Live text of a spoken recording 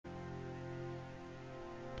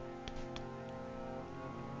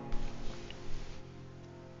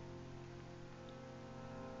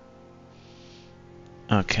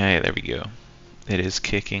Okay, there we go. It is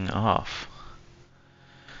kicking off.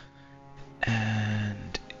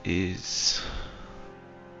 And is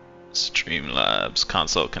Streamlabs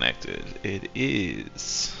console connected? It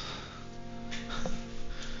is.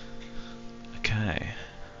 Okay.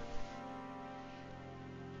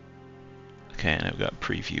 Okay, and I've got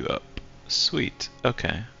preview up. Sweet.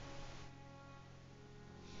 Okay.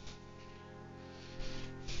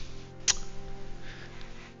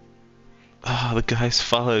 Oh, the guy's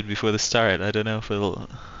followed before the start. I don't know if it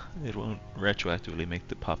won't retroactively make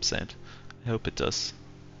the pop sound. I hope it does.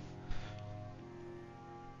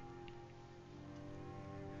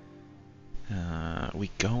 We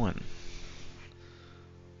going?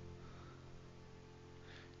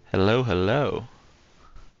 Hello, hello.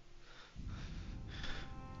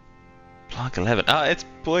 Block 11. Ah, it's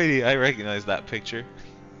Boydie. I recognize that picture.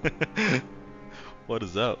 What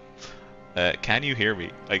is up? Can you hear me?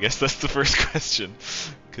 I guess that's the first question,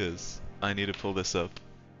 because I need to pull this up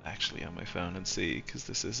actually on my phone and see, because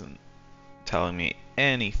this isn't telling me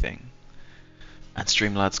anything. And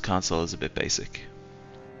Streamlabs console is a bit basic.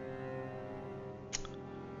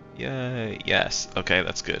 Yay, yes. Okay,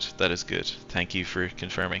 that's good. That is good. Thank you for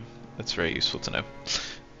confirming. That's very useful to know.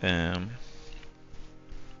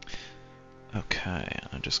 Okay,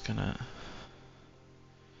 I'm just gonna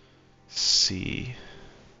see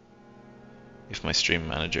if my stream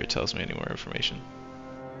manager tells me any more information.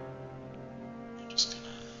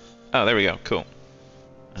 Oh, there we go. Cool.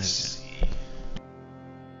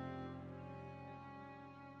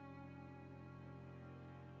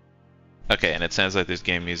 Okay, and it sounds like there's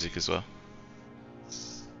game music as well.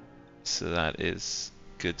 So that is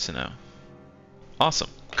good to know. Awesome.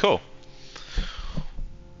 Cool.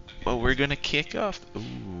 Well, we're gonna kick off.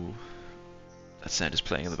 Ooh. That sound is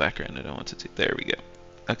playing in the background. I don't want it to. There we go.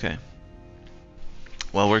 Okay.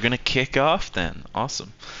 Well, we're gonna kick off then.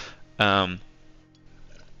 Awesome.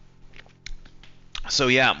 So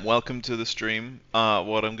yeah, welcome to the stream.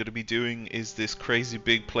 What I'm gonna be doing is this crazy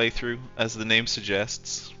big playthrough, as the name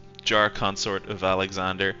suggests. Jar Consort of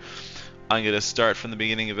Alexander. I'm gonna start from the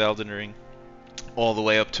beginning of Elden Ring, all the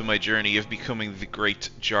way up to my journey of becoming the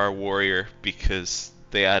Great Jar Warrior, because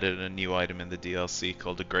they added a new item in the DLC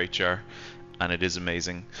called the Greatjar, and it is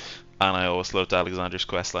amazing. And I always loved Alexander's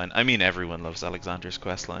questline. I mean, everyone loves Alexander's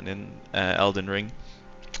questline in Elden Ring,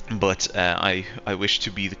 but I wish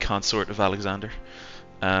to be the consort of Alexander,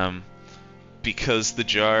 because the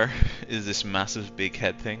jar is this massive big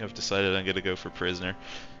head thing. I've decided I'm gonna go for prisoner.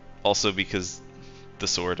 Also because the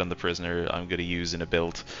sword on the prisoner I'm gonna use in a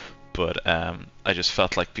build, but I just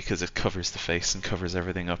felt like because it covers the face and covers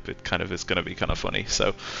everything up, it kind of is gonna be kind of funny.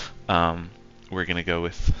 So we're gonna go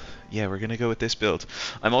with this build.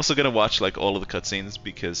 I'm also gonna watch like all of the cutscenes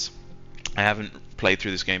because I haven't played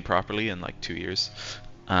through this game properly in like 2 years,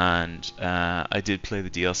 and I did play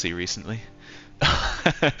the DLC recently.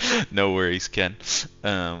 No worries, Ken.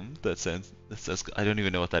 That sounds I don't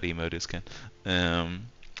even know what that emote is, Ken.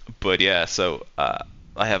 But yeah, so I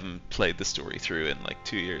haven't played the story through in like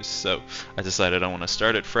 2 years, so I decided I want to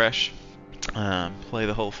start it fresh, play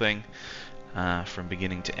the whole thing from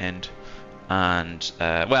beginning to end, and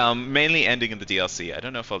well, mainly ending in the DLC. I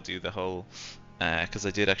don't know if I'll do the whole, because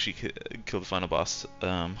I did actually kill the final boss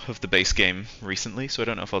of the base game recently, so I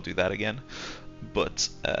don't know if I'll do that again. But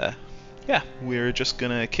yeah, we're just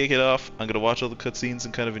gonna kick it off. I'm gonna watch all the cutscenes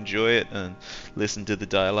and kind of enjoy it and listen to the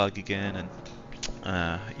dialogue again, and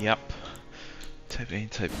yep. Type A,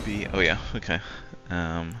 type B. Oh yeah, okay.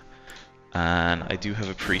 And I do have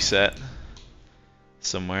a preset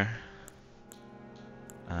somewhere.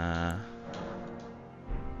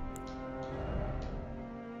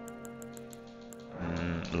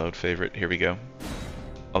 Load favorite. Here we go.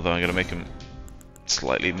 Although I'm gonna make him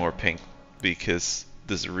slightly more pink because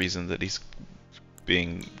there's a reason that he's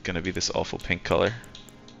gonna be this awful pink color.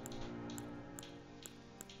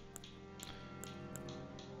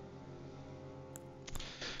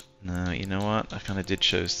 No, you know what? I kind of did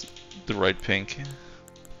choose the right pink.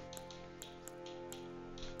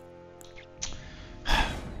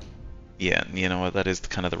 Yeah, you know what? That is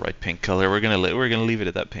kind of the right pink color. We're gonna leave it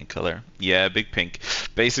at that pink color. Yeah, big pink.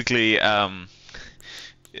 Basically, yeah,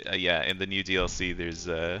 in the new DLC,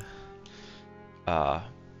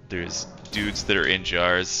 there's dudes that are in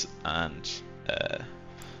jars, and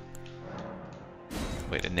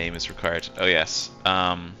wait, a name is required. Oh yes.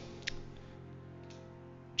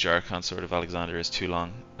 Jar Consort of Alexander is too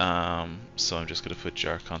long, so I'm just gonna put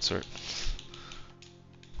Jar Consort.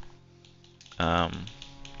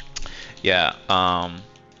 Yeah.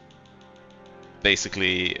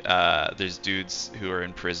 basically, there's dudes who are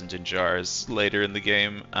imprisoned in jars later in the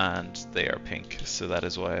game, and they are pink, so that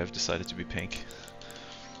is why I've decided to be pink.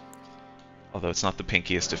 Although it's not the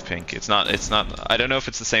pinkiest of pink. It's not, I don't know if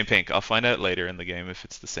it's the same pink. I'll find out later in the game if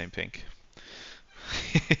it's the same pink.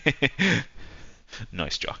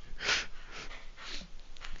 Nice, Jock.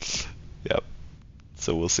 Yep.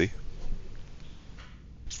 So we'll see.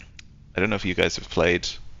 I don't know if you guys have played,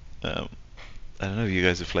 Elden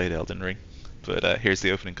Ring, but here's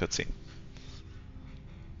the opening cutscene.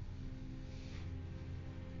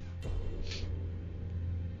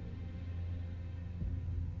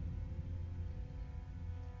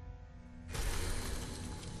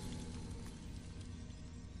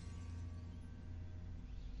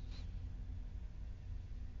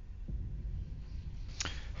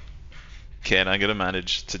 Okay, and I'm gonna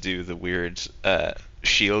manage to do the weird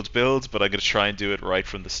shield build, but I'm gonna try and do it right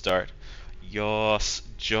from the start. Yos,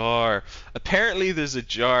 jar. Apparently, there's a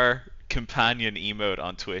jar companion emote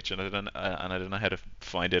on Twitch, and I don't know how to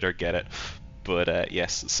find it or get it. But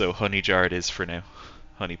yes, so honey jar it is for now.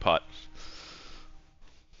 Honey pot.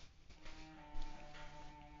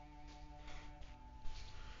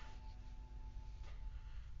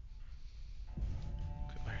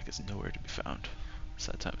 Marika's nowhere to be found.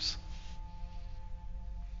 Sad times.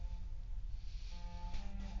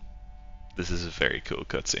 This is a very cool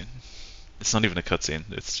cutscene. It's not even a cutscene,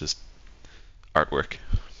 it's just artwork.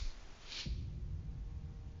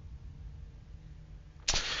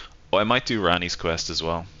 Oh, I might do Ranni's quest as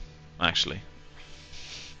well, actually.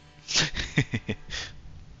 The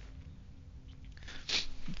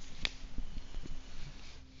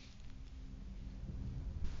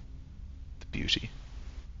beauty.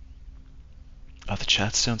 Oh, the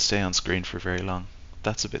chats don't stay on screen for very long.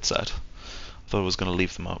 That's a bit sad. I thought I was going to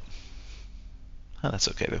leave them up. Oh, that's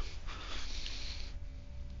okay though.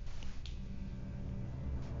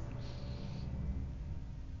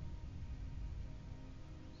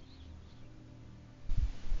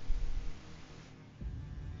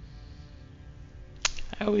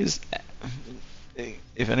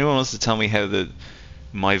 If anyone wants to tell me how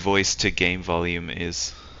my voice to game volume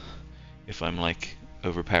is, if I'm like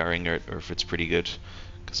overpowering or if it's pretty good,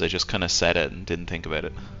 because I just kind of said it and didn't think about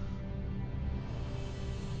it.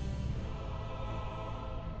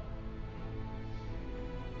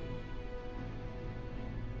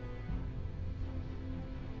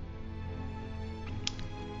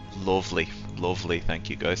 Lovely, lovely,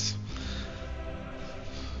 thank you guys.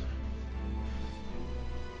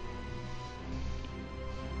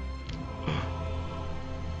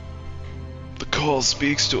 The call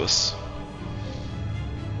speaks to us.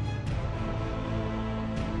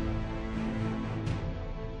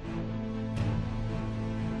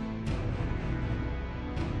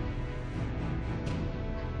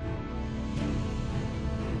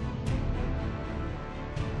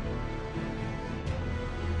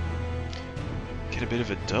 A bit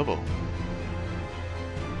of a double.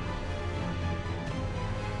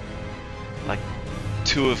 Like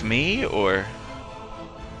two of me, or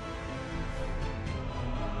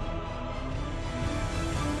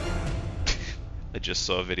I just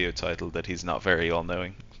saw a video titled that he's not very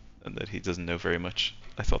all-knowing and that he doesn't know very much.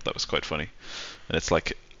 I thought that was quite funny. And it's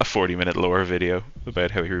like a 40-minute lore video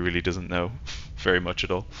about how he really doesn't know very much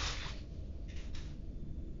at all.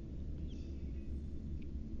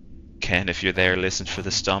 Ken, if you're there, listen for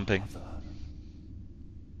the stomping.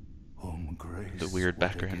 The weird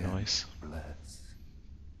background noise.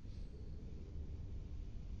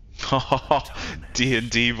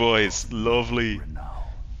 D&D boys, lovely.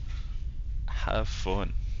 Have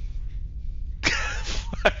fun.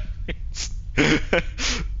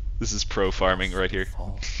 This is pro farming right here.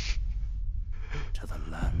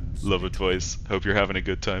 Love it, boys. Hope you're having a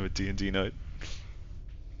good time at D&D night.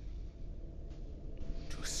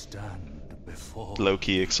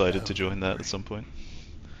 Low-key excited to join that at some point.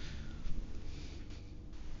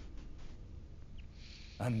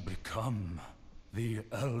 And become the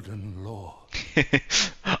Elden Lord.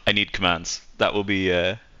 I need commands. That will be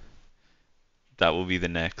the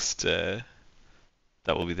next thing.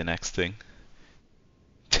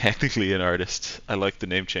 Technically an artist. I like the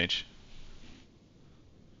name change.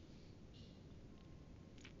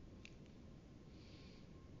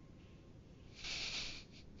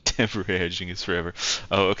 Temporary hedging is forever.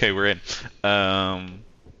 Oh, okay, we're in.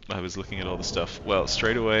 I was looking at all the stuff. Well,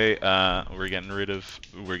 straight away, we're getting rid of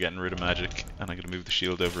magic, and I'm gonna move the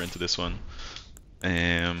shield over into this one.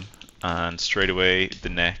 And straight away the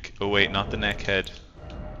neck. Oh wait, not the neck head.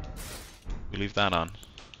 We leave that on,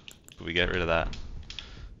 but we get rid of that,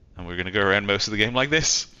 and we're gonna go around most of the game like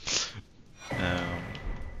this.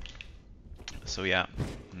 So yeah,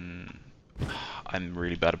 I'm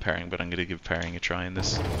really bad at parrying, but I'm gonna give parrying a try in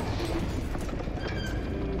this.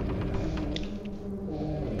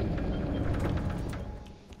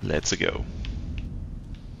 Let's go.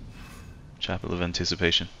 Chapel of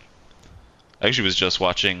Anticipation. I actually was just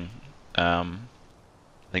watching, I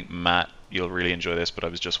think Matt, you'll really enjoy this, but I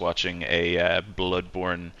was just watching a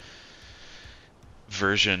Bloodborne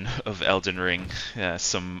version of Elden Ring.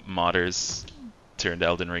 Some modders turned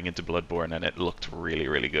Elden Ring into Bloodborne and it looked really,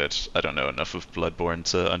 really good. I don't know enough of Bloodborne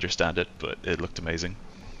to understand it, but it looked amazing.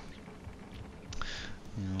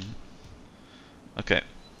 Okay.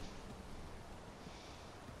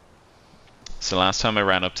 So last time I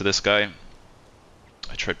ran up to this guy,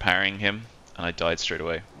 I tried parrying him and I died straight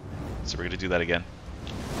away. So we're going to do that again.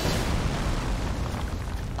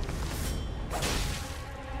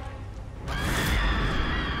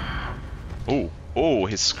 Oh,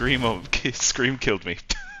 his scream killed me.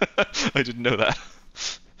 I didn't know that.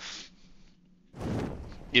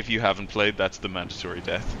 If you haven't played, that's the mandatory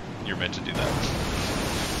death. You're meant to do that.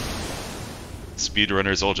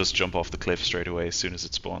 Speedrunners all just jump off the cliff straight away as soon as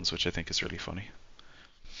it spawns, which I think is really funny.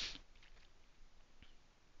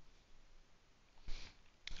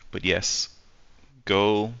 But yes,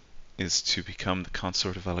 goal is to become the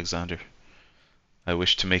consort of Alexander. I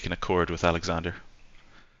wish to make an accord with Alexander.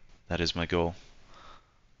 That is my goal.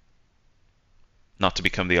 Not to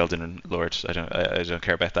become the Elden Lord. I don't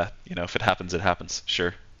care about that. You know, if it happens, it happens.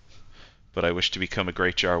 Sure. But I wish to become a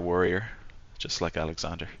Greatjar warrior, just like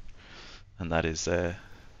Alexander. And that is the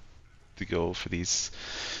goal for this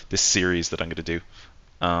series that I'm going to do.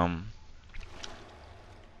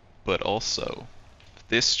 But also,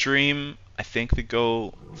 this stream, I think the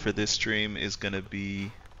goal for this stream is going to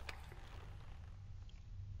be...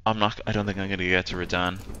 I don't think I'm going to get to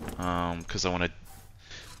Radagon, because I want to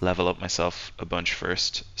level up myself a bunch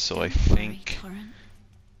first. So I think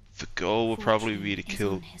the goal will probably be to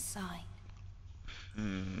kill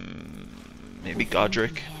maybe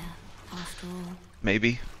Godric.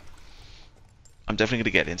 Maybe. I'm definitely going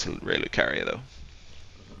to get into Lucaria though.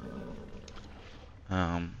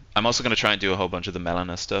 I'm also going to try and do a whole bunch of the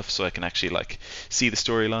Milena stuff so I can actually like see the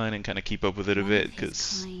storyline and kind of keep up with it a bit,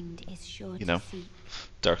 because you know,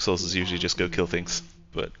 Dark Souls is usually just go kill things,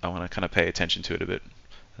 but I want to kind of pay attention to it a bit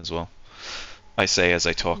as well. I say as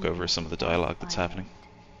I talk over some of the dialogue that's happening.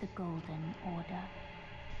 The Golden Order.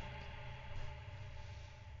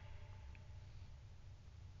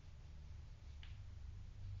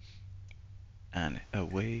 And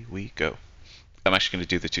away we go. I'm actually going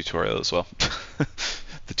to do the tutorial as well.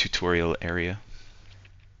 The tutorial area.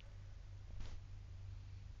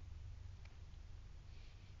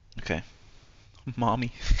 Okay.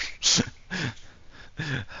 Mommy.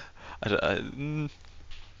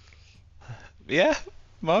 Yeah,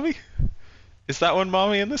 mommy. Is that one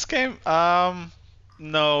mommy in this game?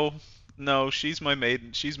 No, she's my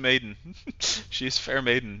maiden. She's maiden. She's fair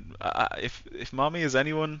maiden. If mommy is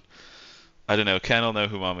anyone, I don't know. Ken will know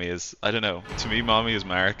who mommy is. I don't know. To me, mommy is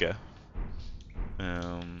Marika.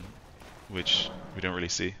 Which we don't really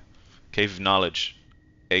see. Cave of Knowledge,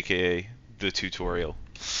 aka the tutorial.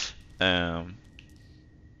 Yeah,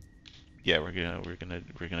 we're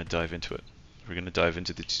gonna dive into it. We're gonna dive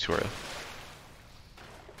into the tutorial.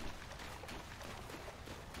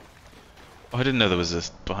 Oh, I didn't know there was a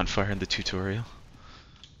bonfire in the tutorial.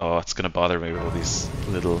 Oh, it's gonna bother me with all these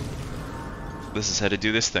little... This is how to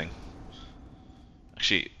do this thing.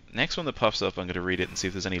 Actually, next one that pops up, I'm gonna read it and see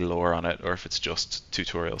if there's any lore on it, or if it's just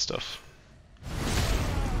tutorial stuff.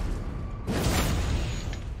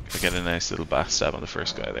 I get a nice little backstab on the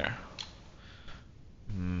first guy there.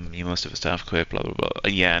 You must have a staff equip, blah blah blah.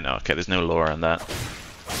 Yeah, no, okay, there's no lore on that.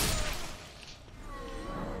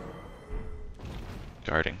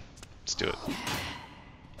 Guarding. Let's do it.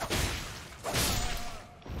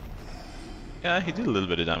 Yeah, he did a little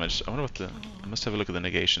bit of damage. I wonder what I must have a look at the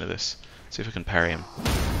negation of this. See if I can parry him.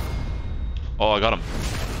 Oh, I got him.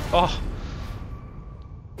 Oh!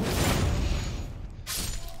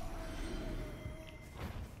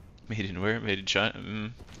 Made in where? Made in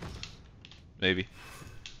China? Maybe.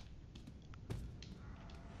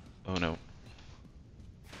 Oh no.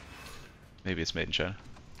 Maybe it's made in China.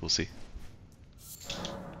 We'll see.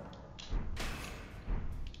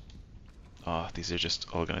 Oh, these are just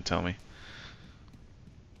all gonna tell me.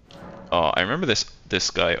 Oh, I remember this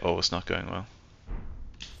guy. Oh, it's not going well.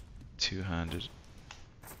 Two-handed.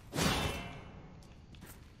 I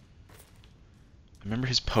remember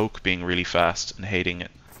his poke being really fast and hating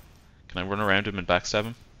it. Can I run around him and backstab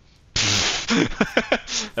him?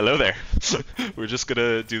 Hello there. We're just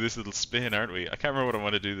gonna do this little spin, aren't we? I can't remember what I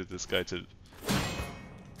want to do with this guy to...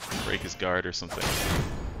 break his guard or something.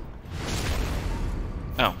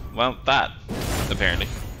 Oh, well, that, apparently,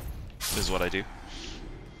 is what I do.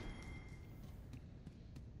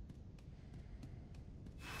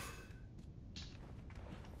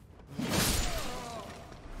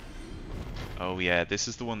 Oh yeah, this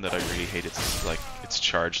is the one that I really hate. It's like, it's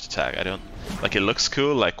charged attack. I don't, like, it looks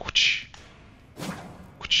cool, like, whoosh,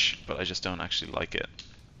 whoosh, but I just don't actually like it.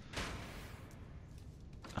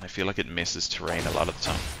 And I feel like it misses terrain a lot of the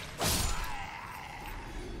time.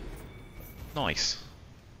 Nice.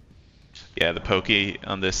 Yeah, the pokey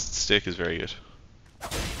on this stick is very good.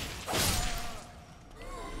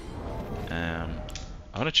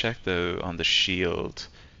 I want to check though on the shield.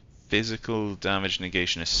 Physical damage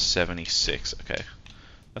negation is 76. Okay,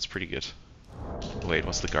 that's pretty good. Wait,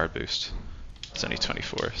 what's the guard boost? It's only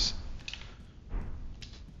 24.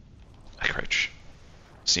 I crouch.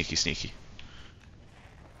 Sneaky, sneaky.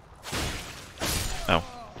 Oh.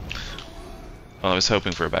 Well, I was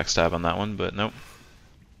hoping for a backstab on that one, but nope.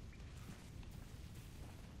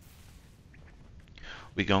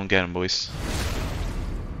 We go and get him, boys.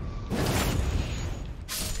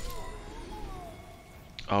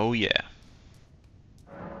 Oh yeah.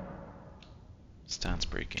 Stance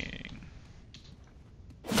breaking.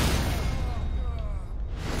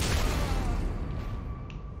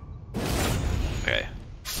 Okay.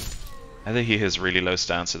 I think he has really low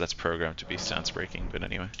stance, so that's programmed to be stance breaking, but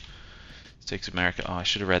anyway. Let's take to Marika. Oh, I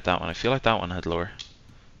should have read that one. I feel like that one had lore.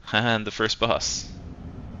 And the first boss.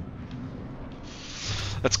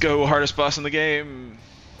 Let's go, hardest boss in the game.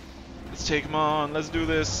 Let's take him on. Let's do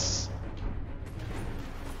this.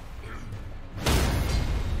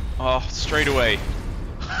 Oh, straight away.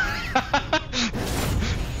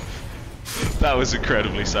 That was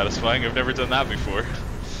incredibly satisfying. I've never done that before.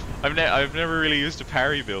 I've never really used a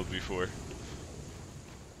parry build before.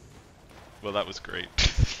 Well, that was great.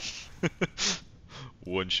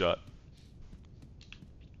 One shot.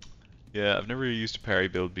 Yeah, I've never used a parry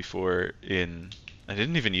build before in... I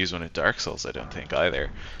didn't even use one in Dark Souls, I don't think,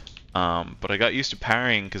 either. But I got used to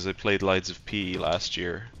parrying because I played Lides of P last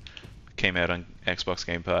year. Came out on Xbox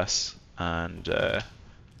Game Pass, and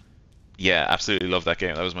yeah, absolutely love that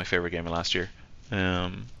game. That was my favorite game of last year.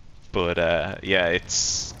 But yeah,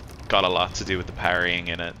 it's got a lot to do with the parrying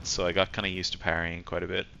in it, so I got kind of used to parrying quite a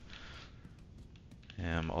bit.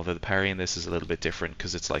 Although the parry in this is a little bit different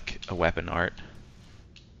because it's like a weapon art.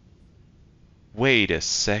 Wait a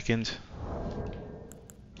second.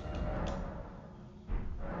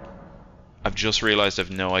 I've just realized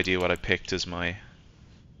I've no idea what I picked as my...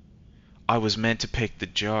 I was meant to pick the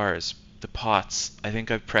jars, the pots. I think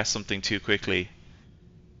I pressed something too quickly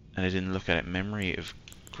and I didn't look at it. Memory of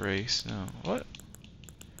Grace. No. What?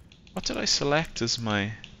 What did I select as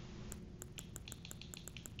my...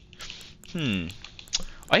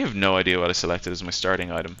 I have no idea what I selected as my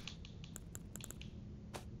starting item.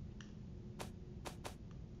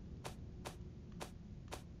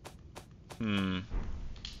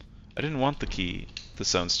 I didn't want the key. The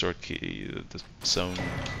stone stored key, the stone,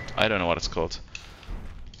 I don't know what it's called.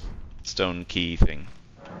 Stone key thing.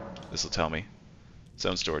 This will tell me.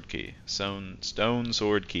 Stone stored key. Stone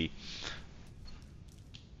sword key.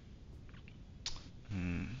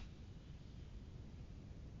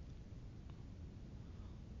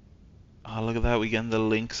 Oh, look at that, we getting the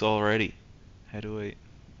links already. Where do I,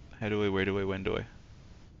 when do I?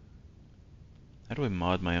 How do I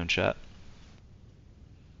mod my own chat?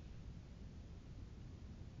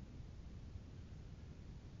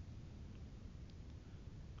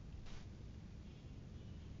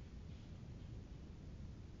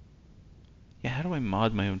 Yeah, how do I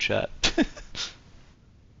mod my own chat?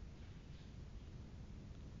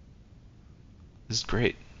 This is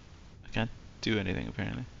great. I can't do anything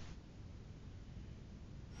apparently.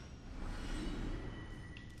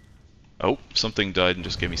 Oh, something died and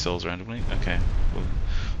just gave me souls randomly. Okay,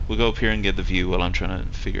 we'll go up here and get the view while I'm trying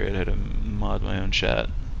to figure out how to mod my own chat.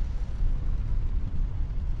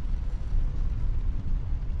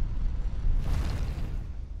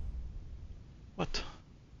 What?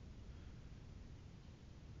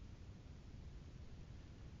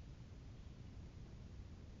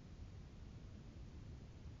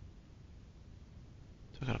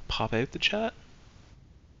 Do I gotta pop out the chat?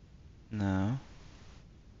 No.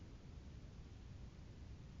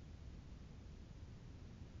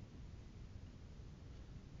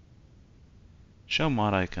 Show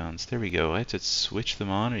mod icons. There we go. I had to switch them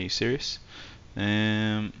on. Are you serious?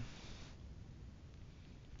 Right.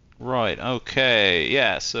 Okay.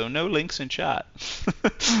 Yeah. So no links in chat.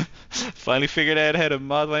 Finally figured out how to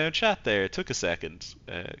mod my own chat there. It took a second.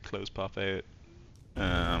 Close pop out.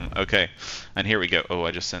 Okay, and here we go. Oh,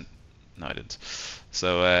 I just sent. No, I didn't.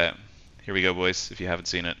 So here we go, boys. If you haven't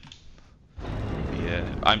seen it, yeah,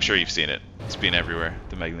 I'm sure you've seen it. It's been everywhere.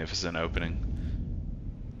 The magnificent opening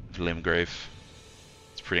of Limgrave.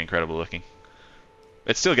 It's pretty incredible looking.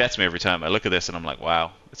 It still gets me every time I look at this, and I'm like,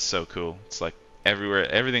 wow, it's so cool. It's like everywhere,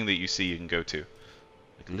 everything that you see, you can go to.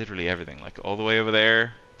 Like literally everything. Like all the way over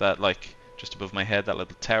there. That like just above my head, that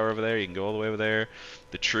little tower over there. You can go all the way over there.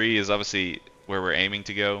 The tree is obviously where we're aiming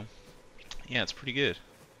to go. Yeah, it's pretty good.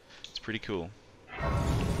 It's pretty cool.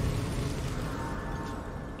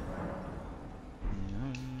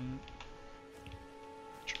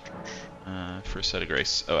 First set of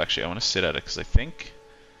grace. Oh, actually, I want to sit at it because I think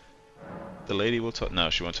the lady will talk. No,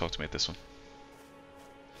 she won't talk to me at this one.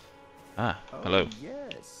 Ah, hello. Oh,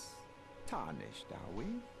 yes. Tarnished, are we?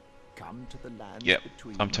 Come to the land Yep,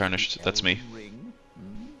 between I'm tarnished. the That's me. Elden Ring?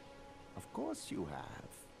 Hmm? Of course you have.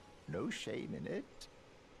 No shame in it.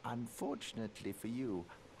 Unfortunately for you,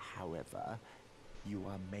 however, you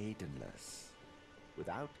are maidenless.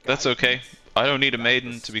 Without That's okay. guidance, I don't need a without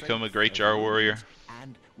maiden the to become a strength Greatjar of warrior. wounds,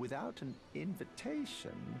 and without an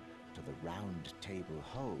invitation to the Roundtable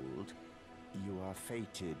Hold, you are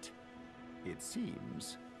fated, it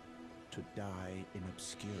seems, to die in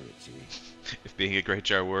obscurity. If being a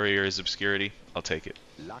Greatjar warrior is obscurity, I'll take it.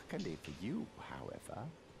 Luckily for you, however,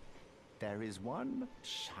 there is one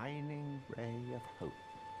shining ray of hope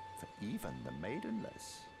for even the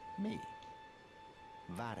maidenless, me,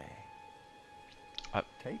 Vare.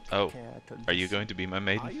 Take Oh, care to are you listen. going to be my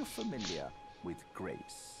maiden? Are you familiar with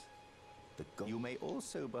grace? You may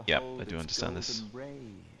also behold Yep, I do its understand this. golden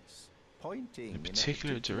rays, pointing In a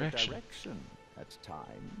particular direction. at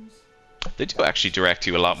times. They do actually direct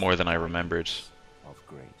you a lot more than I remembered. Of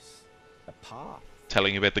grace, a path.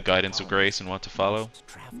 Telling you about the guidance of grace and what to follow.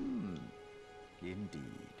 Indeed.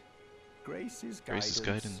 Grace's Grace's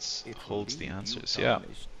guidance it will holds the lead you answers, yeah.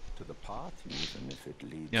 tarnished to the path, even if it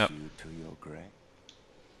leads Yep. you to your grave.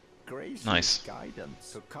 Grace's Nice.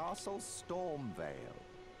 guidance to Castle Stormvale.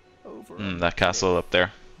 Over That castle up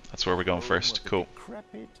there. That's where we're going home first. of the Cool.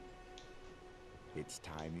 decrepit. It's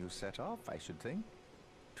time you set off, I should think.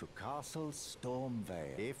 To Castle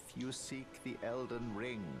Stormvale. If you seek the Elden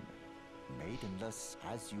Ring, maidenless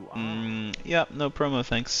as you are. Yeah, no promo,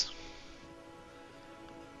 thanks.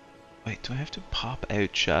 Wait, do I have to pop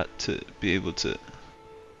out chat to be able to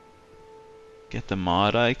get the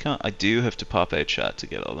mod icon? I do have to pop out chat to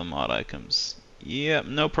get all the mod icons. Yeah,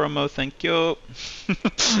 no promo, thank you.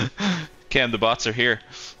 Cam, the bots are here.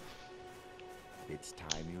 It's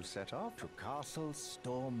time you set off to Castle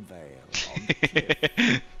Stormvale on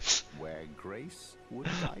the cliff, where grace would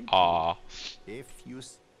guide Aww. you. If you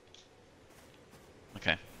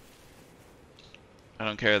Okay. I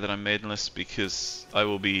don't care that I'm maidenless because I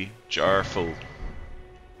will be jarful.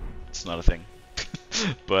 It's not a thing.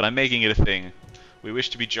 But I'm making it a thing. We wish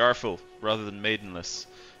to be jarful rather than maidenless.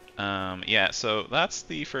 Yeah, so that's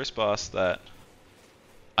the first boss that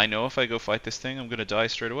I know if I go fight this thing, I'm gonna die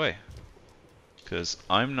straight away. Because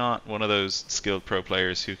I'm not one of those skilled pro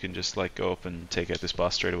players who can just like go up and take out this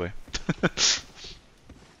boss straight away.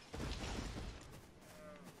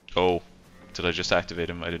 Oh, did I just activate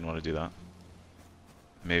him? I didn't want to do that.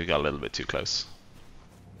 Maybe got a little bit too close.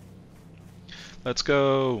 Let's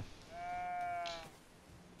go!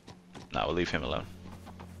 Nah, we'll leave him alone.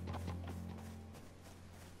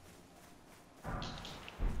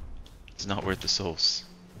 It's not worth the souls.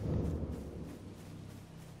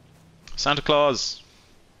 Santa Claus!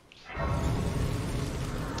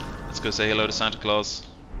 Let's go say hello to Santa Claus.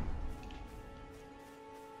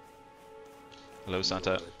 Hello,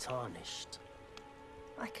 Santa. You're tarnished.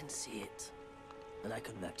 I can see it. And I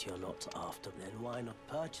can bet you're not after, then why not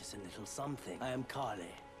purchase a little something? I am Caelid.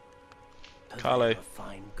 Caelid.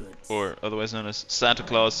 Fine goods. Or otherwise known as Santa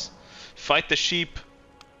Claus. Fight the sheep!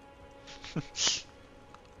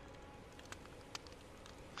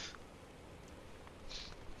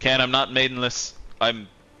 Ken, I'm not maidenless. I'm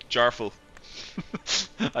jarful.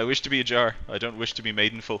 I wish to be a jar. I don't wish to be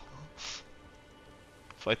maidenful.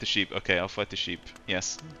 Fight the sheep. Okay, I'll fight the sheep.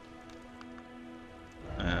 Yes.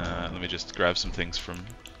 Let me just grab some things from...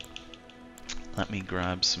 Let me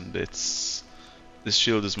grab some bits. This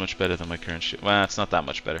shield is much better than my current shield. Well, it's not that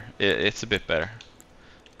much better. It's a bit better.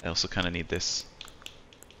 I also kind of need this.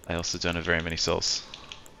 I also don't have very many souls.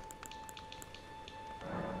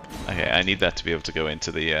 Okay, I need that to be able to go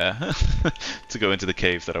into the to go into the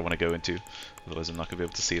cave that I want to go into. Otherwise, I'm not gonna be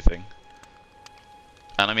able to see a thing.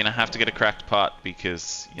 And I mean, I have to get a cracked pot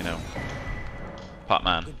because, you know, pot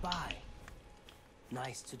man. Goodbye.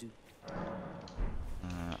 Nice to do.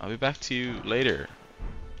 I'll be back to you later.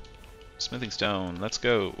 Smithing stone. Let's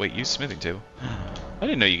go. Wait, use smithing table. I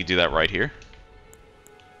didn't know you could do that right here.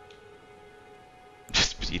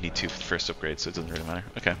 But you need 2 for the first upgrade, so it doesn't really matter.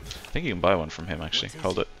 Okay. I think you can buy one from him, actually.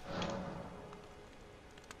 Hold it.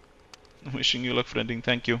 Wishing you luck, friending.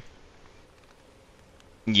 Thank you.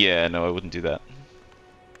 Yeah, no, I wouldn't do that.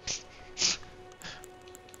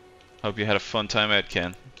 Hope you had a fun time out,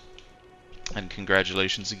 Ken. And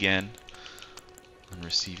congratulations again on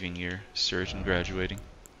receiving your cert and graduating.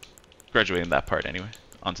 Graduating that part anyway.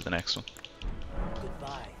 On to the next one.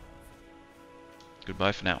 Goodbye.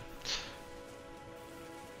 Goodbye for now.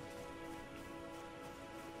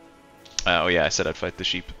 Oh yeah, I said I'd fight the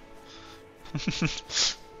sheep.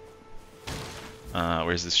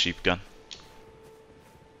 Where's this sheep gun?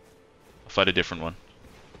 I'll fight a different one.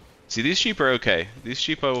 See, these sheep are okay. These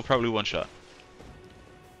sheep I will probably one-shot.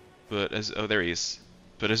 But as... oh, there he is.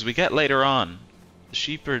 But as we get later on, the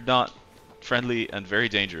sheep are not friendly and very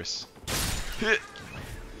dangerous.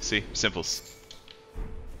 See? Simples.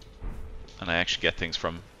 And I actually get things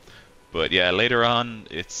from... but yeah, later on,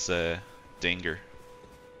 it's Dinger.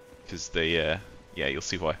 Because they... yeah, you'll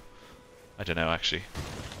see why. I don't know, actually,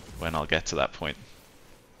 when I'll get to that point.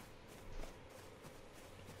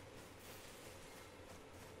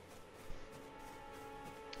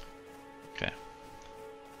 Okay.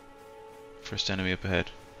 First enemy up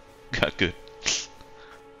ahead. Got good.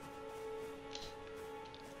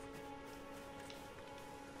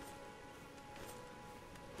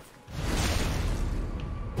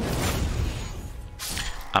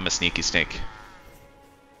 I'm a sneaky snake.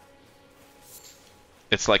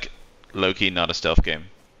 It's like low-key not a stealth game,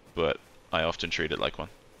 but I often treat it like one.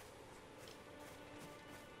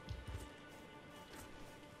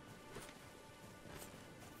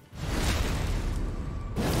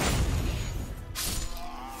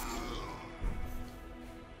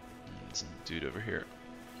 There's a dude over here.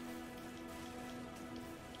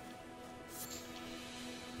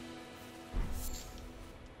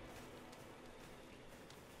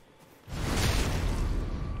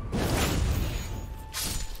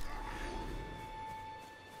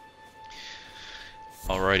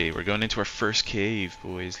 Alrighty, we're going into our first cave,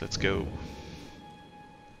 boys. Let's go.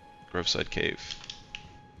 Groveside Cave.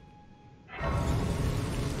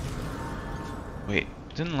 Wait,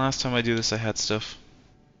 didn't last time I do this I had stuff?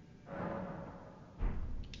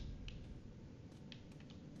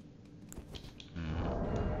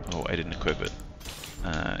 Oh, I didn't equip it.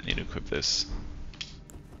 I need to equip this.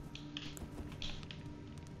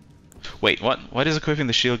 Wait, what? Why does equipping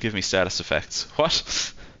the shield give me status effects?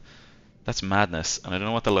 What? That's madness, and I don't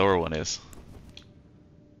know what the lower one is.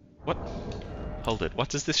 What? Hold it, what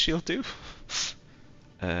does this shield do?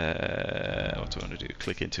 What do I want to do?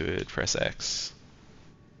 Click into it, press X.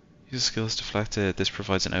 Use skills deflected, this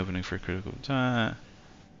provides an opening for a critical... it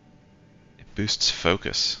boosts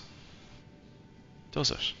focus.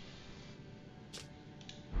 Does it?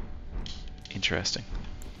 Interesting.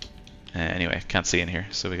 Anyway, can't see in here,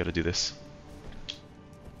 so we gotta do this.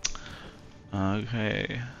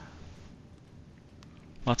 Okay.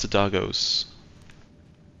 Lots of doggos,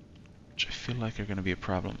 which I feel like are going to be a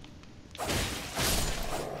problem.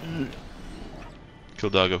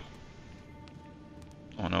 Kill doggo.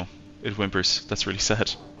 Oh no, it whimpers. That's really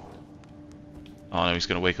sad. Oh no, he's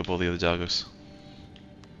going to wake up all the other doggos.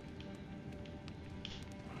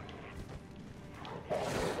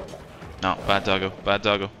 No, bad doggo, bad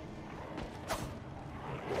doggo.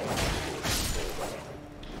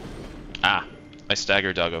 Ah, I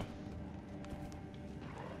stagger doggo.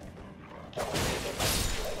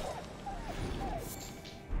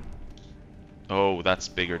 Oh, that's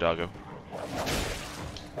bigger doggo.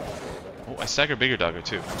 Oh, I stagger bigger doggo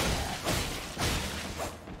too.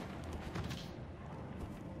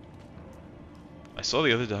 I saw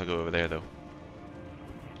the other doggo over there though.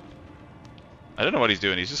 I don't know what he's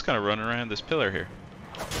doing, he's just kind of running around this pillar here.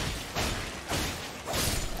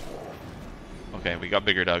 Okay, we got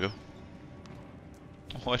bigger doggo.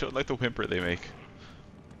 Oh, I don't like the whimper they make.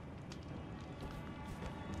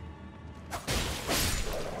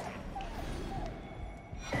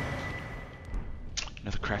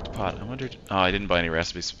 Another cracked pot. I wondered... oh, I didn't buy any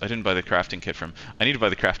recipes. I didn't buy the crafting kit from... I need to buy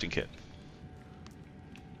the crafting kit.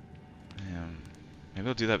 Maybe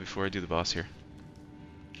I'll do that before I do the boss here.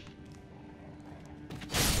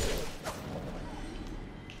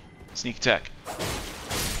 Sneak attack.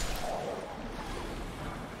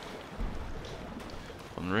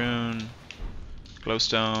 One rune.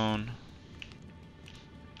 Glowstone.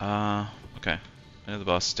 Okay. I know the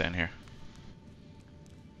boss is down here.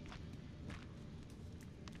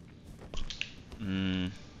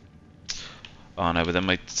 Oh no, but then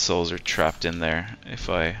my souls are trapped in there if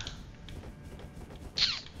I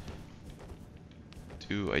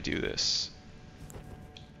Do I do this?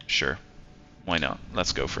 Sure. Why not?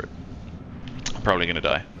 Let's go for it. I'm probably gonna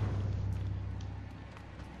die.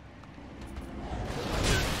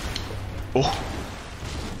 Oh!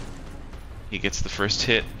 He gets the first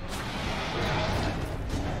hit.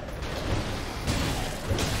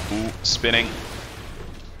 Ooh, spinning.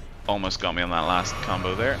 Almost got me on that last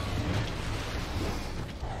combo there.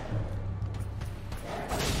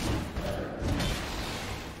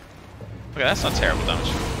 Okay, that's not terrible damage.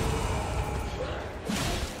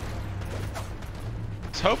 I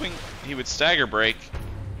was hoping he would stagger break.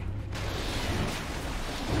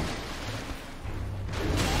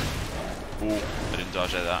 Ooh, I didn't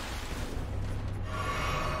dodge out of that.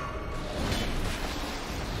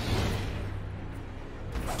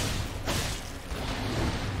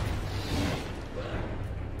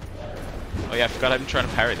 Oh yeah, I forgot I'm trying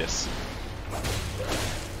to parry this.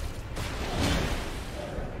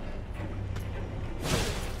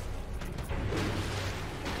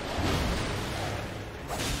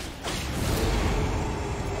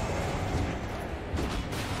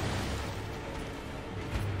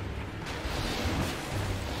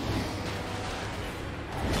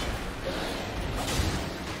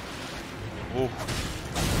 Oh.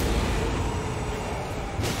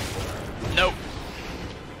 Nope.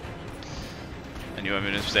 I knew I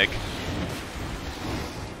made a mistake.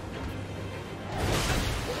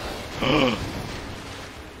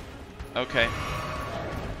 Okay.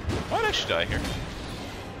 Why'd I die here?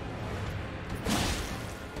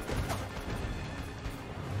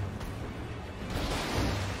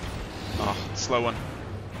 Oh, slow one.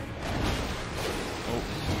 Oh.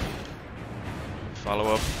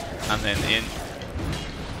 Follow up, and then in.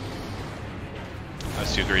 I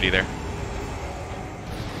was too greedy there.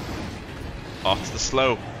 Oh, it's the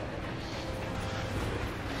slow.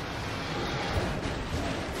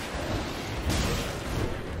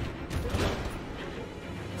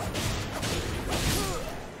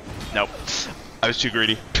 Nope. I was too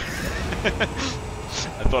greedy. I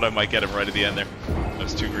thought I might get him right at the end there. I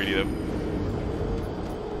was too greedy though.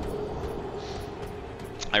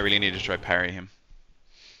 I really need to try parry him,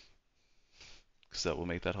 because that will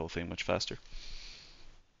make that whole thing much faster.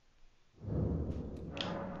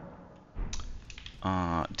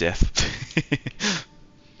 Death.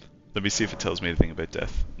 Let me see if it tells me anything about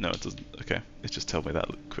death. No, it doesn't. Okay, it just tells me that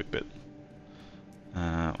quick bit.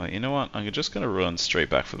 Well, you know what? I'm just going to run straight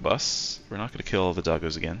back for the boss. We're not going to kill all the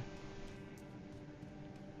doggos again.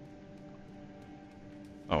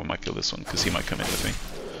 Oh, I might kill this one, because he might come in with me.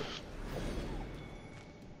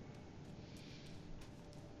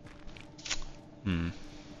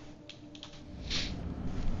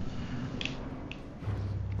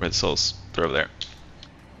 Where are the souls? They're over there.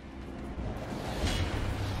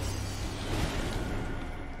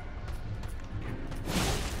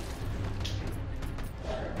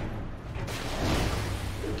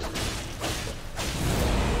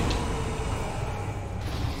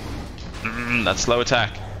 That slow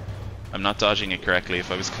attack. I'm not dodging it correctly.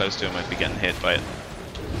 If I was close to him, I'd be getting hit by it.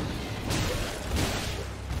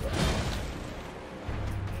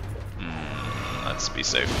 Let's be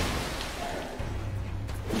safe.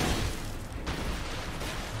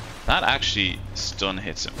 That actually stun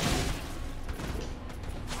hits him.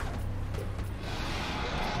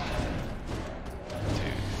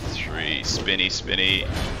 2, 3, spinny, spinny,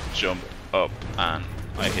 jump up, and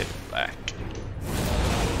I hit back.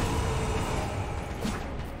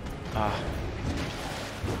 Ah.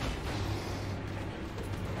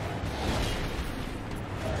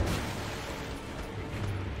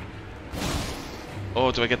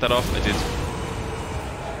 Oh, do I get that off? I did.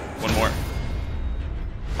 One more.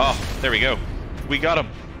 Oh, there we go. We got him.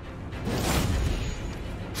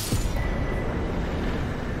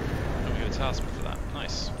 And we got a talisman for that.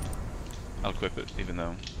 Nice. I'll equip it, even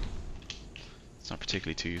though it's not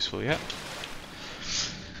particularly too useful yet.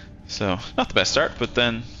 So, not the best start, but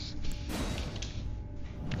then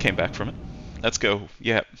came back from it. Let's go.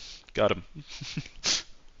 Yeah, got him.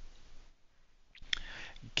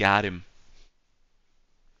 Got him.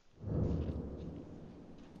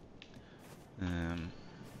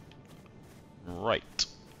 Right.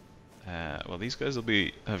 Well, these guys will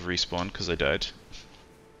have respawned because I died.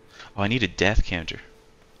 Oh, I need a death counter.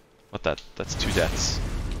 What that? That's 2 deaths.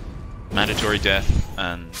 Mandatory death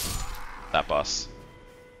and that boss.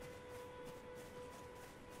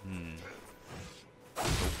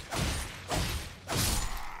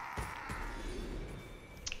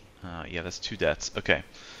 Yeah, that's 2 deaths. Okay.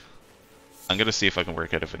 I'm gonna see if I can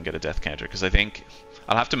work out if I can get a death counter, because I think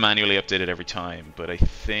I'll have to manually update it every time, but I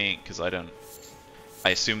think, because I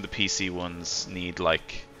assume the PC ones need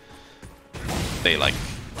like they like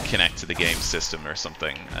connect to the game system or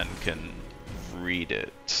something and can read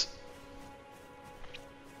it.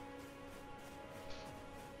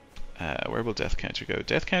 Where will death counter go?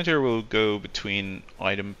 Death counter will go between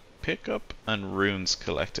item pickup and runes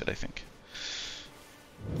collected, I think.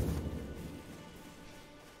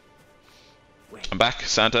 I'm back,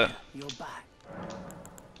 Santa. You're back.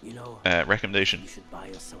 You know, Recommendation. you should buy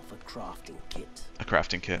yourself a crafting kit. A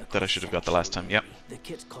crafting kit that I should have got the last time. Yep. The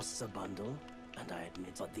kit costs a bundle, and I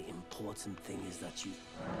admit, but the important thing is that you...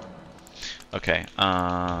 Okay,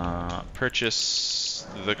 purchase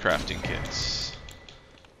the crafting kit.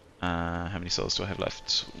 How many souls do I have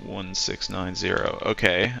left? 1690.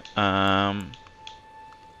 Okay, I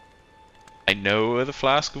know where the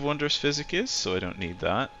Flask of Wondrous Physic is, so I don't need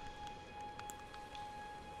that.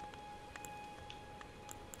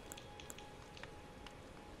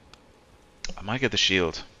 I might get the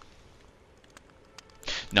shield.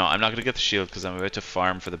 No, I'm not going to get the shield because I'm about to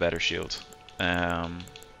farm for the better shield. What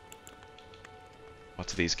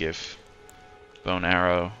do these give? Bone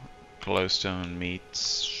arrow, glowstone,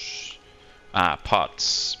 meats. Ah,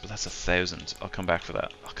 pots. But that's 1,000. I'll come back for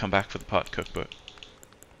that. I'll come back for the pot cookbook.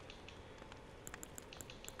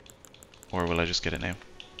 Or will I just get it now?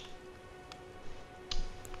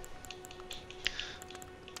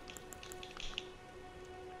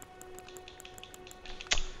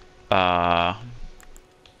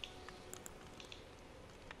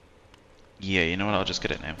 Yeah, you know what? I'll just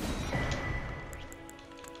get it now.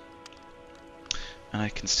 And I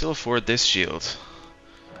can still afford this shield.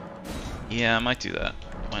 Yeah, I might do that.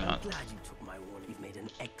 Why not? Glad you took my warning. You've made an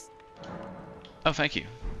Oh, thank you.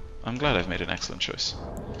 I'm glad I've made an excellent choice.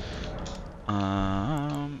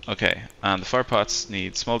 Okay, and the fire pots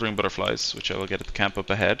need smoldering butterflies, which I will get at the camp up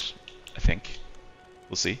ahead, I think.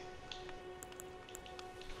 We'll see.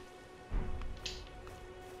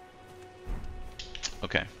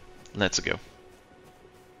 Okay, let's go.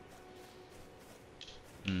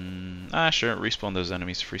 Sure, respawn those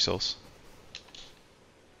enemies, free souls.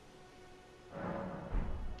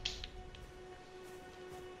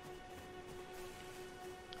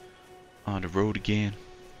 On the road again.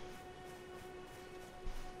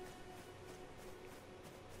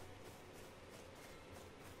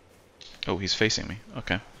 Oh, he's facing me.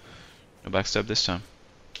 Okay. No backstab this time.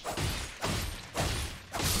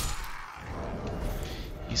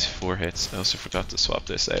 He's 4 hits. I also forgot to swap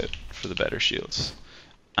this out for the better shields.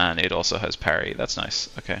 And it also has parry. That's nice.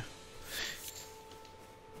 Okay.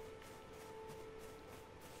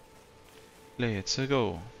 Let's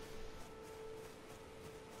go.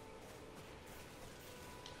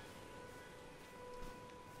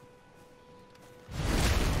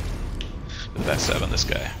 The backstab on this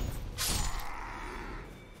guy.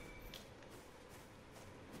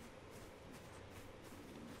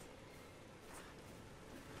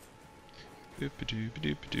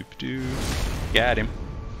 Got him.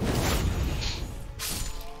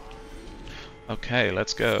 Okay,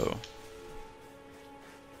 let's go.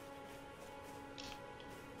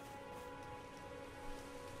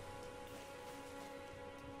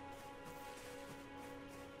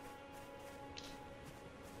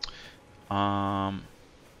 I'm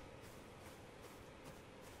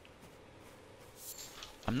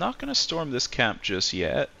not gonna storm this camp just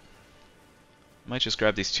yet. Might just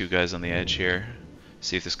grab these 2 guys on the edge here.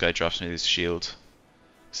 See if this guy drops me this shield.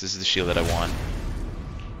 Because this is the shield that I want.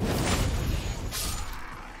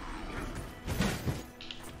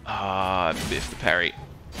 Biff the parry.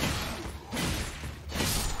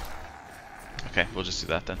 Okay, we'll just do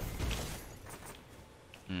that then.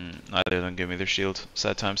 Neither of them give me their shield.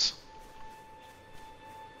 Sad times.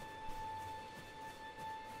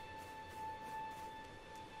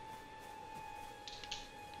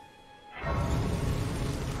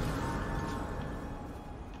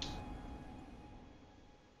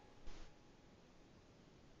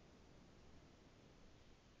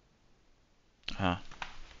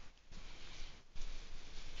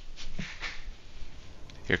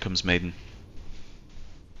 Here comes Maiden.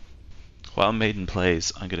 While Maiden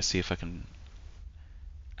plays, I'm gonna see if I can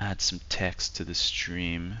add some text to the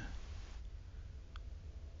stream.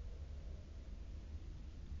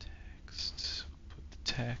 Text. Put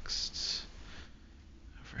the text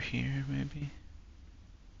over here, maybe.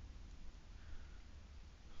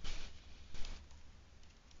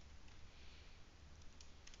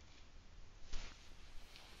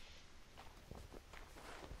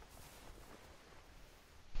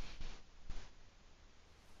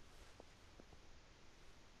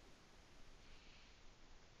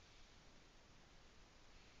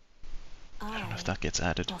 I don't know if that gets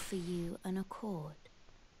added. Offer you an accord.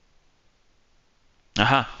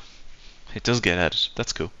 Aha! It does get added.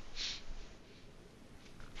 That's cool.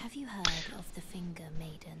 Have you heard of the Finger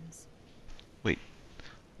Maidens? Wait,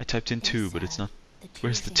 I typed in They 2, but it's serve not. the two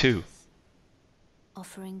Where's the 2? fingers,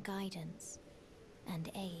 offering guidance and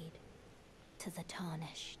aid to the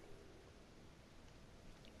tarnished.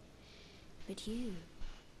 But you,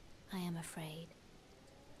 I am afraid,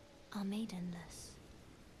 are maidenless.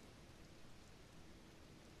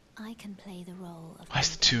 I can play the role of Why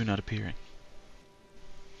is the 2 not appearing?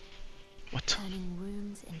 What? turning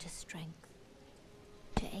runes into strength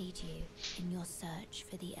to aid you in your search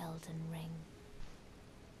for the Elden Ring.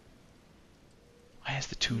 Why is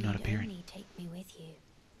the 2 You not need appearing? only take me with you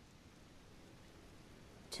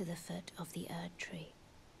to the foot of the Erdtree.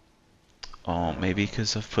 Oh, maybe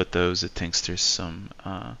because I've put those, it thinks there's some.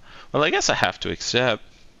 Well, I guess I have to accept.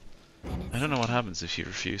 Then I don't know what happens if you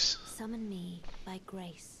refuse. summon me by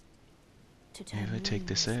grace to turn Maybe if I take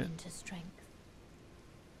this runes out. into strength.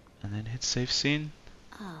 And then hit save scene.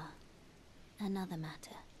 Ah, another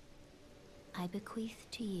matter. I bequeath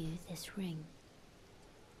to you this ring.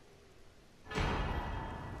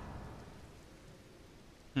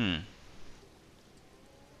 The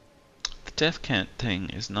death count thing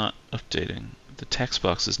is not updating. The text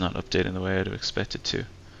box is not updating the way I'd have expected to.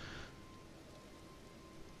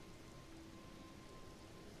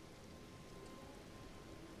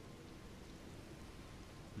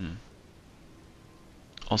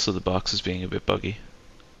 Also, the box is being a bit buggy.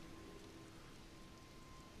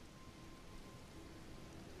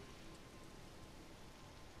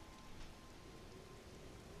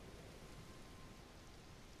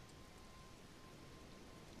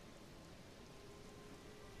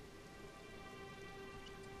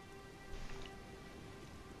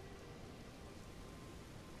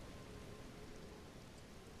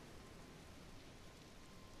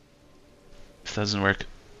 If that doesn't work,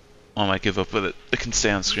 I might give up with it. It can stay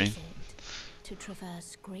on screen. Use it to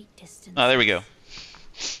traverse great distances. Ah, there we go.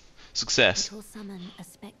 Success. It will summon a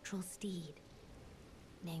spectral steed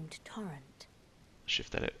named Torrent.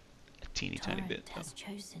 Shift that out a teeny tiny bit. Torrent has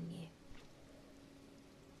chosen you.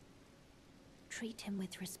 Treat him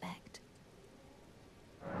with respect.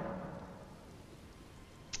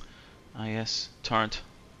 Ah yes, Torrent.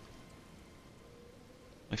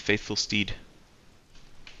 My faithful steed.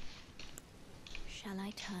 Shall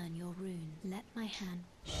I turn your rune? Let my hand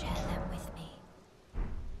share them with me.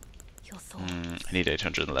 Your thoughts. I need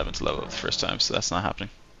 811 to level up the first time, so that's not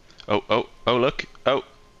happening. Oh, oh, oh, look! Oh!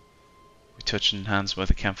 We're touching hands by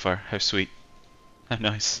the campfire. How sweet. How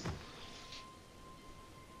nice.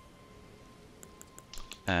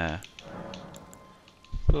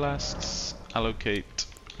 Flasks. Allocate.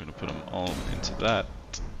 We're going to put them all into that.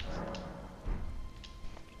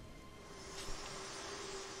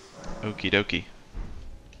 Okie dokie.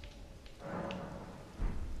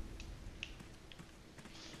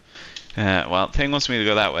 Well, thing wants me to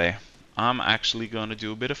go that way. I'm actually going to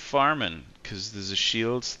do a bit of farming because there's a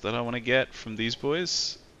shield that I want to get from these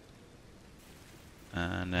boys.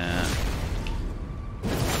 And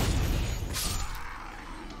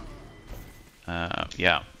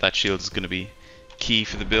yeah, that shield is going to be key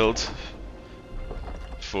for the build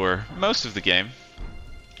for most of the game.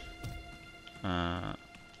 I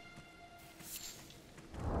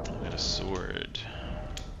got a sword,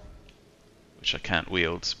 which I can't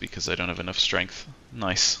wield because I don't have enough strength.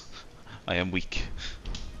 Nice. I am weak.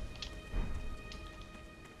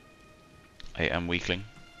 I am weakling.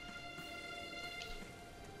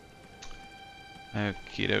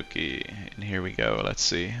 Okie dokie. And here we go. Let's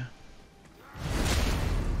see.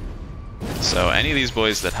 So any of these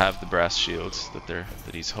boys that have the brass shields that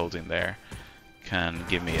he's holding there can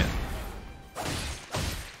give me it.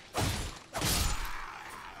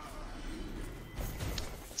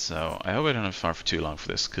 So I hope I don't have to farm for too long for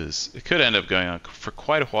this, because it could end up going on for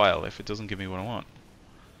quite a while if it doesn't give me what I want.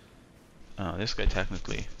 This guy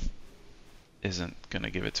technically isn't gonna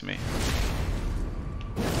give it to me,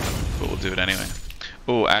 but we'll do it anyway.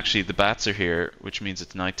 Oh, actually the bats are here, which means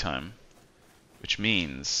it's nighttime, which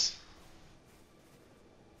means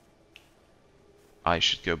I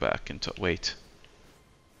should go back and wait.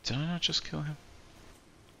 Did I not just kill him?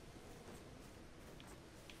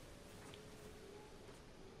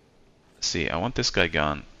 See, I want this guy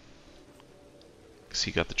gone because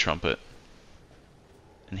he got the trumpet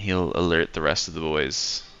and he'll alert the rest of the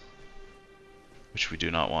boys, which we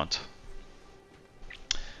do not want.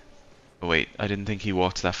 Oh wait, I didn't think he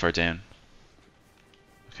walked that far down.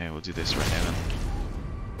 Okay, we'll do this right now then.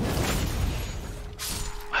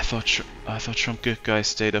 I thought Trumpet guy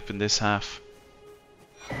stayed up in this half.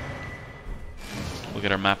 We'll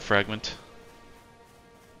get our map fragment.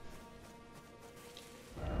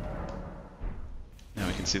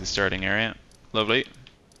 can see the starting area. Lovely.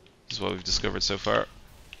 This is what we've discovered so far.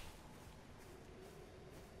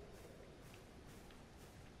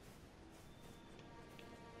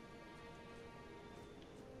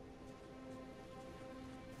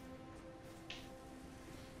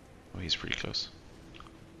 Oh, he's pretty close.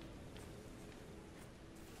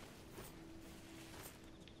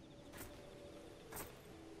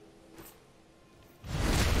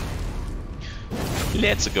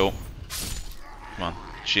 Let's go. Come on,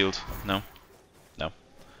 shield. No, no.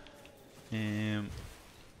 Let's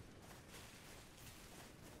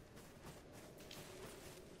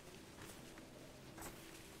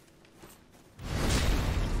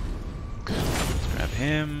grab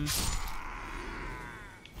him.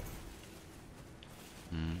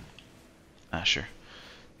 Ah, sure.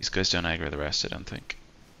 These guys don't aggro the rest, I don't think.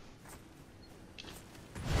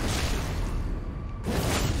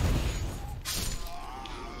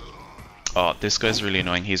 Oh, this guy's really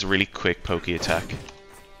annoying. He's a really quick pokey attack.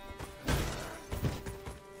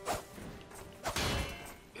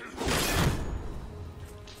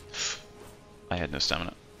 I had no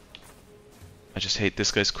stamina. I just hate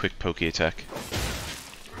this guy's quick pokey attack.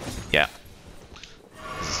 Yeah.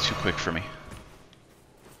 This is too quick for me.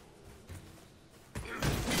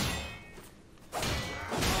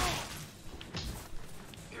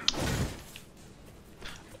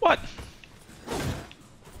 What?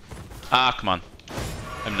 Ah, come on.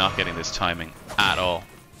 I'm not getting this timing at all.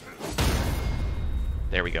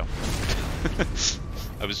 There we go.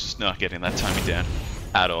 I was just not getting that timing down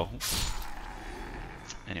at all.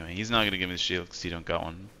 Anyway, he's not going to give me the shield because he don't got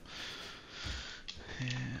one.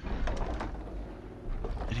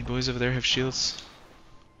 Any boys over there have shields?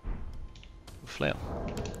 Flail.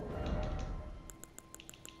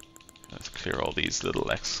 Let's clear all these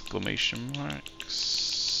little exclamation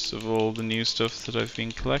marks of all the new stuff that I've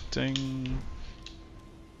been collecting.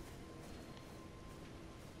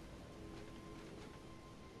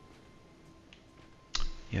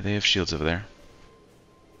 Yeah, they have shields over there.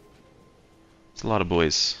 It's a lot of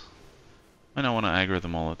boys. I don't want to aggro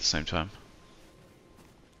them all at the same time.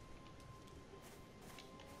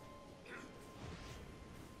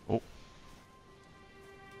 Oh.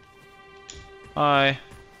 Hi.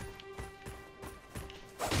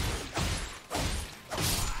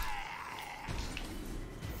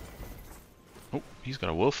 Oh, he's got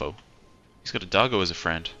a wolfo. He's got a doggo as a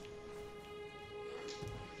friend.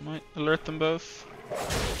 Might alert them both.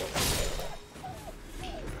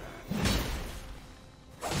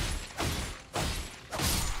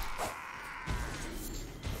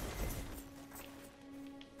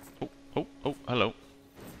 Oh, hello.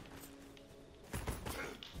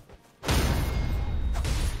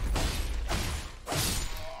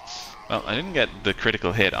 Well, I didn't get the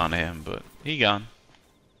critical hit on him, but he gone.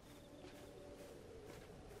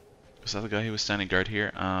 Was that the guy who was standing guard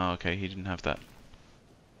here? Oh, okay, he didn't have that.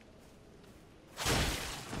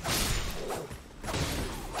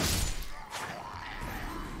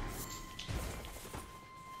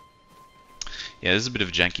 Yeah, this is a bit of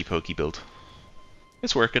a janky pokey build.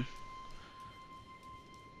 It's working.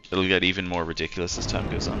 It'll get even more ridiculous as time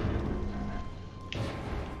goes on.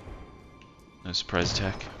 No surprise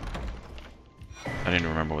attack. I didn't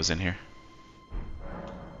remember what was in here.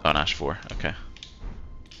 Oh, an Ash 4, okay.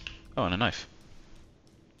 Oh, and a knife.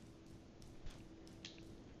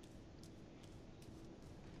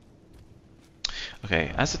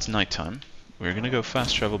 Okay, as it's nighttime, we're gonna go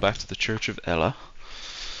fast travel back to the Church of Ella.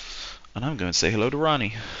 And I'm going to say hello to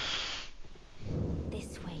Ranni.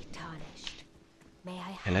 This way, Tarnished. May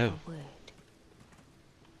I have Hello. a word?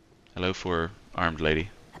 Hello for armed lady.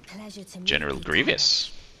 A pleasure to meet General thee,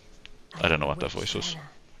 Grievous. Tarnished. I don't know am what that witch voice was. Milena.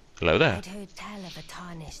 Hello there. I'd heard tell of a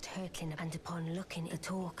tarnished hurtling, and upon looking at the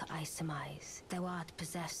talk, I surmise thou art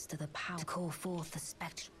possessed of the power to call forth the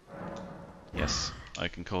spectral. Yes, I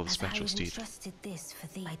can call the As I spectral was steed. entrusted this for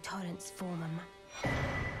thee by Torrent's former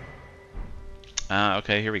Ah,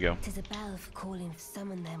 okay, here we go. 'Tis a bell for calling,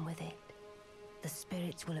 summon them with it. The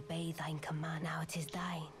spirits will obey thine command. Now it is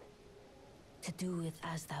thine to do with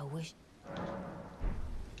as thou wish.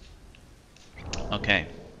 Okay,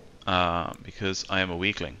 because I am a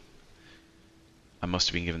weakling, I must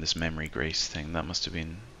have been given this memory grace thing. That must have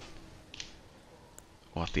been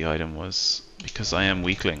what the item was. Because I am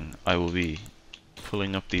weakling, I will be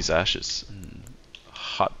pulling up these ashes and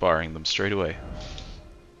hotbarring them straight away.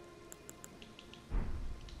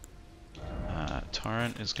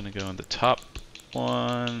 Torrent is going to go on the top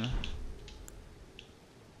one.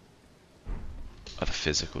 Oh, the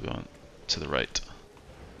physical going to the right.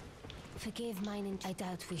 Forgive mine, I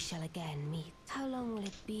doubt we shall again meet. How long will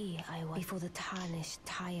it be, I wonder, before the tarnished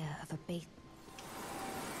tire of a bait?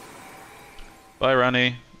 Bye,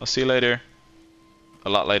 Ranni. I'll see you later. A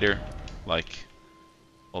lot later. Like,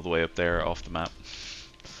 all the way up there off the map.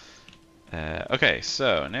 Okay,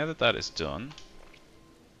 so now that that is done,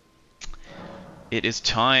 it is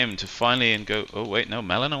time to finally go. Oh wait, no,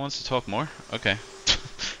 Milena wants to talk more. Okay.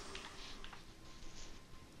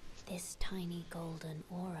 This tiny golden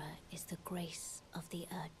aura is the grace of the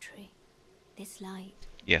Erdtree. This light,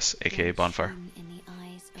 Yes, aka bonfire. in the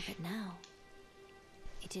eyes of it now.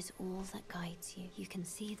 It is all that guides you. You can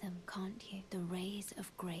see them, can't you? The rays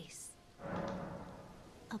of grace.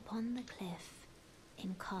 Upon the cliff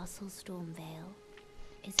in Castle Stormvale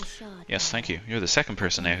is a shard. Yes, thank you. You're the second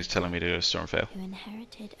person now who's telling me to go to Stormvale. Who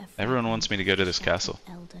inherited a Everyone wants me to go to this fragment castle.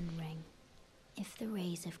 of Elden Ring. If the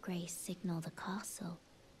rays of grace signal the castle,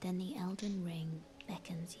 then the Elden Ring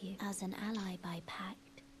beckons you as an ally by pact.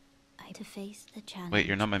 To face the challenge. Wait,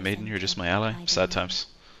 you're not my maiden, you're just my ally? Sad times.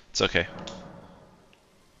 It's okay,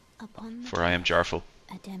 for I am Jarful.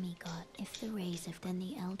 A demigod. If the rays of then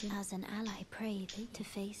the Elden as an ally pray to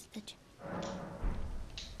face the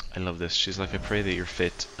I love this. She's like, I pray that you're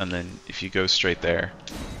fit, and then if you go straight there,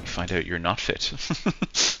 you find out you're not fit.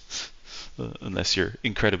 Unless you're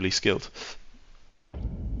incredibly skilled.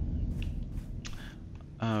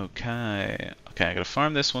 Okay. Okay, I gotta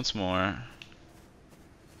farm this once more.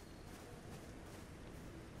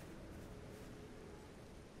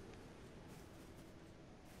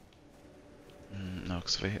 No,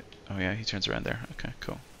 because if I hit... Oh yeah, he turns around there. Okay,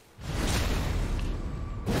 cool.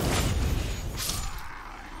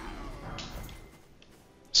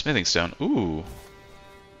 Smithing stone. Ooh.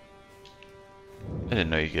 I didn't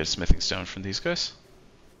know you could get a smithing stone from these guys.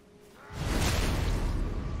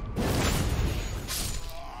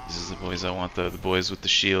 These are the boys I want, though. The boys with the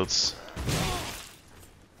shields.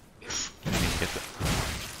 I need to get the...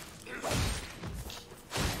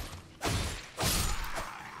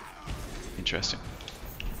 Interesting.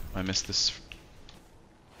 I missed this.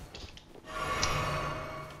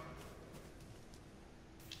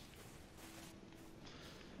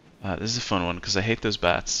 This is a fun one because I hate those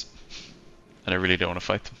bats and I really don't want to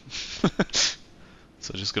fight them.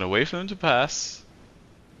 So I'm just gonna wait for them to pass.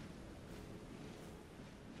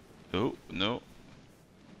 Oh, no.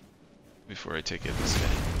 Before I take it this guy.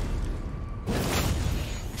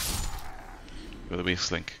 Go the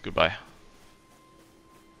weak link. Goodbye.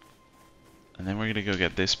 And then we're gonna go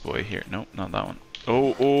get this boy here. Nope, not that one.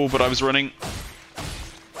 Oh, but I was running.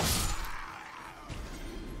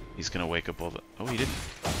 He's gonna wake up all the... Oh, he didn't.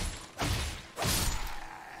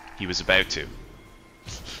 He was about to.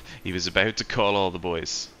 He was about to call all the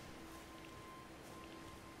boys.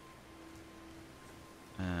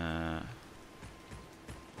 I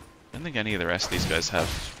don't think any of the rest of these guys have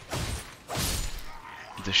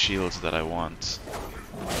the shields that I want.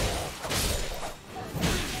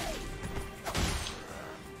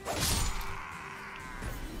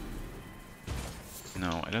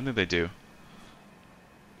 No, I don't think they do.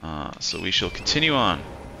 So we shall continue on.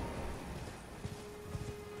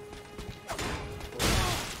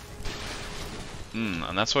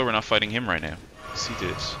 And that's why we're not fighting him right now. Because he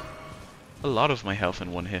did a lot of my health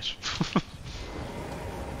in one hit.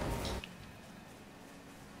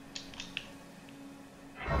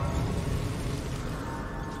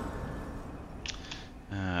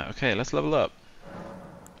 Okay, let's level up.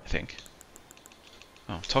 I think.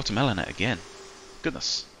 Oh, talk to Milena again.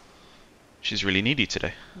 Goodness. She's really needy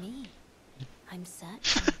today. Me? I'm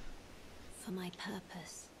searching for my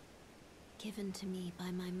purpose, given to me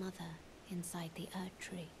by my mother inside the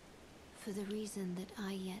Erdtree. For the reason that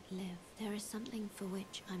I yet live, there is something for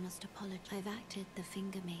which I must apologize. I've acted the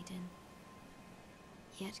Finger Maiden,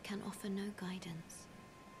 yet can offer no guidance.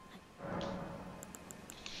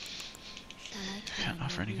 Can't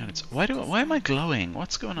offer any guidance. Why am I glowing?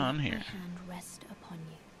 What's going on here? My hand rest upon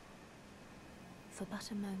you. For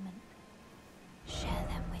but a moment. Share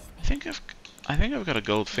them with me. I think I've got a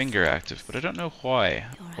gold finger active, but I don't know why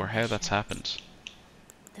or how that's happened.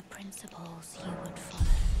 The principles you would follow.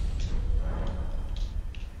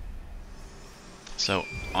 So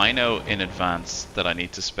I know in advance that I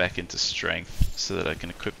need to spec into strength so that I can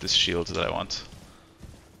equip this shield that I want.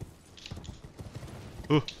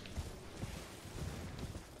 Ooh.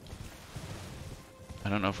 I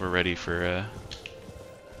don't know if we're ready for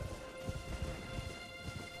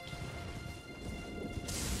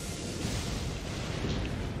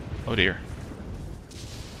Oh dear.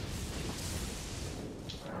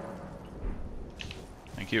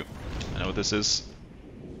 Thank you. I know what this is.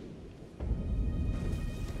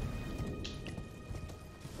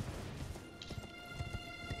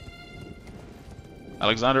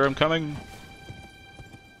 Alexander, I'm coming.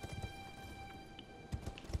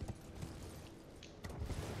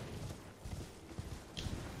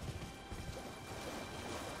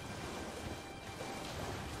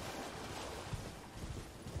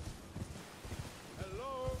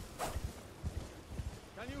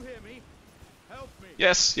 help me?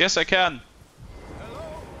 Yes, yes I can. Hello?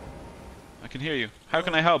 I can hear you. How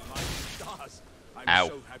can I help? My stars. I'm Ow.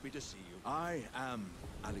 so happy to see you. I am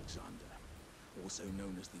Alexander, also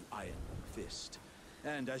known as the Iron Fist.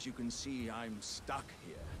 And as you can see, I'm stuck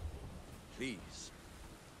here. Please,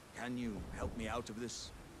 can you help me out of this?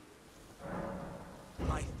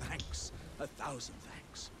 My thanks. 1,000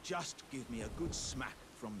 thanks. Just give me a good smack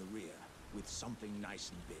from the rear with something nice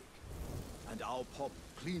and big. And I'll pop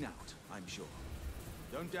clean out, I'm sure.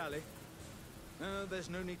 Don't dally. There's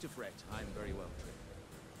no need to fret. I'm very well trained.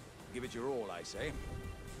 Give it your all, I say.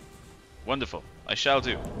 Wonderful. I shall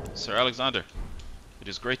do. Sir Alexander, it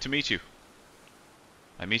is great to meet you.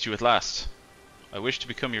 I meet you at last. I wish to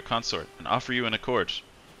become your consort and offer you an accord.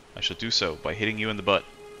 I shall do so by hitting you in the butt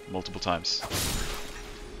multiple times.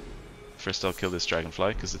 First I'll kill this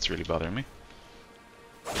dragonfly because it's really bothering me.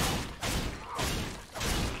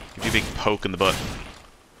 Give you a big poke in the butt.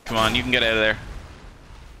 Come on, you can get out of there.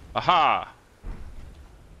 Aha!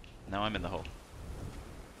 Now I'm in the hole.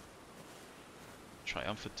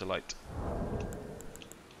 Triumphant delight.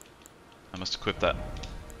 I must equip that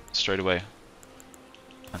straight away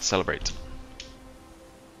and celebrate.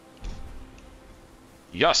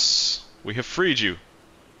 Yes! We have freed you!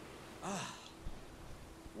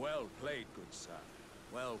 Well played, good sir.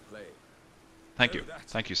 Well played. Thank you. That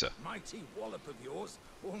Thank you, sir. mighty wallop of yours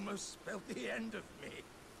almost spelled the end of me.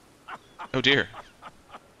 Oh dear.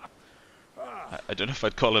 I don't know if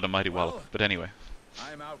I'd call it a mighty wallop, Well, but anyway.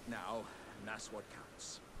 I'm out now, and that's what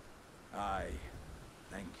counts. I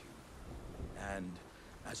thank you. And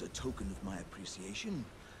as a token of my appreciation,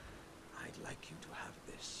 I'd like you to have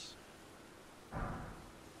this.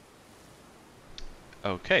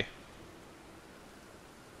 Okay.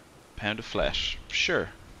 Pound of flesh. Sure.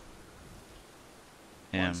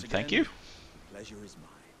 Once Thank again, you. Pleasure is mine.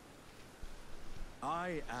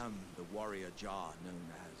 I am the warrior Jar known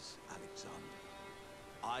as Alexander.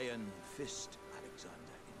 Iron Fist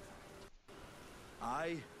Alexander, in fact.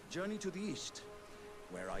 I journey to the east,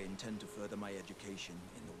 where I intend to further my education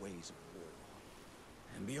in the ways of war.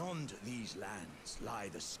 And beyond these lands lie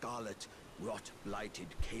the scarlet, rot-blighted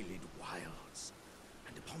Caelid wilds.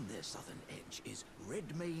 And upon their southern edge is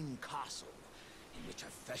Redmane Castle, in which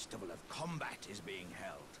a festival of combat is being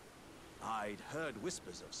held. I'd heard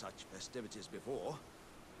whispers of such festivities before.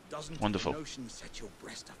 Doesn't Wonderful. the notion set your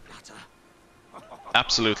breast aflutter?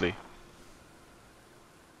 Absolutely.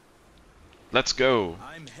 Let's go.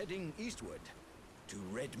 I'm heading eastward to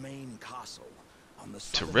Redmane Castle on the To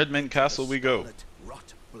southern Redmane edge of Castle the we go. scarlet,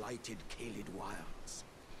 rot-blighted Caelid wilds.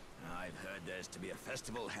 I've heard there's to be a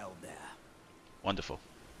festival held there. Wonderful.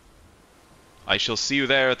 I shall see you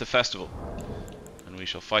there at the festival, and we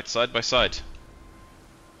shall fight side by side,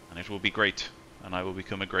 and it will be great, and I will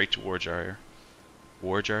become a great warrior.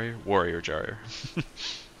 Warrior jarrier.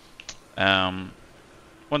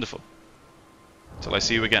 Wonderful. Till I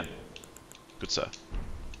see you again, good sir.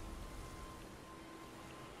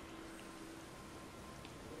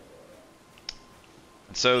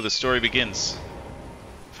 And so the story begins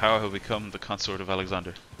of how I have become the consort of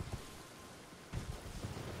Alexander.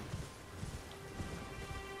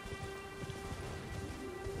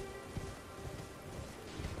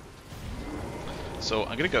 So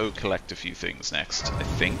I'm gonna go collect a few things next, I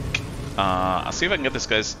think. I'll see if I can get this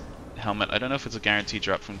guy's helmet. I don't know if it's a guaranteed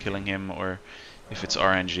drop from killing him or if it's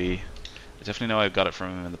RNG. I definitely know I've got it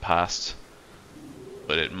from him in the past,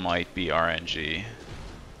 but it might be RNG.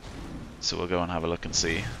 So we'll go and have a look and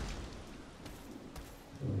see.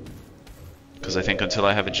 Because I think until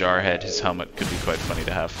I have a jar head, his helmet could be quite funny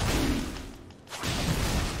to have.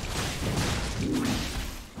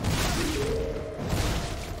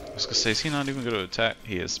 I was gonna say, is he not even going to attack?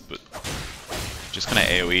 He is, but just gonna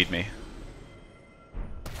AoE'd me.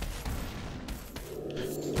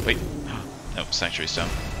 Wait, nope, Sanctuary Stone.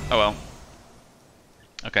 Oh well.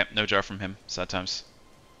 Okay, no jar from him. Sad times.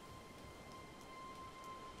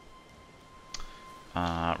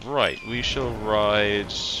 Right, we shall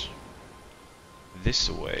ride this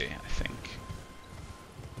way, I think.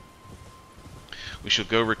 We shall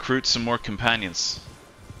go recruit some more companions.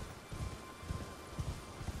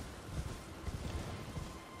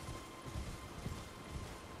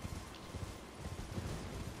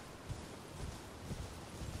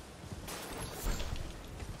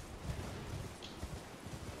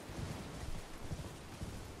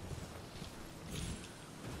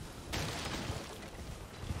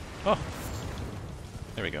 Oh,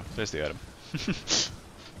 there we go. There's the item.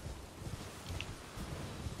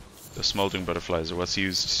 The smoldering butterflies are what's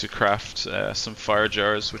used to craft some fire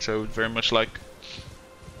jars, which I would very much like.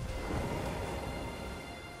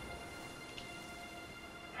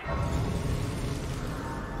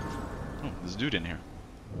 there's a dude in here.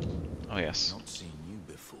 Oh yes. Not seen you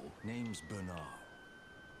before. Name's Bernal.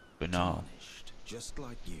 Banal. Tarnished, just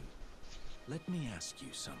like you. Let me ask you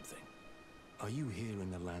something. Are you here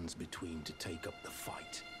in the lands between to take up the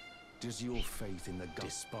fight? Does your faith in the god,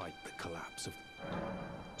 despite the collapse of...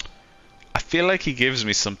 I feel like he gives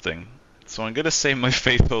me something, so I'm gonna say my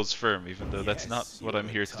faith holds firm, even though that's not Yes, what you're I'm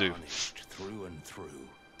here to do. tarnished through and through.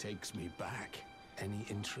 Takes me back. Any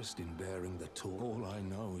interest in bearing the torch? All I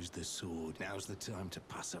know is the sword. Now's the time to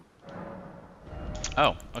pass him.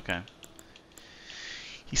 Oh, okay.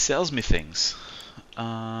 He sells me things.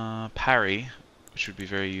 Parry, which would be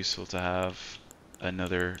very useful to have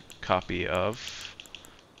another copy of.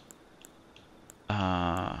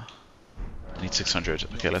 I need 600.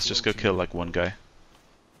 Okay, let's just go kill like one guy.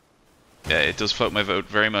 Yeah, it does float my vote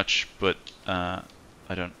very much, but I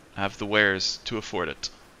don't have the wares to afford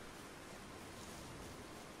it.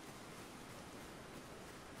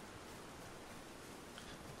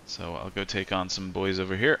 So I'll go take on some boys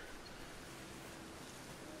over here.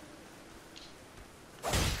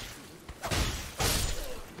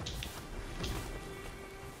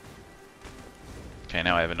 Okay,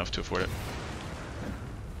 now I have enough to afford it.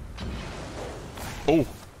 Oh!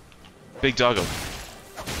 Big doggo.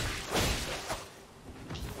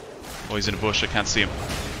 Oh, he's in a bush, I can't see him.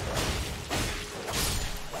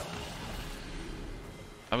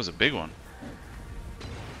 That was a big one.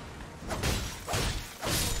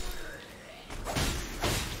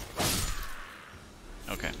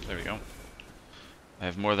 Okay, there we go. I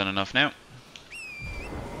have more than enough now.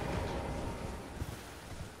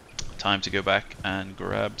 Time to go back and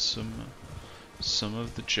grab some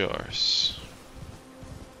of the jars.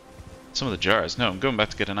 Some of the jars? No, I'm going back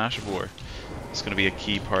to get an Ash of War. It's going to be a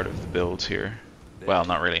key part of the build here. Well,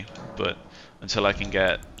 not really, but until I can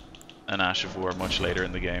get an Ash of War much later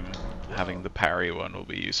in the game, having the parry one will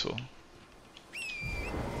be useful.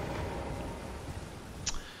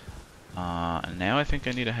 And now I think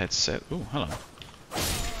I need a head south. Ooh, hello.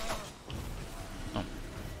 Oh.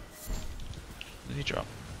 Did he drop?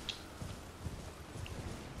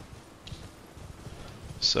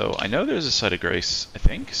 So, I know there's a site of grace, I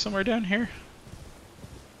think, somewhere down here.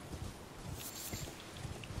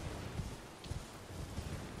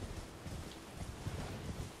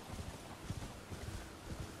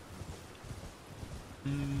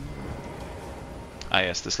 Ah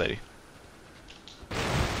yes, this lady.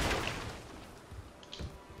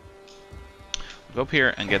 I'll go up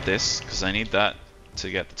here and get this, because I need that to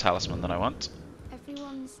get the talisman that I want.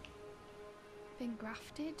 Everyone's been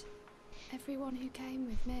grafted. Everyone who came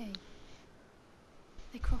with me.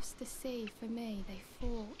 They crossed the sea for me. They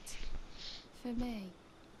fought for me.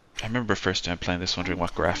 I remember first time playing this wondering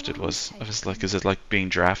what grafted was. I was like, is it like being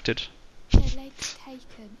drafted? Their legs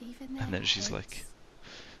taken, even their And then she's heads like,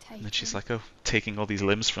 taken, oh, taking all these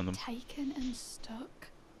limbs from them. taken and stuck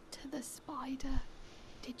to the spider.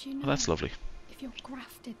 Did you know? Well, that's lovely. If you're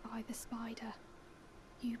grafted by the spider,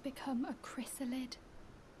 you become a chrysalid.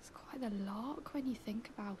 It's quite a lark when you think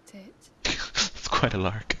about it. It's quite a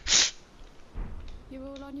lark. You're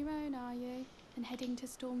all on your own, are you? And heading to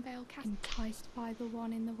Stormvale Castle? Enticed by the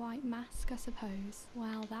one in the white mask, I suppose.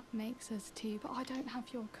 Well, that makes us two, but I don't have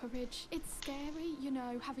your courage. It's scary, you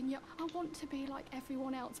know, having your... I want to be like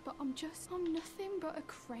everyone else, but I'm nothing but a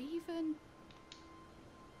craven.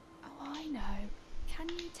 Oh, I know. Can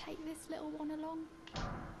you take this little one along?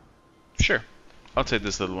 Sure. I'll take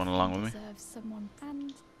this little one along with me. Deserves someone,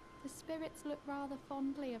 and the spirits look rather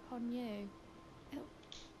fondly upon you.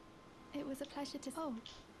 It was a pleasure to... Oh,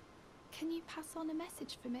 can you pass on a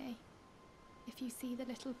message for me? If you see the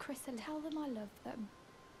little chrysalid, tell them I love them.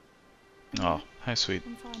 Oh, how sweet.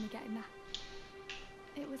 I'm finally getting that.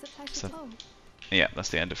 It was a pleasure So- to... Oh, Yeah, that's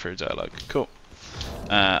the end of her dialogue. Cool.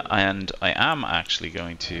 And I am actually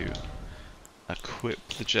going to equip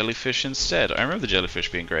the jellyfish instead. I remember the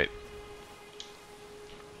jellyfish being great.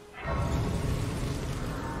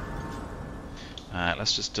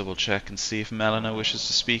 Let's just double check and see if Milena wishes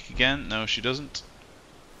to speak again. No, she doesn't.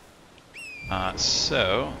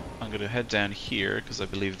 So, I'm going to head down here because I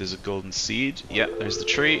believe there's a golden seed. Yep, there's the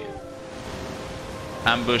tree.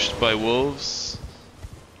 Ambushed by wolves.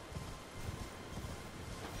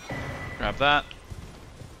 Grab that.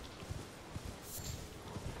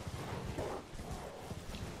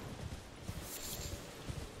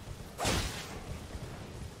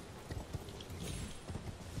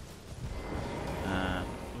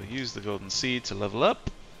 We'll use the golden seed to level up.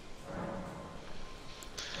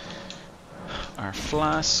 Our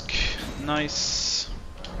flask, nice.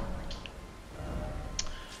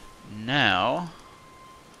 Now,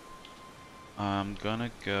 I'm gonna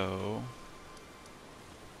go.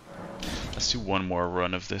 Let's do one more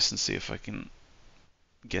run of this and see if I can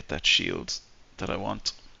get that shield that I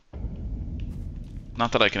want.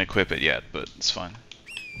 Not that I can equip it yet, but it's fine.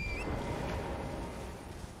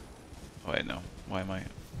 Oh wait, no. Why am I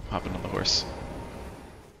hopping on the horse?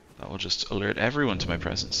 That will just alert everyone to my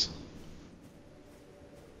presence.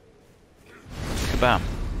 Kabam!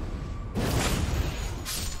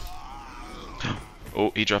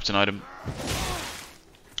 Oh, he dropped an item.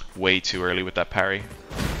 Way too early with that parry.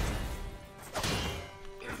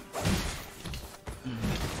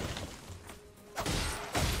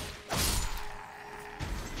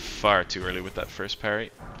 Far too early with that first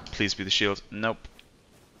parry. Please be the shield. Nope.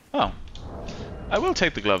 Oh. I will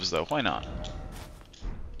take the gloves though, why not?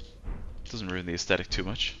 Doesn't ruin the aesthetic too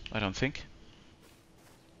much, I don't think.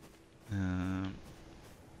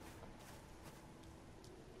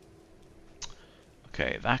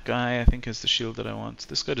 Okay, that guy I think has the shield that I want.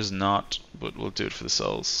 This guy does not, but we'll do it for the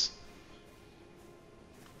souls.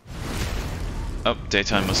 Oh,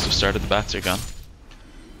 daytime must have started, the bats are gone.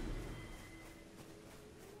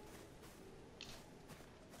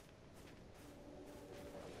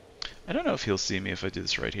 I don't know if he'll see me if I do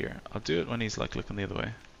this right here. I'll do it when he's like looking the other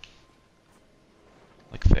way.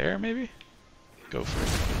 Like there, maybe? Go for it.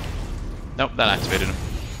 Nope, that activated him.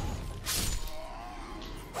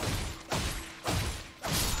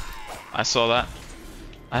 I saw that.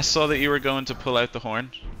 I saw that you were going to pull out the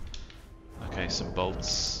horn. Okay, some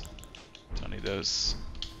bolts. Don't need those.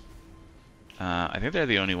 I think they're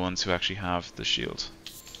the only ones who actually have the shield.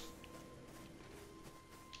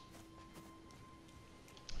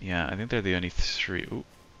 Yeah, I think they're the only three. Ooh,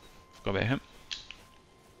 forgot about him.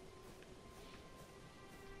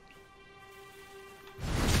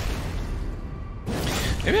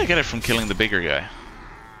 Maybe I get it from killing the bigger guy.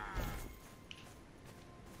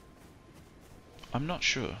 I'm not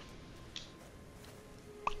sure.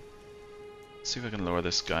 Let's see if I can lower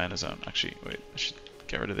this guy on his own. Actually, wait, I should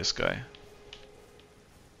get rid of this guy.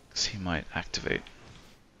 Because he might activate.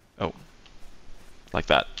 Oh. Like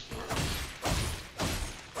that.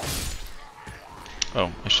 Oh,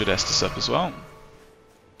 I should S this up as well.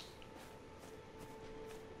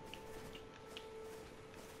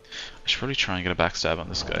 I should probably try and get a backstab on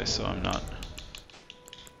this guy so I'm not...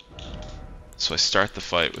 So I start the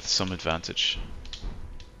fight with some advantage.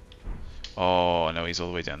 Oh, no, he's all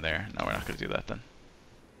the way down there. No, we're not going to do that then.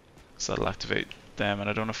 So that'll activate them, and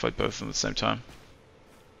I don't want to fight both of them at the same time.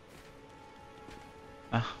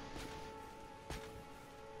 Ah.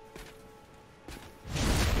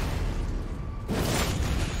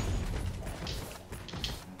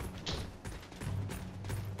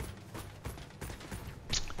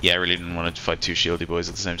 Yeah, I really didn't want to fight two shieldy boys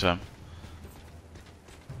at the same time.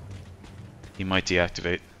 He might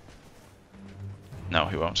deactivate. No,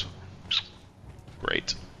 he won't.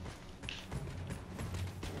 Great.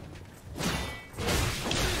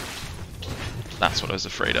 That's what I was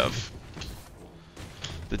afraid of.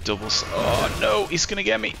 The doubles. Oh no, he's gonna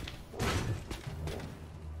get me.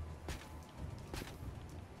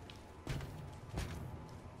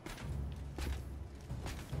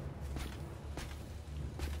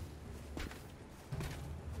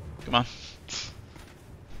 Come on.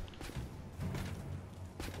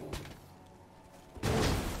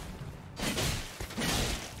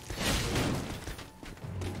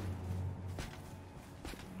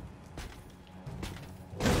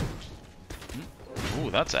 Ooh,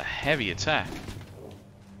 that's a heavy attack.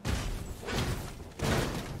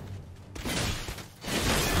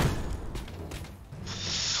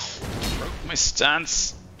 Broke my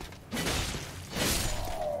stance.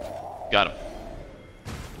 Got him.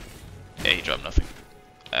 Yeah, he dropped nothing.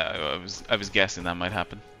 I was guessing that might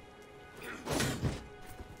happen.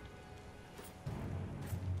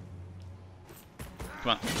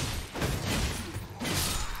 Come on.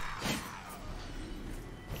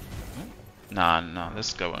 Nah,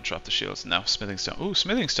 this guy won't drop the shields. No, smithing stone. Ooh,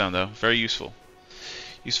 smithing stone though, very useful.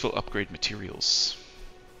 Useful upgrade materials.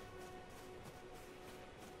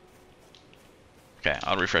 Okay,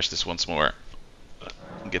 I'll refresh this once more.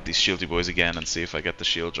 Get these shieldy boys again and see if I get the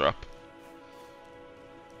shield drop.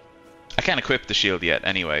 I can't equip the shield yet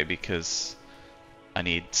anyway because I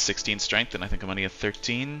need 16 strength and I think I'm only at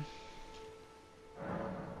 13.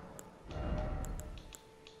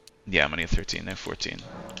 Yeah, I'm only at 13 now, 14.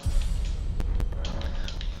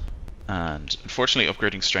 And unfortunately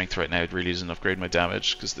upgrading strength right now really doesn't upgrade my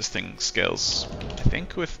damage because this thing scales, I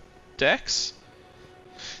think, with dex.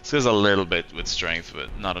 It scales a little bit with strength,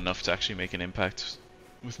 but not enough to actually make an impact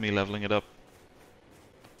with me leveling it up.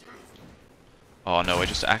 Oh no, I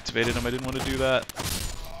just activated him, I didn't want to do that.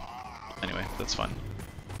 Anyway, that's fine.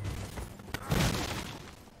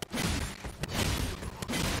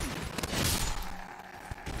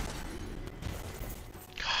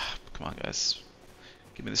 Yes.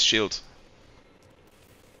 Give me this shield.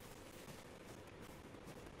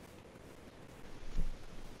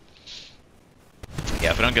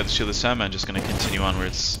 Yeah, if I don't get the shield this time, I'm just going to continue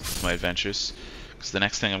onwards with my adventures. Because the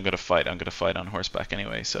next thing I'm going to fight on horseback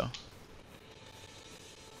anyway, so...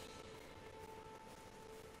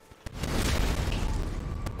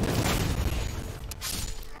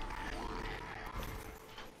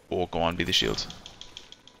 Oh, go on, be the shield.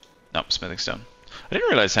 Nope, smithing stone. I didn't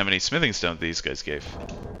realize how many smithing stones these guys gave.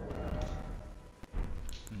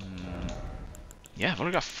 Yeah, I've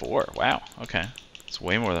only got 4. Wow, okay. It's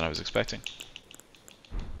way more than I was expecting.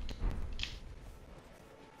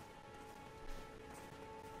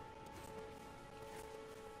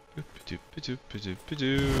 Give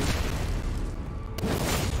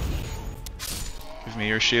me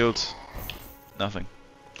your shield. Nothing.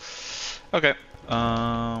 Okay.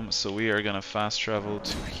 So we are gonna fast travel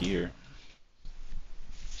to here.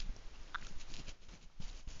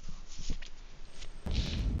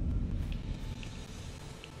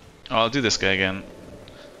 Oh, I'll do this guy again.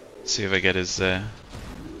 See if I get his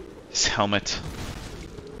helmet.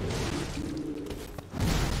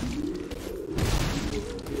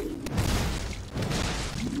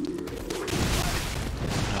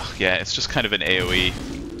 Ugh, yeah, it's just kind of an AoE.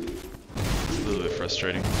 It's a little bit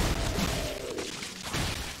frustrating.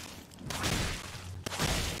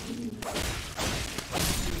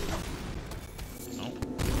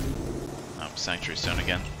 Oh, Sanctuary Stone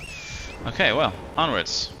again. Okay, well,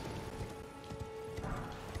 onwards.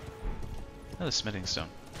 Another smithing stone.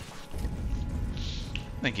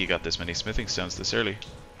 I think you got this many smithing stones this early.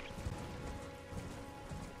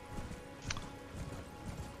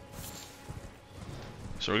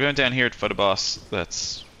 So we're going down here to fight a boss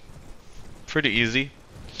that's pretty easy.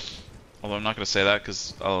 Although I'm not going to say that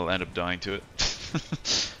because I'll end up dying to it.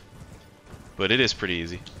 But it is pretty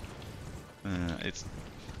easy.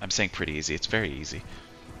 I'm saying pretty easy, it's very easy.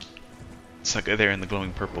 It's like there in the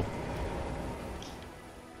glowing purple.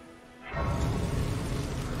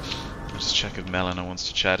 Just check if Milena wants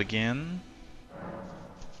to chat again.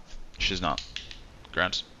 She's not.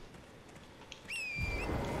 Grant.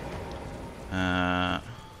 And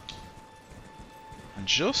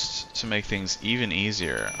just to make things even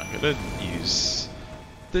easier, I'm gonna use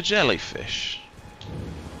the jellyfish.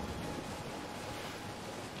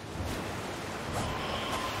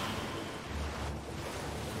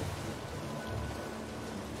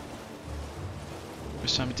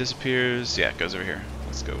 First time it disappears, yeah, it goes over here.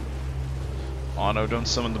 Let's go. Oh no, don't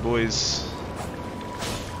summon the boys.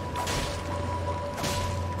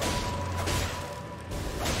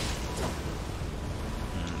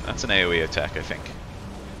 That's an AoE attack, I think.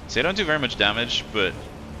 See, I don't do very much damage, but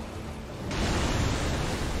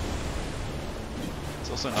it's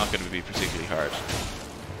also not going to be particularly hard.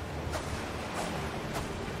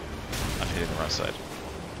 I'm hitting the wrong side.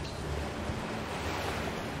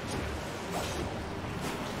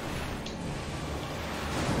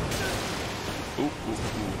 Ooh, ooh,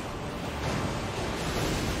 ooh.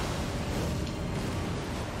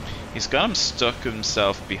 He's got him stuck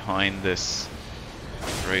himself behind this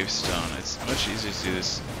gravestone. It's much easier to do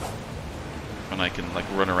this when I can like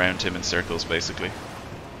run around him in circles, basically.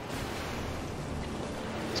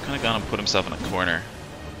 He's kind of gone and put himself in a corner.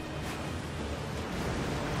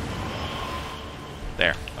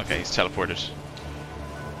 There. Okay, he's teleported.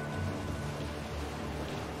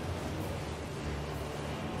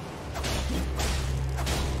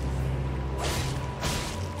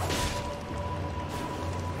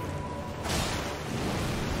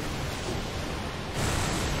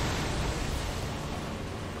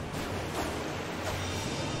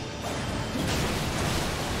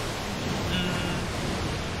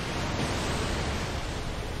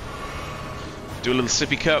 Do a little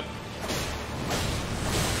sippy cup.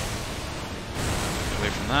 Get away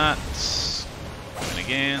from that. And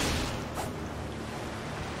again.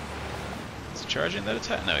 Is he charging that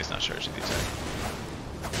attack? No, he's not charging the attack.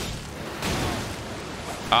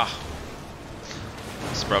 Ah.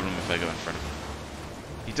 That's the problem if I go in front of him.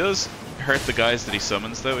 He does hurt the guys that he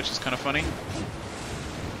summons though, which is kind of funny.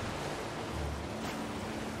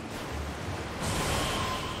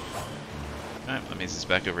 Alright, that means he's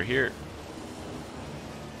back over here.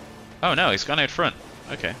 Oh no, he's gone out front.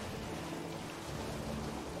 Okay.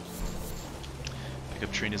 Pick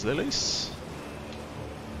up Trina's lilies.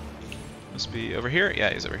 Must be over here?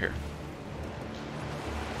 Yeah, he's over here.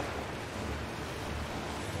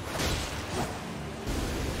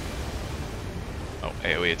 Oh,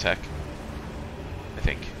 AoE attack. I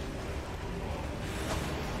think.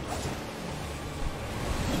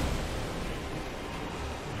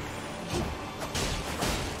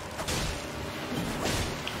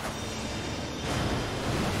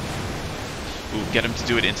 Get him to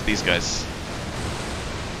do it into these guys.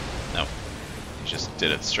 No. He just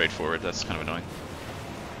did it straight forward. That's kind of annoying.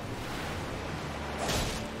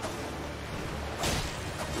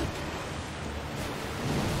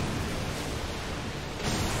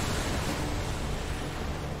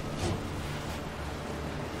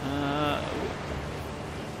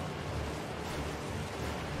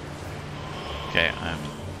 Okay, I'm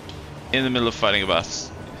in the middle of fighting a boss.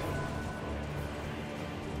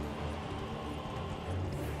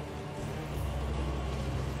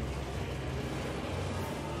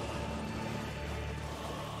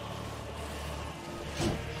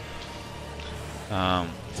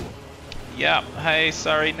 Yeah, hey,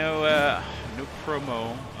 sorry, no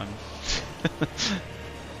promo.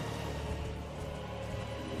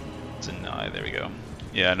 Deny, there we go.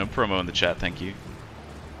 Yeah, no promo in the chat, thank you.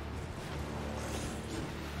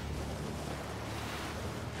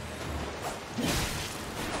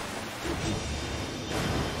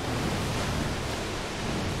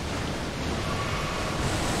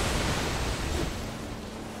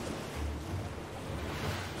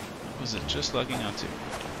 What was it just logging onto?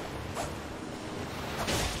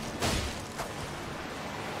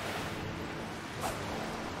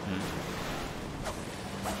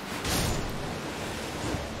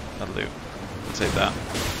 That'll do. I'll take that.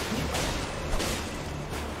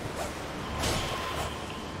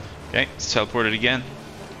 Okay, it's teleported again.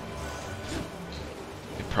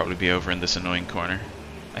 He'd probably be over in this annoying corner.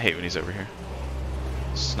 I hate when he's over here.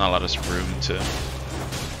 There's not a lot of room to...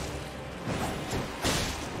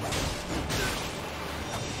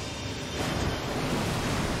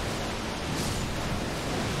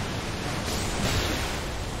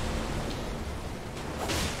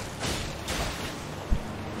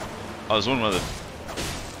 Oh, there's one with it.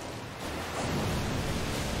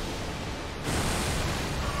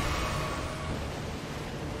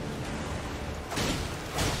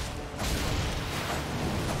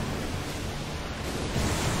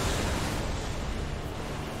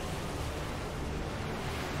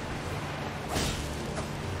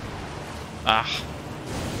 Ah.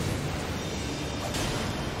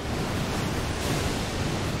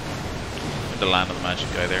 The land of the magic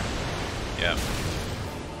guy there. Yeah.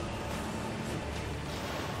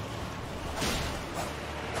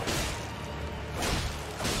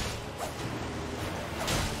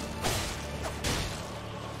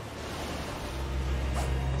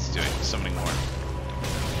 Summoning more. I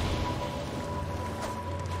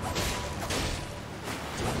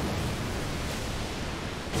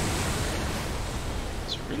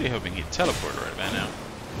was really hoping he'd teleport right about now.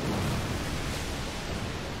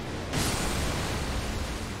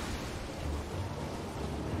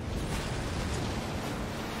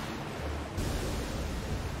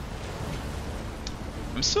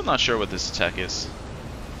 I'm still not sure what this attack is.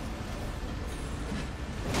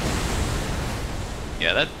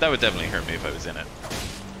 Yeah, that would definitely hurt me if I was in it.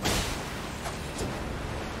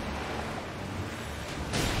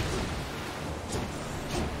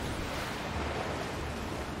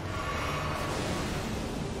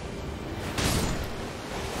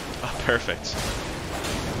 Oh, perfect.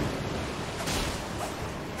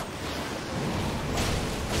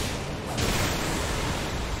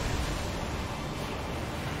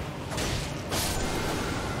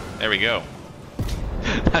 There we go.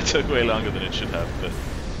 That took way longer than it should have, but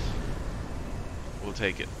we'll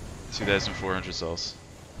take it. 2,400 souls.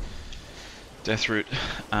 Deathroot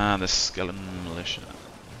and the Skeleton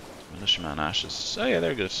Militiaman Ashes. Oh yeah,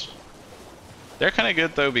 they're good. They're kind of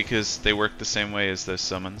good though because they work the same way as those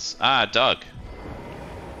summons. Ah, dog.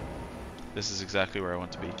 This is exactly where I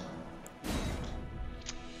want to be.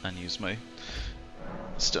 And use my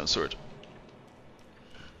stone sword.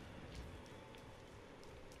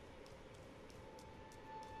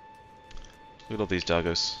 Look at all these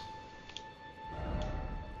doggos.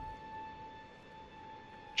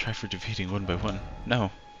 Try for defeating one by one. No.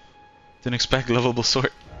 Didn't expect lovable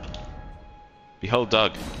sort. Behold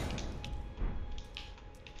dog.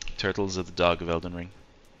 Turtles are the dog of Elden Ring.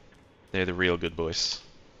 They're the real good boys.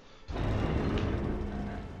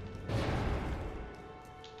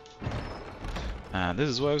 And this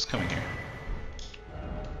is why I was coming here.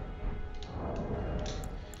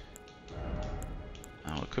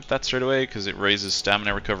 I'll equip that straight away because it raises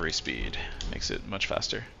stamina recovery speed. Makes it much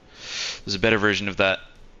faster. There's a better version of that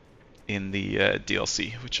in the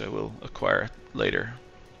DLC, which I will acquire later.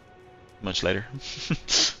 Much later.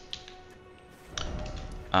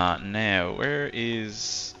 Now, where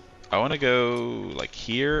is... I want to go, like,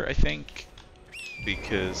 here, I think.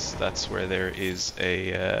 Because that's where there is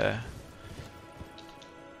a...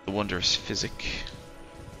 the Wondrous Physic.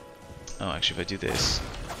 Oh, actually, if I do this...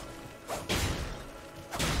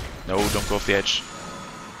 No, don't go off the edge.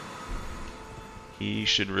 He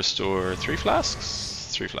should restore 3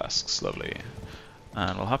 flasks. 3 flasks, lovely.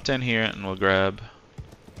 And we'll hop down here and we'll grab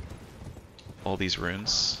all these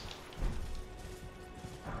runes.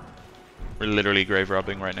 We're literally grave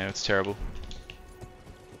robbing right now, it's terrible.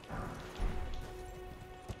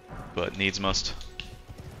 But needs must.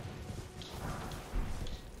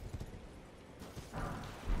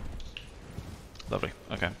 Lovely,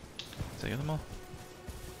 okay. Did I get them all?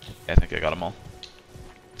 Yeah, I think I got them all.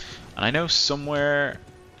 And I know somewhere,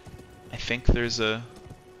 I think there's a...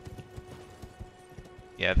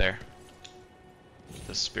 Yeah, there.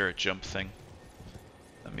 The spirit jump thing.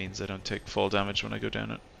 That means I don't take fall damage when I go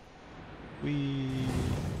down it. Whee!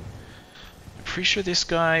 I'm pretty sure this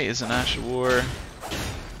guy is an Ash of War.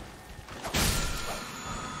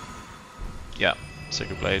 Yeah,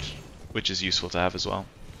 Sacred Blade, which is useful to have as well.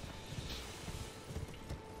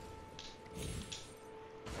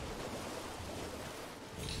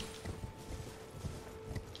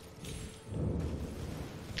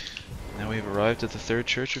 Now we've arrived at the third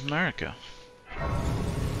church of Marika.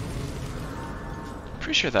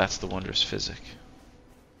 Pretty sure that's the Wondrous Physic.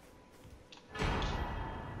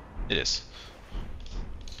 It is.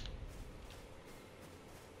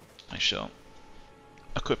 I shall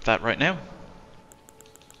equip that right now.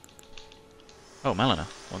 Oh, Milena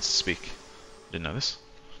wants to speak. Didn't know this.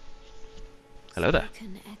 Hello there.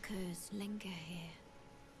 Broken echoes linger here.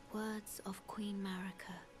 Words of Queen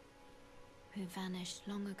Marika, who vanished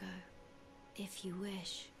long ago. If you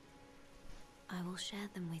wish, I will share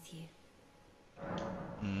them with you.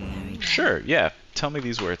 Very well. Sure, yeah. Tell me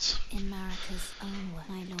these words. In Marika's own word,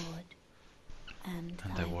 my lord, and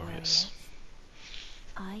thy warriors,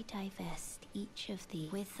 I divest each of thee.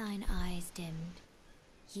 With thine eyes dimmed,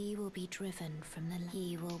 ye will be driven from the land.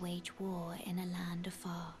 Ye will wage war in a land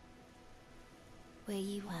afar. Were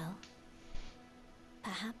ye well?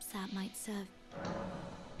 Perhaps that might serve.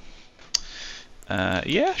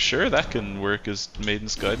 Yeah, sure, that can work as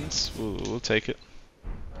Maiden's guidance. We'll take it.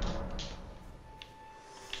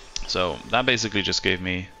 So that basically just gave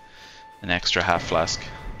me an extra half flask,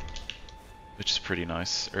 which is pretty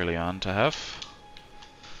nice early on to have.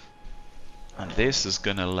 And this is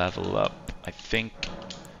gonna level up, I think,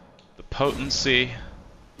 the potency.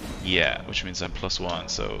 Yeah, which means I'm +1,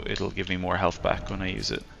 so it'll give me more health back when I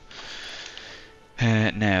use it.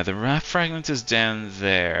 Now the Map Fragment is down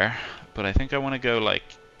there, but I think I want to go like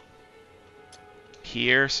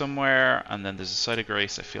here somewhere, and then there's a Site of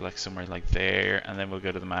Grace, I feel like somewhere like there, and then we'll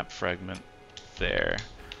go to the Map Fragment there.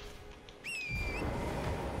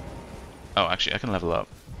 Oh, actually I can level up.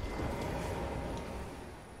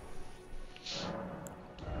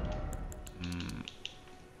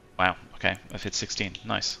 Wow, okay, I've hit 16,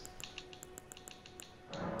 nice.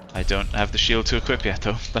 I don't have the shield to equip yet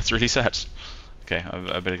though, that's really sad. Okay,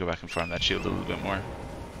 I better go back and farm that shield a little bit more.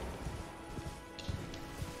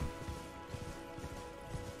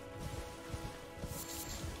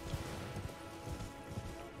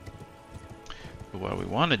 But what we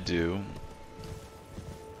want to do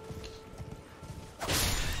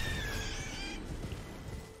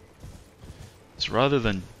is, rather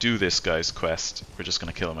than do this guy's quest, we're just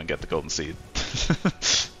going to kill him and get the golden seed.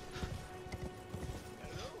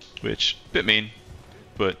 Which, a bit mean,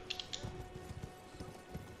 but...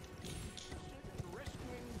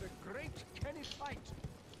 Rescuing the great Haight,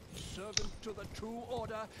 servant to the true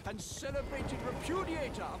order and celebrated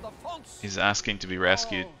repudiator of the false. He's asking to be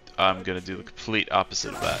rescued. I'm gonna do the complete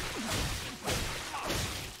opposite of that.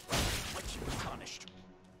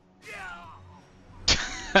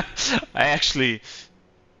 I actually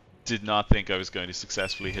did not think I was going to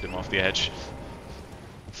successfully hit him off the edge.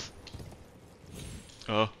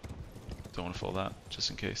 Oh, don't want to fall that, just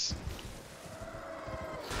in case.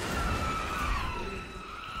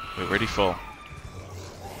 Wait, where'd he fall?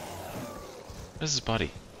 Where's his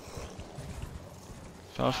body?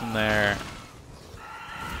 Fell from there.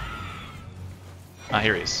 Ah,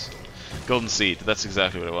 here he is. Golden seed, that's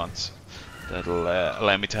exactly what I want. That'll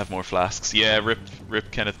allow me to have more flasks. Yeah,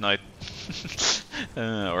 rip Kenneth Knight.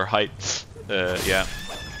 Or Haight. Yeah.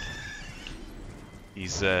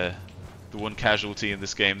 He's the one casualty in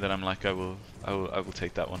this game that I'm like, I will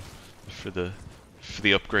take that one for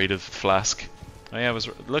the upgrade of flask. Oh yeah,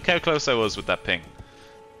 look how close I was with that ping.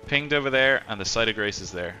 Pinged over there, and the Site of Grace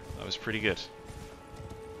is there. That was pretty good.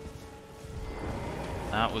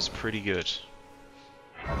 That was pretty good.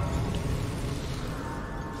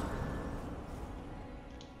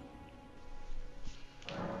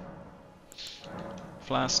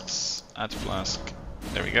 Flasks, add flask.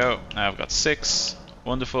 There we go. Now I've got 6.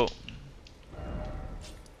 Wonderful.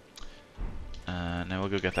 Now we'll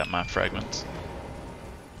go get that map fragment.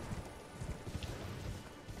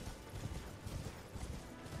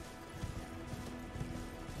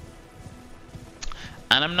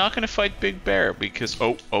 And I'm not going to fight Big Bear because...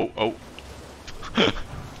 Oh.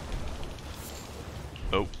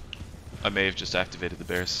 Oh, I may have just activated the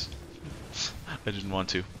bears. I didn't want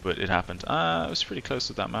to, but it happened. I was pretty close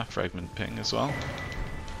with that map fragment ping as well.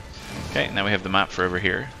 Okay, now we have the map for over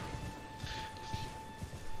here.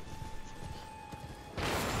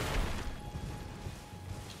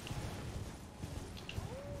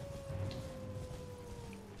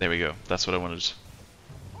 There we go, that's what I wanted.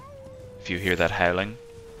 If you hear that howling,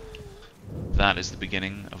 that is the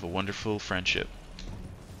beginning of a wonderful friendship.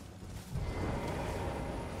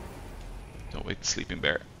 Don't wake the sleeping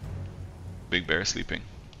bear. Big Bear sleeping.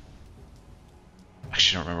 I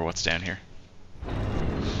actually don't remember what's down here.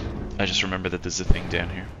 I just remember that there's a thing down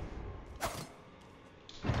here.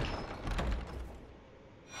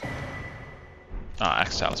 Ah,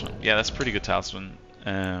 Axe Talisman. Yeah, that's a pretty good talisman.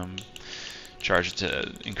 Charge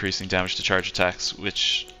to increasing damage to charge attacks,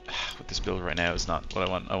 which with this build right now is not what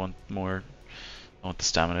I want. I want more. I want the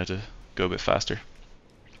stamina to go a bit faster.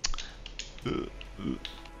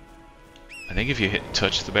 I think if you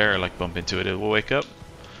touch the bear or like bump into it, it will wake up.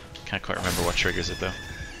 Can't quite remember what triggers it though.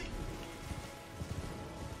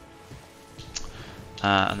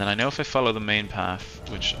 And then I know if I follow the main path,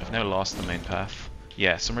 which I've now lost the main path.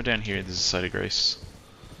 Yeah, somewhere down here there's a site of grace.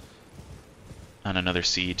 And another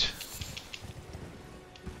seed.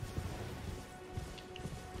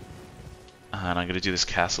 And I'm going to do this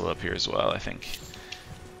castle up here as well, I think.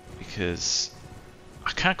 Because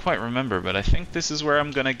I can't quite remember, but I think this is where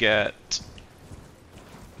I'm going to get...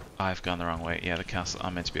 I've gone the wrong way. Yeah, the castle.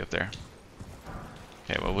 I'm meant to be up there.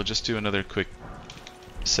 Okay, well, we'll just do another quick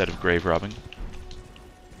set of grave robbing.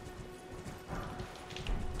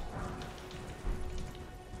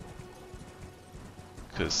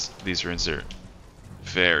 Because these runes are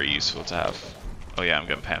very useful to have. Oh yeah, I'm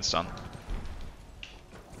getting pounced on.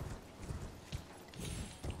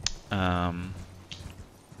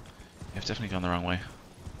 I've definitely gone the wrong way.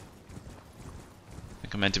 I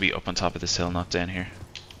think I'm meant to be up on top of this hill, not down here.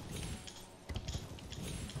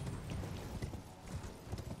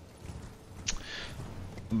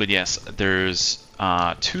 But yes, there's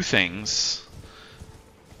two things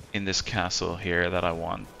in this castle here that I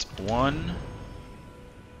want. One...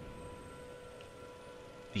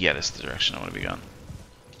 Yeah, this is the direction I want to be going.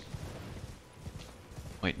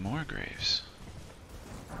 Wait, more graves.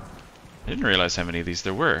 I didn't realize how many of these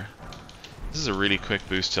there were. This is a really quick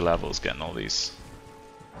boost to levels, getting all these.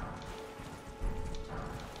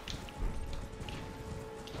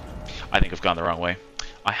 I think I've gone the wrong way.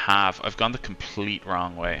 I've gone the complete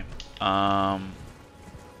wrong way. Let's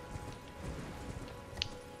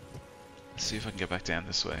see if I can get back down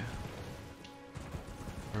this way.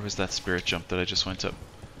 Where was that spirit jump that I just went up?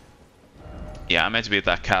 Yeah, I'm meant to be at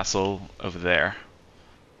that castle over there.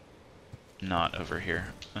 Not over here.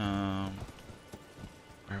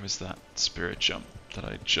 Where was that spirit jump that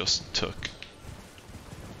I just took?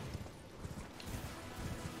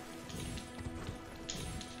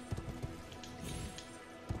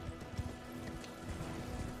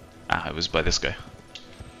 Ah, it was by this guy.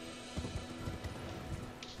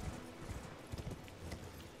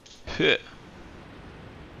 There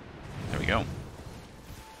we go.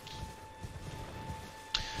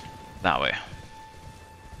 That way.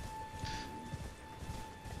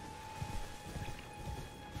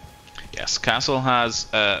 Yes, castle has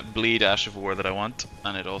Bleed Ash of War that I want,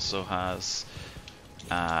 and it also has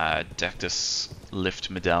Dectus Lift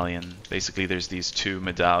Medallion. Basically, there's these two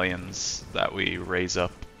medallions that we raise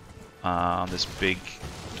up on this big,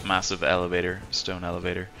 massive elevator, stone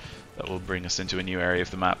elevator, that will bring us into a new area of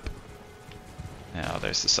the map. Now,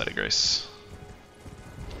 there's the site of grace.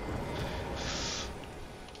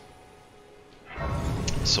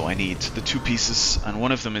 So I need the two pieces, and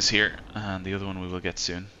one of them is here, and the other one we will get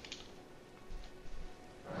soon.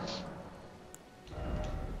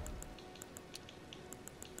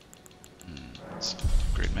 Let's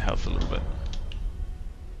upgrade my health a little bit.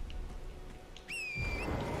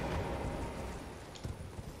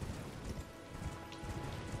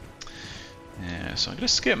 Yeah, so I'm going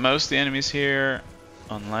to skip most of the enemies here,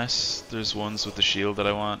 unless there's ones with the shield that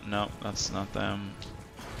I want. No, that's not them.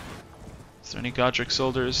 Is there any Godric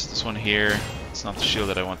soldiers? This one here. It's not the shield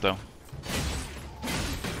that I want though.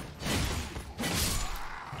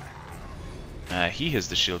 He has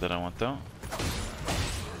the shield that I want though.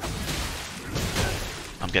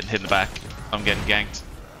 I'm getting hit in the back. I'm getting ganked.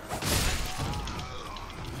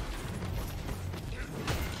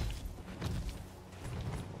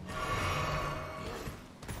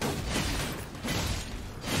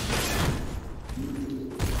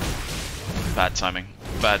 Bad timing.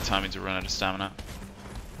 Bad timing to run out of stamina.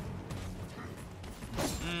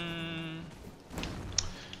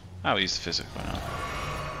 I'll use the physic, why not?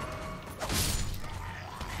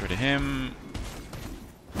 Get rid of him.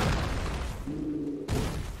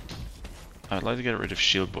 I'd like to get rid of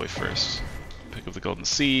Shield Boy first. Pick up the Golden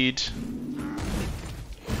Seed.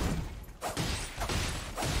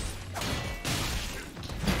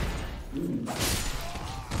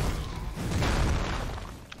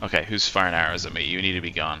 Okay, who's firing arrows at me? You need to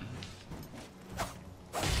be gone.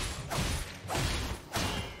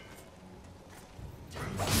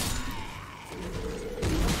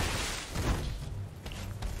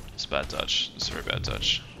 It's bad dodge. It's a very bad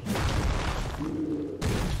dodge.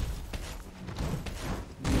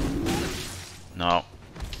 No.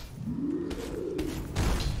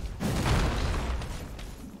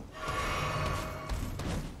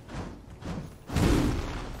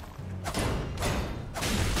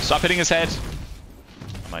 Stop hitting his head!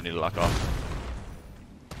 I might need to lock off.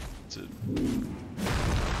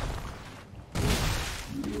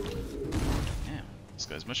 Damn, this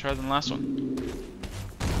guy's much harder than the last one.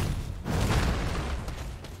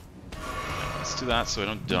 Let's do that so I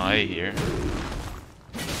don't die here.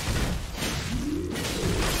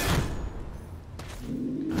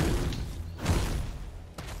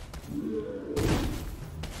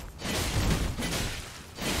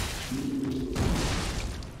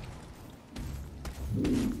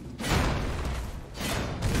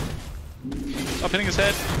 Stop hitting his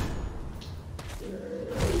head.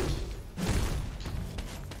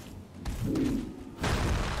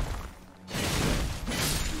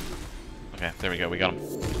 Okay, there we go, we got him.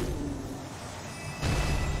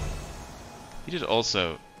 He did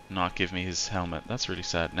also not give me his helmet. That's really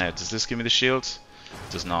sad. Now, does this give me the shield?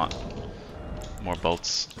 It does not. More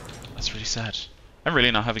bolts. That's really sad. I'm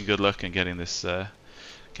really not having good luck in getting this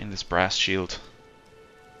brass shield.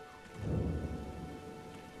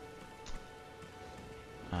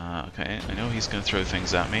 Okay, I know he's going to throw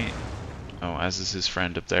things at me. Oh, as is his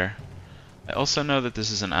friend up there. I also know that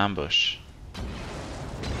this is an ambush.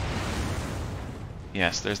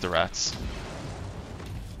 Yes, there's the rats.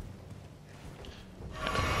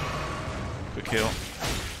 Quick heal.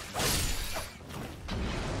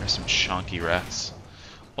 There's some chonky rats.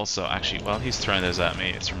 Also, actually, while he's throwing those at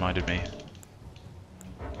me, it's reminded me.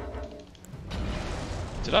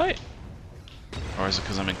 Did I? Or is it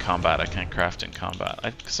because I'm in combat? I can't craft in combat.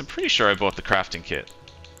 Because I'm pretty sure I bought the crafting kit.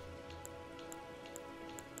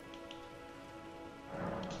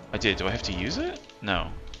 I did. Do I have to use it?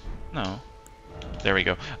 No. No. There we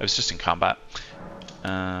go. I was just in combat.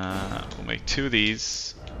 We'll make 2 of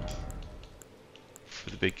these for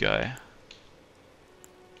the big guy.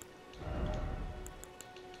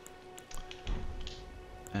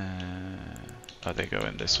 Oh, they go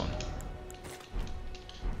in this one.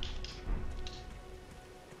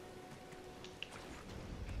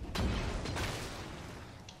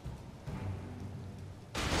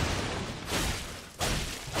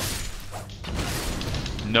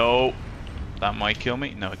 No! That might kill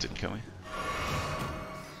me. No, it didn't kill me.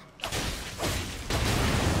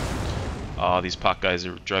 Oh, these pot guys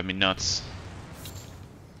are driving me nuts.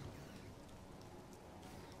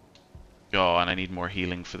 Oh, and I need more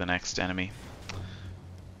healing for the next enemy.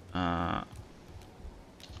 Okay,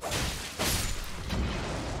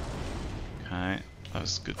 that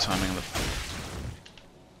was good timing on the...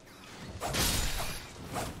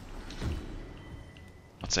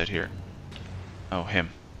 What's out here? Oh, him.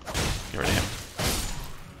 Get rid of him.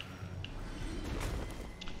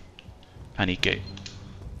 Panic gate.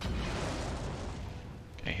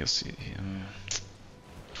 Okay, he'll see.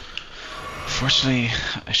 Fortunately,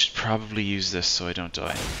 I should probably use this so I don't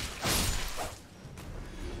die.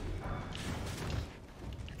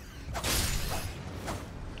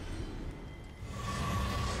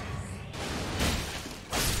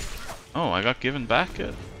 Oh, I got given back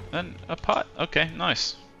a pot. Okay,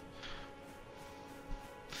 nice.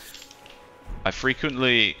 I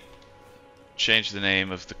frequently change the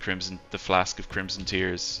name of the flask of Crimson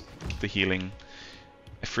Tears, the healing.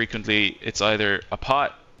 It's either a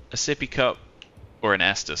pot, a sippy cup, or an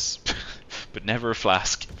Estus, but never a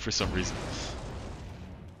flask for some reason.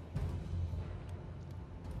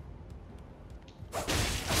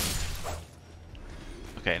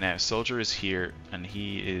 Okay, now Soldier is here, and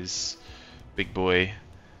he is big boy,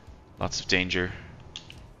 lots of danger,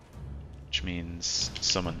 which means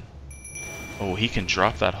summon. Oh, he can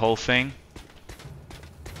drop that whole thing.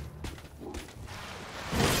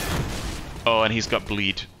 Oh, and he's got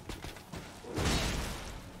bleed.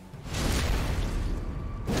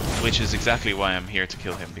 Which is exactly why I'm here to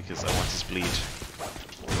kill him, because I want his bleed.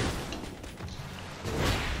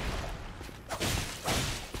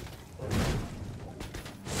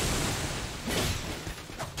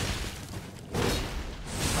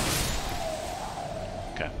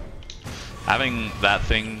 Having that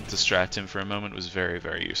thing distract him for a moment was very,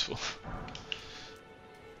 very useful.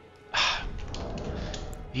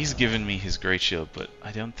 He's given me his great shield, but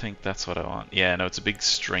I don't think that's what I want. Yeah, no, it's a big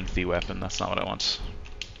strengthy weapon. That's not what I want.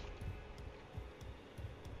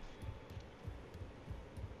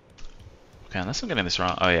 Okay, unless I'm getting this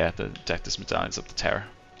wrong. Oh yeah, the Dectus medallion's up the tower.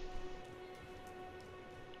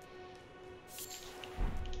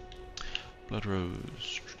 Blood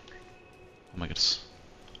Rose. Oh my goodness.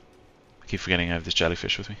 I keep forgetting I have this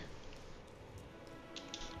jellyfish with me.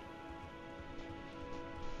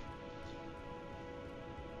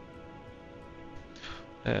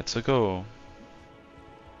 Let's go.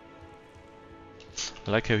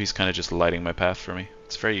 I like how he's kind of just lighting my path for me.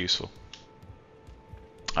 It's very useful.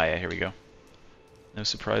 Ah yeah, here we go. No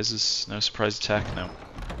surprises, no surprise attack, no.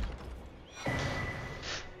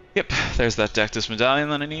 Yep, there's that Dectus medallion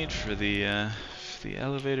that I need for the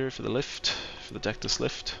elevator, for the lift, for the Dectus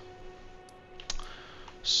lift.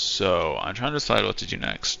 So, I'm trying to decide what to do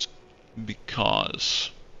next.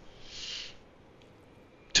 Because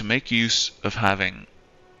to make use of having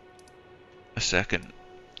a second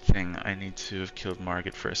thing, I need to have killed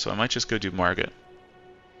Margit first. So I might just go do Margit.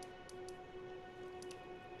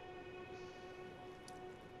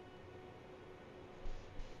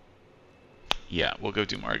 Yeah, we'll go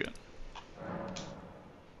do Margit.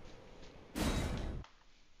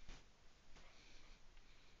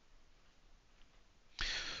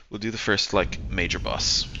 We'll do the first, like, major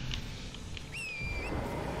boss.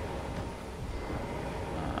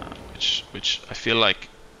 Which I feel like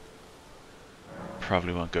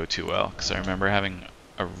probably won't go too well, because I remember having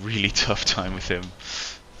a really tough time with him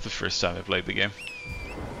the first time I played the game.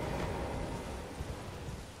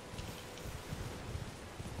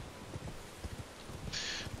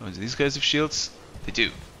 Oh, do these guys have shields? They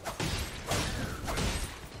do.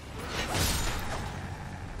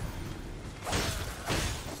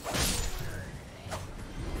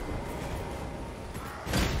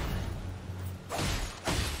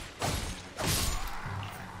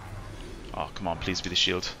 Oh, come on, please be the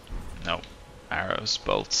shield. No. Arrows,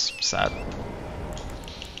 bolts, sad.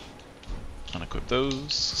 Unequip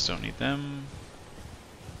those, don't need them.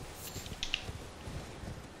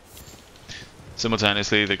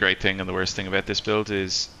 Simultaneously, the great thing and the worst thing about this build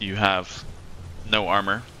is you have no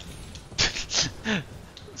armor.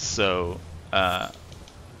 So, can't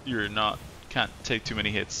take too many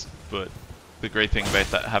hits, but the great thing about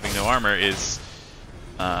that having no armor is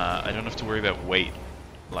I don't have to worry about weight,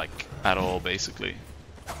 like, at all, basically.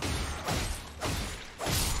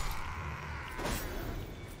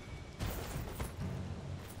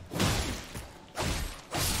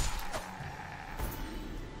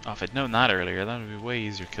 Oh, if I'd known that earlier, that would be way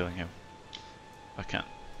easier killing him. I can't.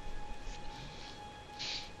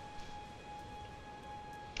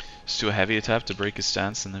 Just do a heavy attack to break his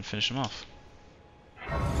stance and then finish him off.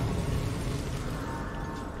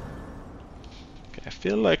 Okay, I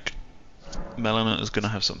feel like Milena is going to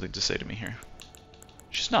have something to say to me here.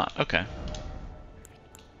 She's not, okay.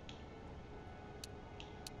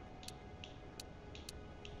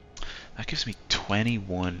 That gives me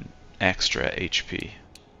 21 extra HP.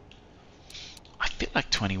 I feel like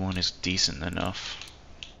 21 is decent enough.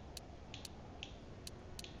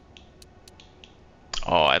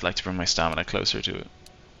 Oh, I'd like to bring my stamina closer to it.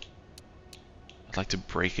 I'd like to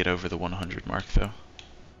break it over the 100 mark though.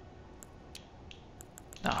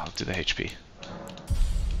 No, I'll do the HP.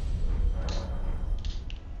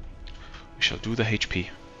 We shall do the HP.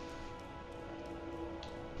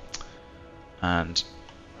 And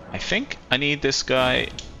I think I need this guy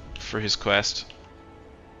for his quest.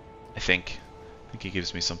 I think he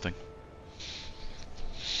gives me something.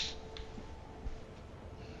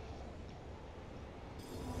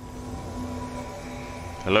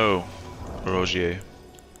 Hello, Rogier.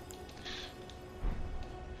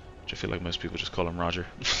 Which I feel like most people just call him Roger.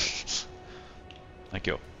 Thank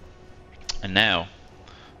you. And now,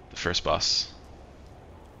 the first boss.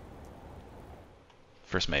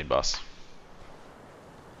 First main boss.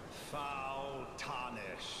 Foul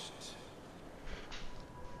tarnished.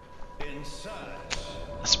 In search.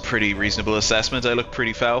 That's a pretty reasonable assessment. I look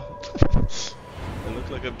pretty foul. I look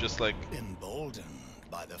like I'm just like Emboldened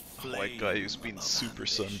by the a white guy who's been super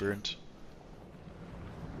sunburnt.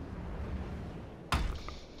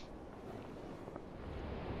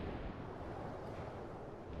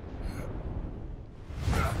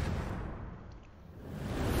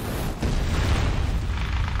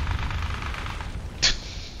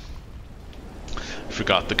 I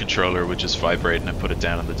forgot the controller would just vibrate and I put it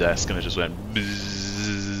down on the desk and it just went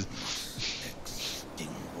bzzz.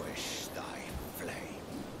 Extinguish thy flame.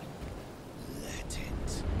 Let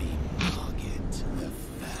it be Margit.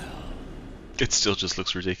 It still just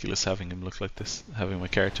looks ridiculous having him look like this, having my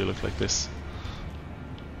character look like this.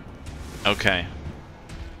 Okay.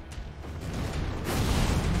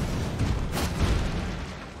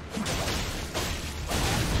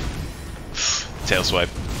 Tail swipe.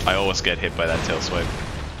 I always get hit by that tail swipe.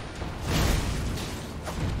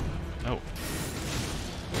 Oh.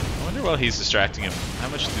 I wonder while he's distracting him, how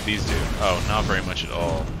much do these do? Oh, not very much at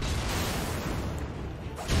all.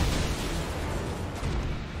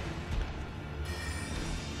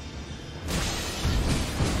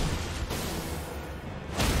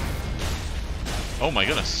 Oh my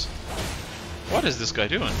goodness. What is this guy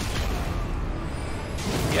doing?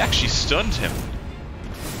 He actually stunned him.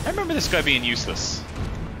 I remember this guy being useless.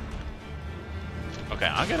 Okay,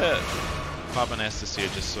 I'm gonna pop an Estus here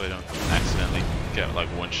just so I don't accidentally get like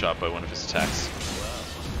one shot by one of his attacks.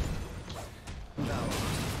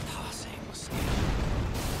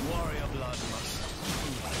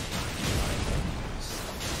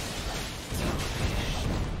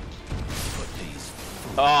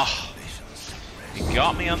 Oh, he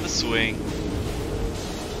got me on the swing.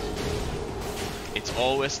 It's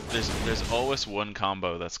always there's always one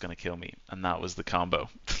combo that's gonna kill me, and that was the combo.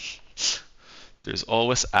 There's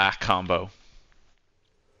always a combo.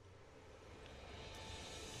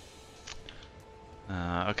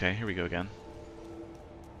 Okay, here we go again.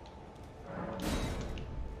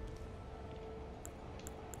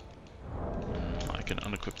 I can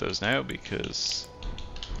unequip those now because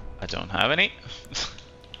I don't have any.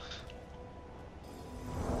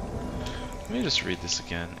 Let me just read this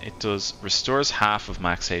again. It does restores half of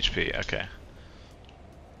max HP. Okay.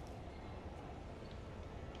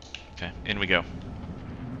 Okay, in we go.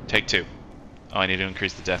 Take 2. Oh, I need to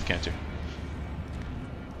increase the death counter.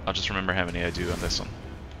 I'll just remember how many I do on this one.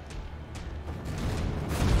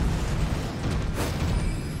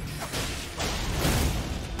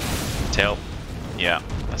 Tail. Yeah,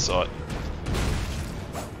 I saw it.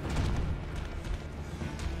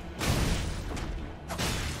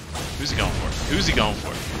 Who's he going for? Who's he going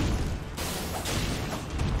for?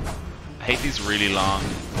 I hate these really long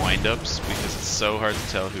wind-ups because it's so hard to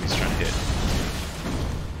tell who he's trying to hit.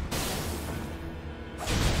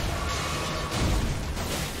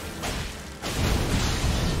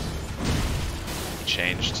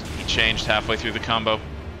 He changed halfway through the combo.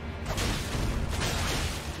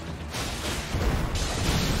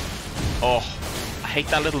 Oh, I hate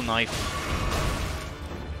that little knife.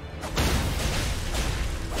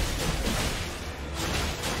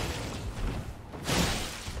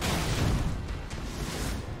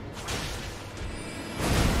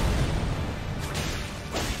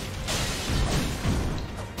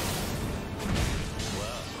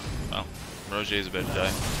 Well, Roger's about to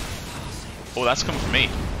die. Oh, that's coming from me.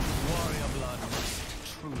 Warrior blood must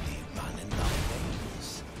truly run in thy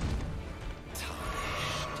veins.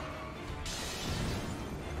 Tarnished.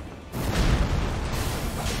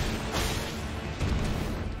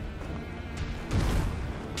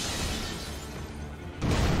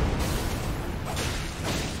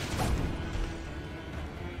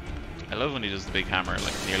 I love when he does the big hammer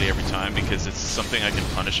like nearly every time because it's something I can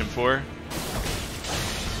punish him for.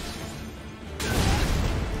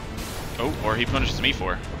 Oh, or he punishes me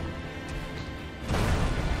for.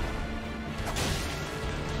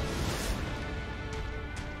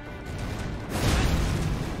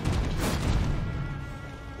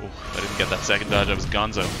 Oh, if I didn't get that second dodge, I was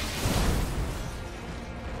gonzo.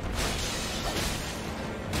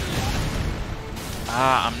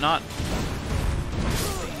 Ah, I'm not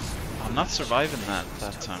surviving that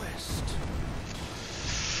time.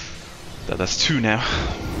 That's 2 now.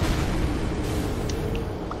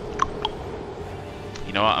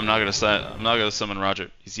 You know what? I'm not gonna summon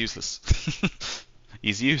Roger. He's useless.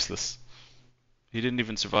 He's useless. He didn't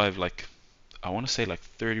even survive like I want to say like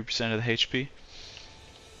 30% of the HP.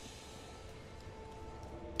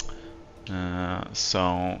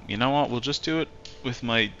 So you know what? We'll just do it with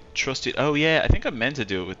my trusty. Oh yeah, I think I meant to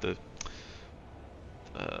do it with the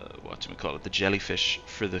the jellyfish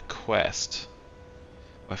for the quest.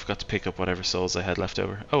 Oh, I forgot to pick up whatever souls I had left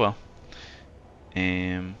over. Oh well.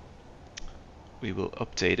 We will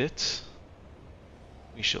update it.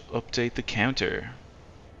 We shall update the counter.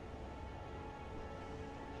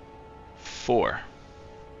 4.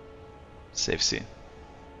 Save scene.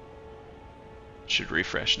 Should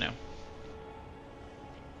refresh now.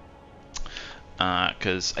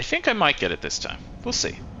 Because I think I might get it this time. We'll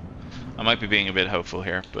see. I might be being a bit hopeful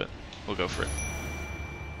here, but we'll go for it.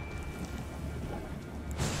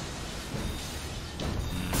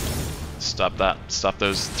 Stop that. Stop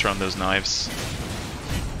those, throwing those knives.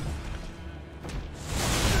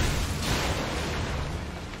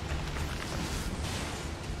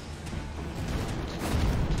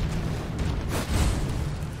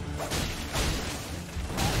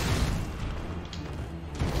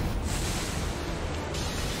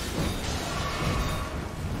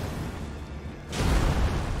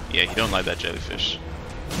 Yeah, you don't like that jellyfish.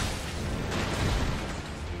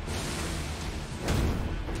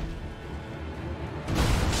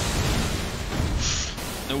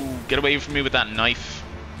 No, get away from me with that knife.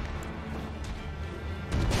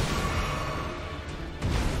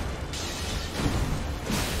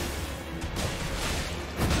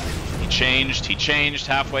 He changed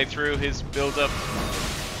halfway through his build-up.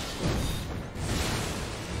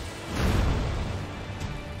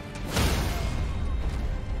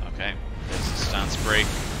 Okay, there's a stance break.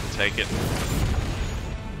 Take it.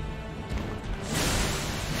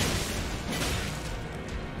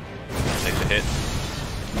 Take the hit.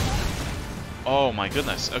 Oh my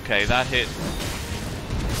goodness. Okay, that hit.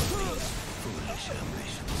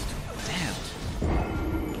 Damn.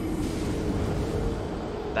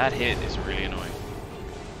 That hit is really annoying.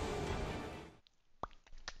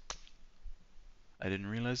 I didn't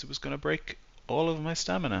realize it was going to break all of my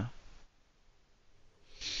stamina.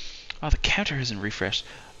 Oh, the counter isn't refreshed.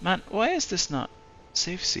 Man, why is this not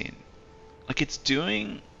save scene? Like, it's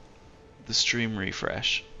doing the stream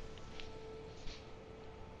refresh,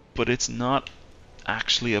 but it's not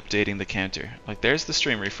actually updating the counter. Like, there's the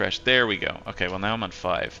stream refresh. There we go. Okay, well now I'm on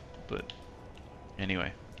 5, but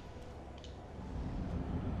anyway.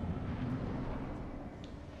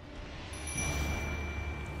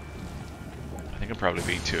 I think I'm probably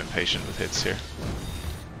being too impatient with hits here.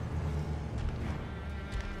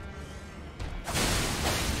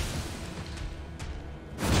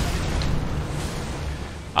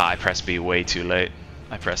 Ah, I pressed B way too late.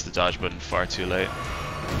 I pressed the dodge button far too late.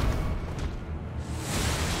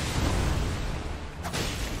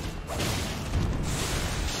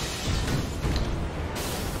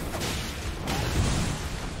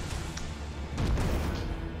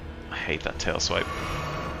 I hate that tail swipe.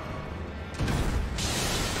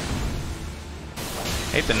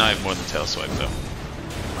 I hate the knife more than tail swipe though.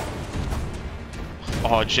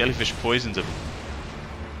 Oh, jellyfish poisons him.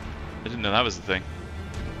 I didn't know that was the thing.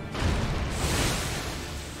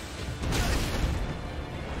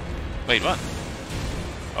 Wait, what?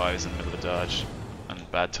 Oh, I was in the middle of a dodge.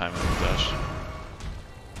 And bad timing with the dodge.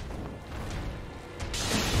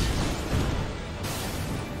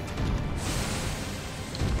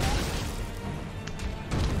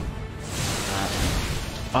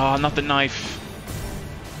 Oh, not the knife.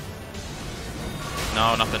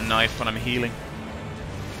 No, not the knife when I'm healing.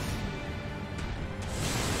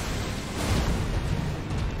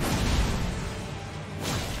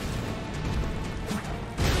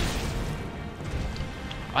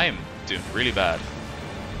 I am doing really bad.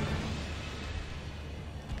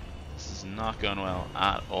 This is not going well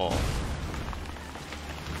at all.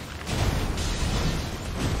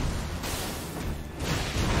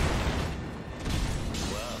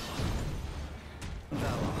 Well, thou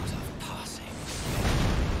art of passing.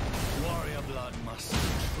 Warrior blood must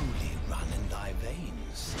truly run in thy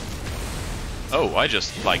veins. Oh, I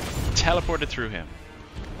just, like, teleported through him.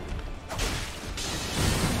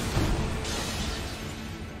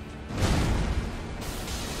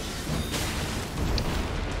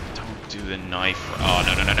 The knife. Oh,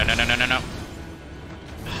 no, no, no, no, no, no, no, no, no.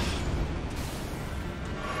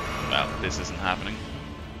 Well, this isn't happening.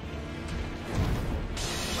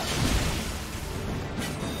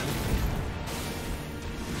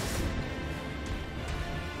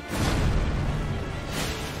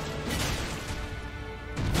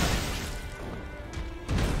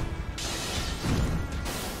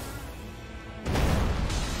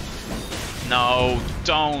 No,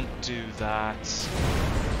 don't do that.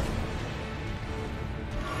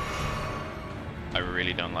 I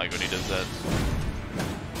really don't like when he does that.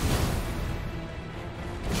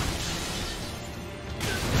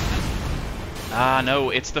 Ah, no,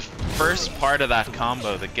 it's the first part of that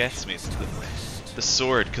combo that gets me. It's the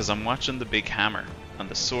sword, because I'm watching the big hammer, and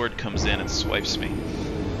the sword comes in and swipes me.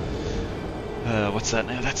 What's that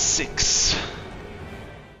now? That's 6.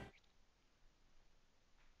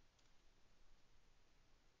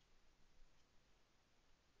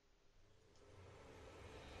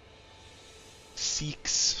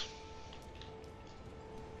 Seeks.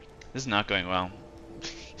 This is not going well.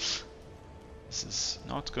 This is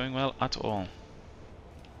not going well at all.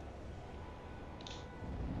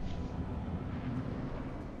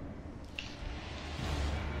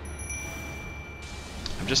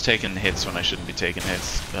 I'm just taking hits when I shouldn't be taking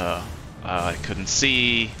hits. I couldn't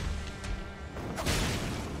see.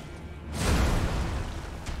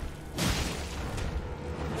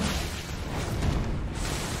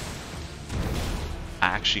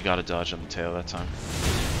 Actually got a dodge on the tail that time.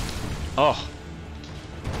 Oh!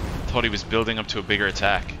 Thought he was building up to a bigger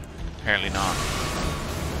attack. Apparently not.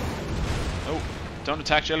 Oh! Don't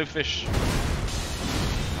attack jellyfish.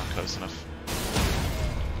 Not close enough.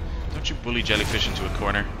 Don't you bully jellyfish into a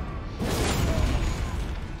corner.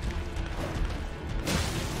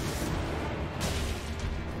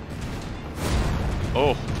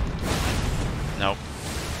 Oh. No.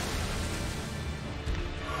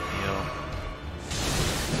 Heal.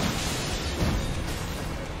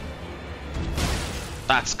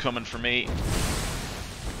 That's coming for me.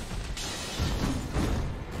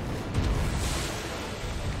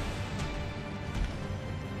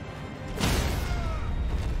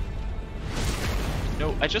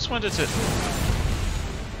 No, I just wanted to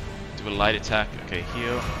do a light attack. Okay,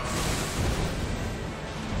 heal.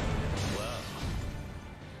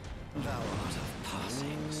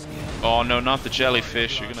 Oh no, not the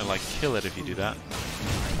jellyfish. You're gonna like kill it if you do that.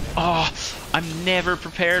 Oh, I'm never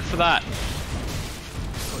prepared for that.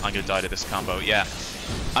 I'm gonna die to this combo, yeah.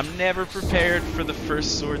 I'm never prepared for the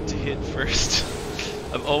first sword to hit first.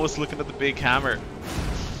 I'm always looking at the big hammer.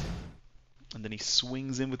 And then he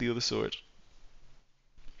swings in with the other sword.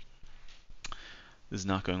 This is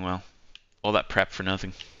not going well. All that prep for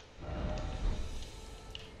nothing.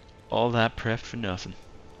 All that prep for nothing.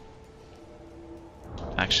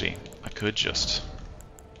 Actually, I could just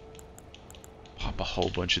pop a whole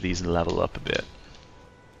bunch of these and level up a bit.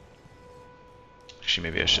 Actually,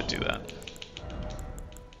 maybe I should do that.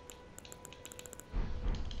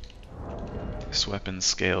 This weapon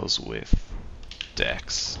scales with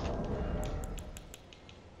Dex.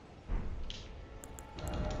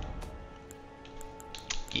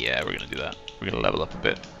 Yeah, we're gonna do that. We're gonna level up a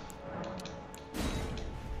bit.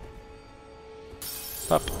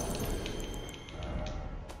 Up.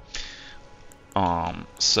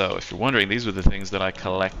 So if you're wondering, these were the things that I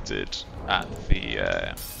collected at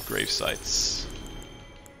the grave sites.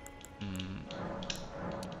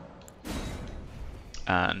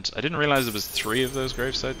 And I didn't realize there was 3 of those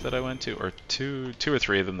grave sites that I went to, or two or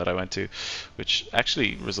three of them that I went to, which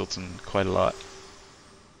actually results in quite a lot.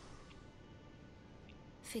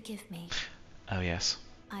 Forgive me. Oh yes,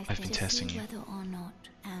 I've been testing you. Whether or not,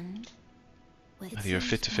 and whether you're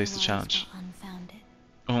fit to face the challenge.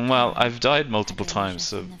 Oh, well, I've died multiple times,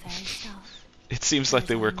 so it seems like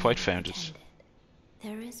they were quite founded.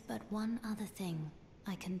 There is but one other thing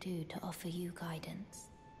I can do to offer you guidance.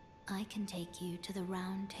 I can take you to the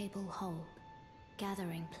Roundtable Hold,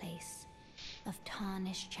 gathering place of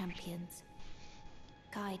tarnished champions,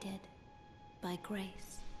 guided by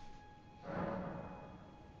grace.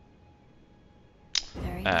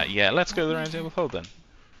 Yeah, let's go to the Roundtable Hold then.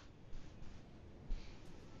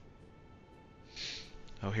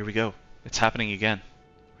 Oh, here we go. It's happening again.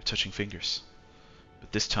 We're touching fingers.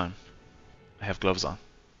 But this time, I have gloves on.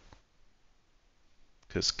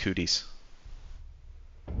 Because cooties.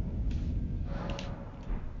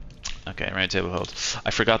 Okay, Roundtable Hold.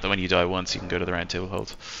 I forgot that when you die once, you can go to the Roundtable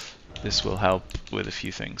Hold. This will help with a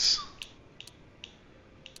few things.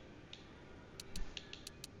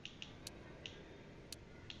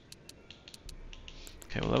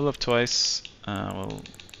 Okay, we'll level up twice. We'll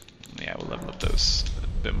level up those a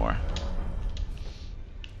bit more.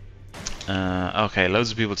 Okay,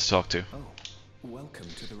 loads of people to talk to. Oh, welcome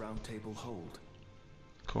to the Roundtable Hold.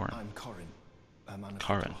 Corin. I'm Corin. I'm an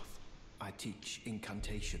Corin. I teach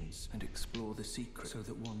incantations and explore the secret so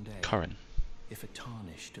that one day, Corin. if a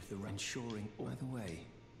tarnished of the ensuring. By the way,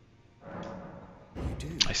 you do.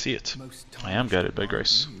 I see it. Most I am guided by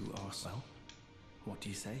grace. You are, well, what do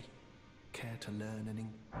you say? Care to learn any?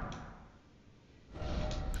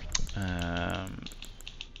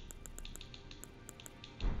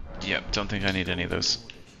 Yep, don't think I need any of those.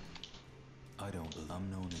 I don't. I'm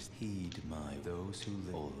known as heed my those who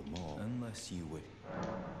live all the more, unless you would.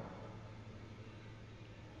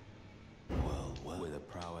 Well, with a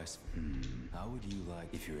prowess. How would you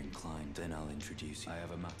like? If you're inclined, then I'll introduce you. I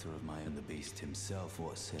have a matter of my own. The beast himself.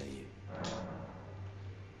 What say you?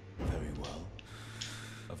 Very well.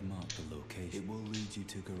 I've marked the location. It will lead you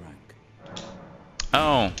to Garank.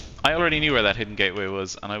 Oh, I already knew where that hidden gateway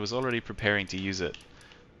was, and I was already preparing to use it.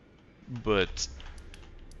 But,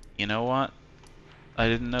 you know what? I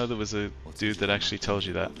didn't know there was a dude that actually told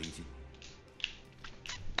you that.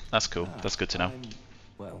 That's cool. That's good to know.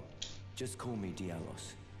 Well, just call me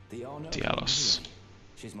Dialos. Dialos.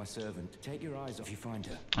 She's my servant. Take your eyes off you find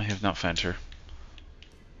her. I have not found her.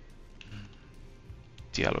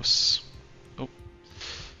 Dialos. Oh.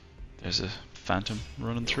 There's a phantom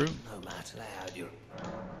running through.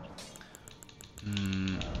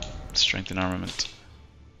 Strength and armament.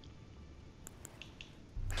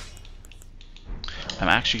 I'm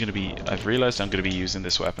actually going to be... I've realized I'm going to be using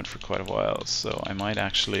this weapon for quite a while, so I might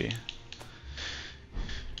actually...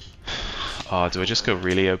 Oh, do I just go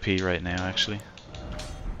really OP right now, actually?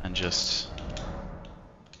 And just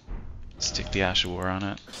stick the Ash of War on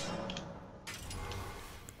it?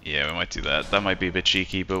 Yeah, we might do that. That might be a bit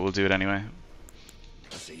cheeky, but we'll do it anyway.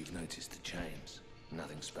 I see you've noticed the chains.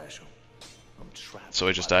 Nothing special. I'm trapped. So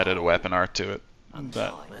I just added a weapon art to it. And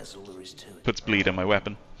that That's all there is to it. puts bleed on my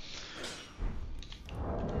weapon.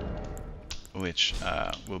 Which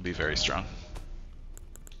will be very strong.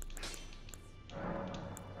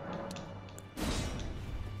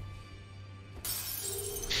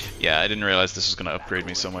 Yeah, I didn't realize this was going to upgrade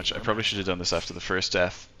me so much. I probably should have done this after the first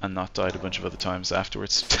death and not died a bunch of other times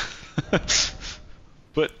afterwards.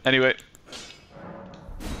 But anyway,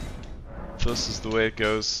 this is the way it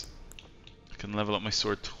goes. I can level up my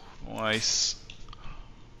sword twice.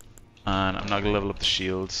 And I'm not going to level up the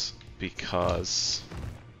shields because...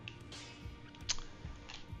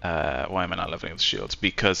 why am I not leveling up the shields?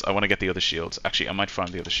 Because I want to get the other shields. Actually, I might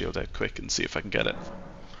find the other shield out quick and see if I can get it.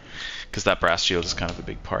 Because that brass shield is kind of a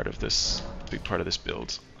big part of this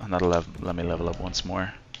build, and that'll let me level up once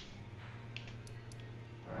more.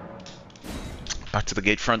 Back to the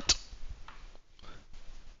gate front.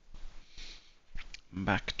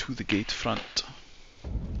 Back to the gate front.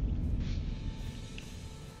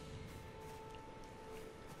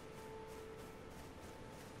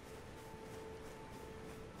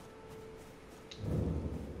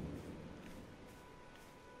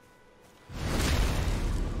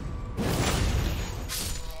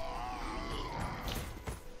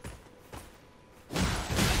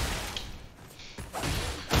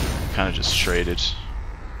 Kind of just traded.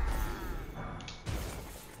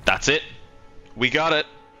 That's it. We got it.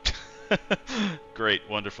 Great,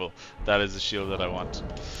 wonderful. That is the shield that I want.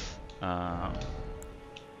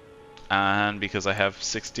 And because I have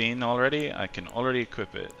 16 already, I can already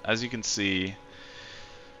equip it. As you can see,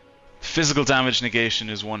 physical damage negation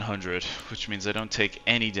is 100, which means I don't take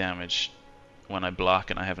any damage when I block,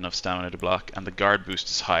 and I have enough stamina to block. And the guard boost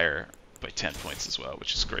is higher by 10 points as well,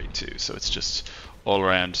 which is great too. So it's just all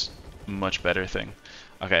around much better thing.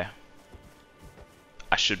 Okay,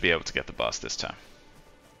 I should be able to get the boss this time.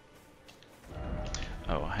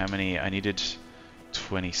 Oh, how many? I needed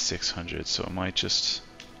 2600, so I might just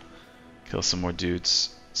kill some more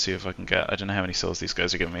dudes, see if I can get... I don't know how many souls these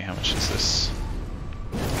guys are giving me. How much is this?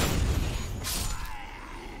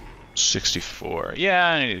 64. Yeah,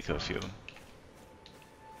 I need to kill a few of them.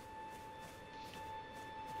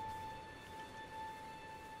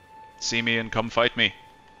 See me and come fight me.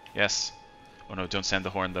 Yes. Oh no, don't send the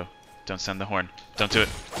horn though. Don't send the horn. Don't do it.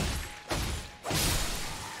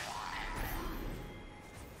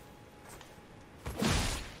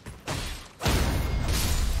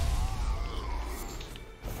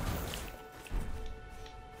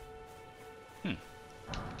 I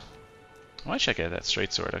might check out that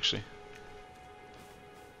straight sword actually.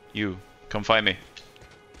 You, come fight me.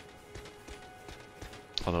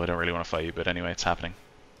 Although I don't really want to fight you, but anyway, it's happening.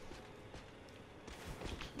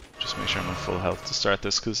 Just make sure I'm on full health to start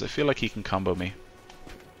this, because I feel like he can combo me.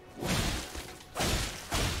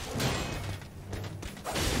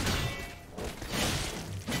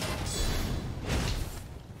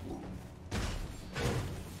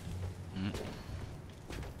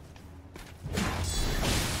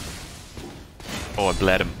 Oh, I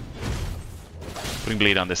bled him. Putting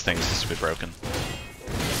bleed on this thing is just a bit broken.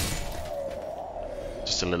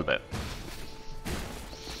 Just a little bit.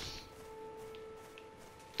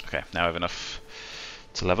 Okay, now I have enough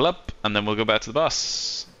to level up, and then we'll go back to the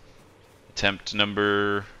boss. Attempt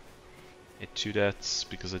number 2 deaths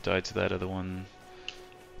because I died to that other one.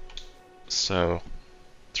 So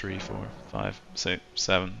 3, 4, 5, 6,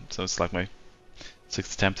 7. So it's like my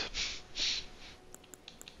 6th attempt.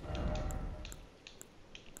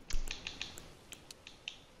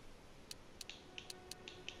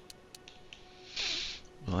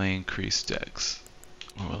 Will I increase dex?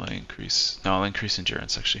 Or will I increase... No, I'll increase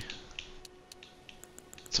endurance actually.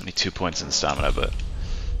 It's only 2 points in the stamina, but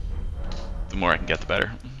the more I can get, the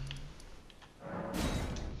better.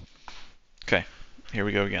 Okay, here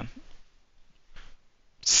we go again.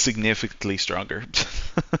 Significantly stronger.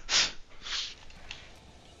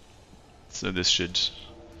 So this should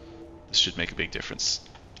make a big difference.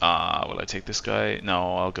 Will I take this guy?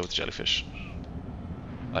 No, I'll go with the jellyfish.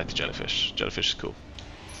 I like the jellyfish. Jellyfish is cool.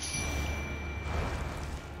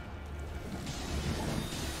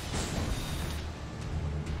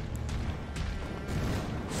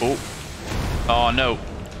 Oh. Oh no.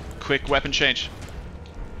 Quick weapon change.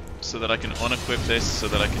 So that I can unequip this so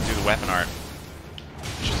that I can do the weapon art.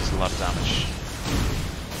 Which does a lot of damage.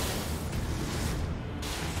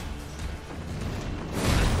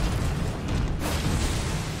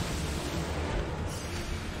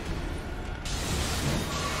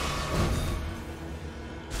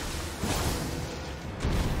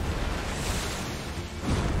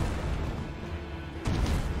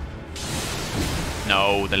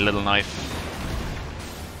 No, the little knife.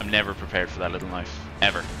 I'm never prepared for that little knife.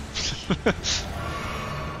 Ever.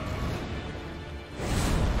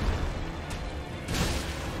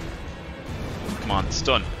 Come on,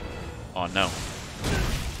 stun. Oh no.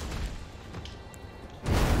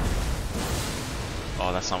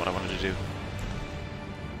 Oh, that's not what I wanted to do.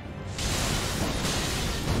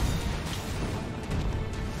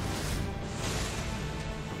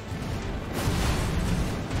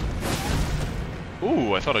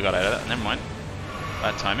 Ooh, I thought I got out of that. Never mind.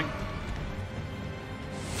 Bad timing.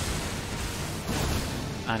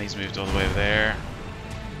 And he's moved all the way over there.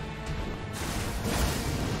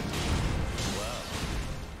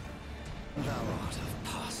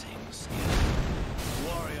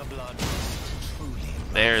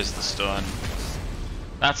 There's the stun.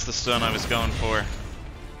 That's the stun I was going for.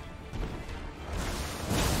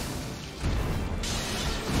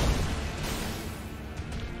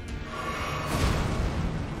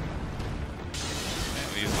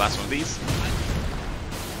 Last one of these.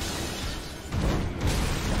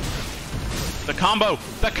 The combo!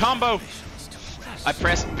 The combo! I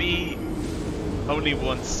pressed B only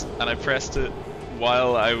once, and I pressed it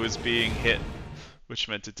while I was being hit, which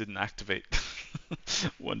meant it didn't activate.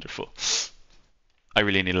 Wonderful. I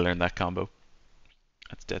really need to learn that combo.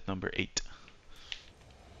 That's death number 8.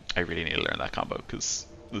 I really need to learn that combo, because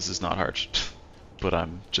this is not hard. But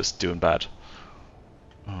I'm just doing bad.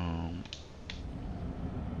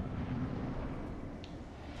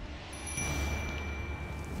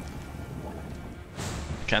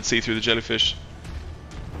 Can't see through the jellyfish.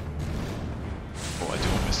 Oh, I do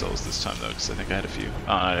want my souls this time though, because I think I had a few.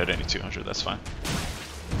 Oh, I had only 200, that's fine.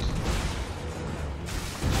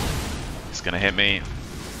 He's gonna hit me.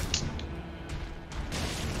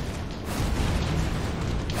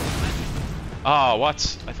 Oh,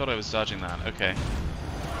 what? I thought I was dodging that, okay.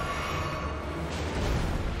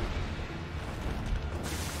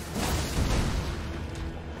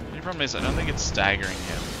 The problem is, I don't think it's staggering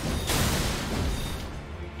him.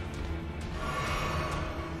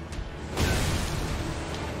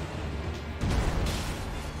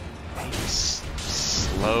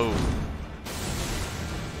 Slow.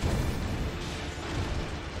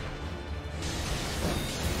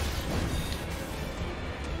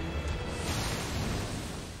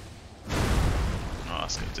 Oh,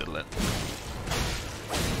 that's gonna diddle it.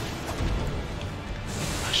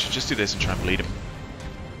 I should just do this and try and bleed him.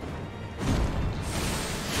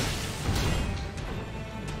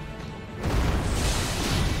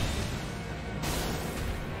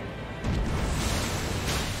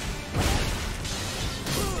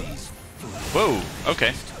 Whoa,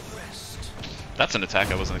 okay. That's an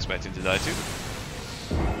attack I wasn't expecting to die to.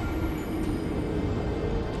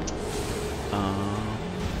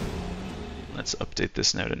 Let's update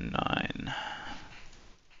this now to 9.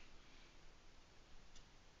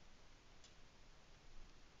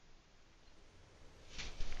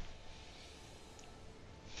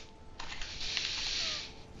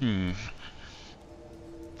 I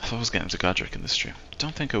thought I was getting to Godric in this stream.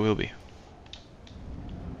 Don't think I will be.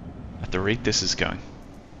 At the rate this is going.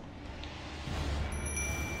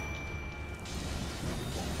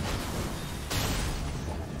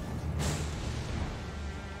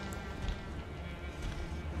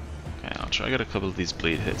 Okay, I'll try to get a couple of these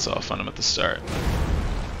bleed hits off on him at the start.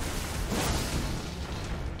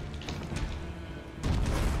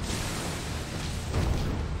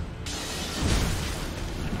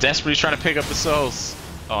 I'm desperately trying to pick up the souls.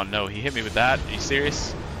 Oh no, he hit me with that. Are you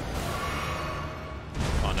serious?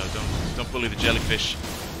 Oh no, don't bully the jellyfish.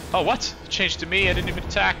 Oh, what? It changed to me, I didn't even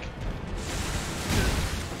attack.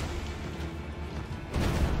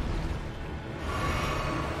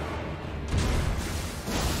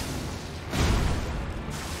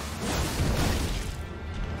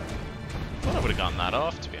 Thought I would have gotten that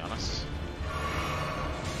off, to be honest.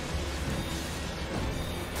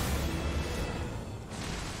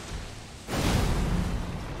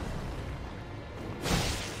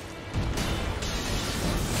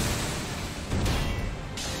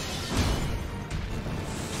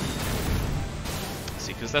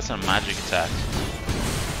 Because that's a magic attack.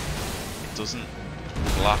 It doesn't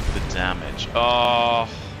block the damage. Oh,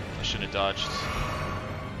 I should have dodged.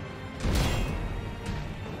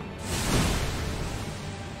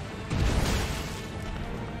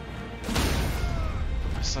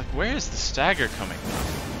 I was like, where is the stagger coming from?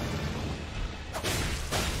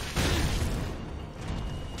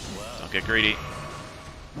 Don't get greedy.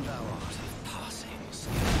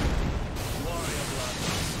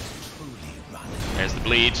 There's the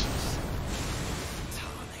bleed.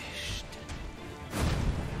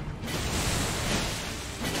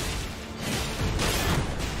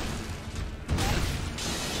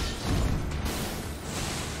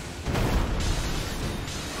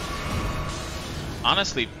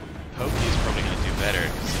 Honestly, Pokey is probably going to do better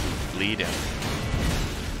because he'll bleed him.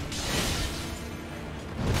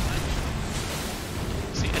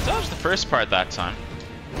 See, I dodged the first part that time.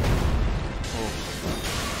 Oh.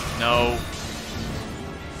 No.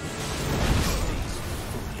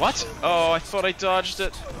 What? Oh, I thought I dodged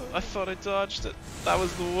it. I thought I dodged it. That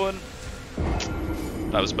was the one.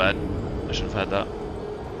 That was bad. I should have had that.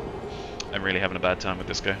 I'm really having a bad time with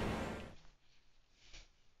this guy.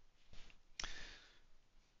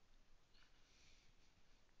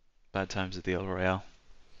 Bad times at the El Royale.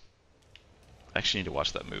 I actually need to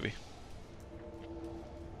watch that movie.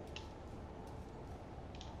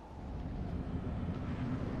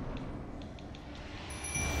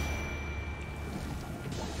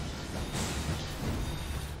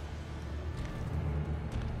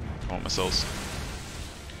 I want my souls.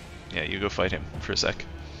 Yeah, you go fight him for a sec.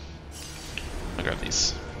 I'll grab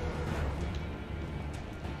these.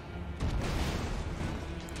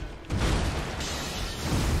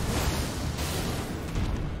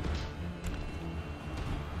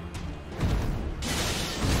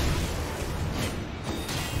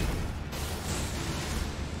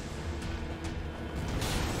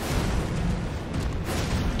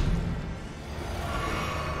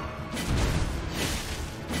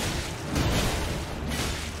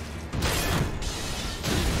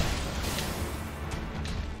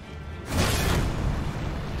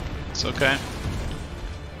 It's okay.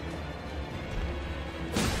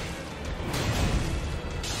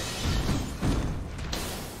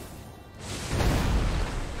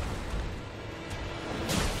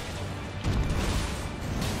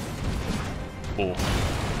 Oh.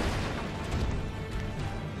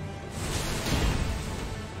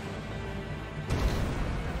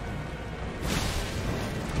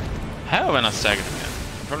 How have I not staggered him yet?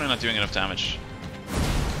 I'm probably not doing enough damage.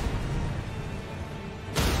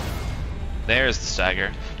 There's the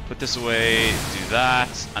stagger. Put this away, do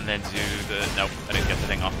that, and then do the... Nope, I didn't get the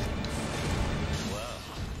thing off.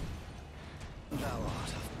 Well, thou art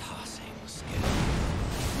of passing skill.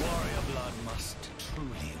 Warrior blood must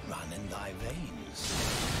truly run in thy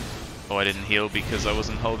veins. Oh, I didn't heal because I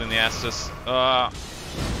wasn't holding the Estus.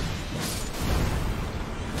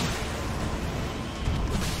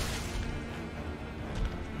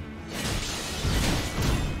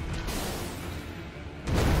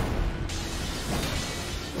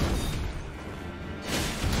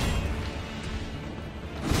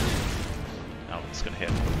 Gonna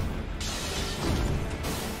hit.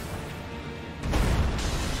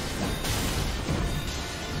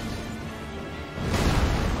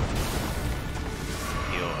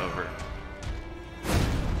 Heal over.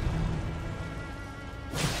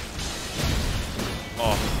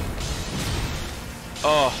 Oh.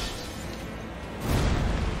 Oh.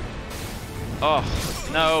 Oh.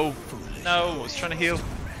 No. No. I was trying to heal.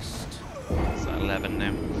 It's at 11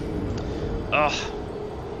 now. Ugh.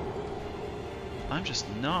 I'm just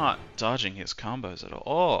not dodging his combos at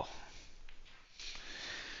all.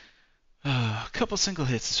 A couple single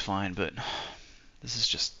hits is fine, but this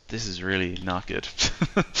is really not good.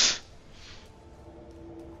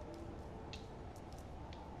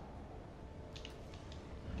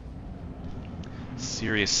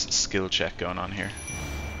 Serious skill check going on here.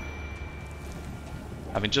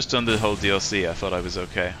 Having just done the whole DLC, I thought I was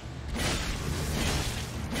okay.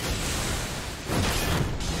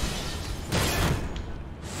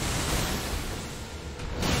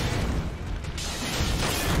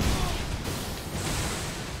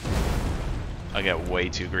 I get way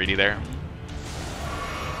too greedy there.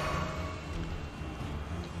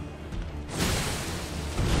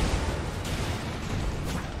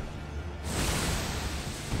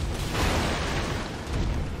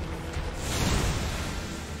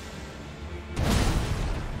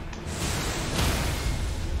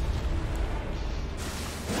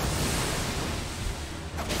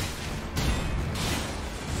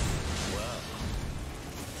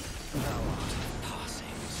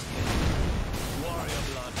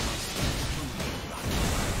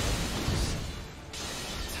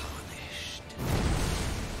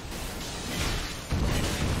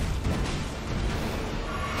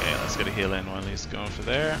 Get a heal in while he's going for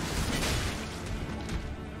there.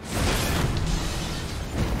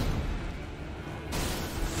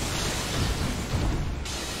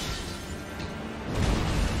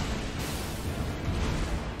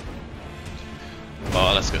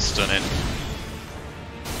 Oh, let's go stun in.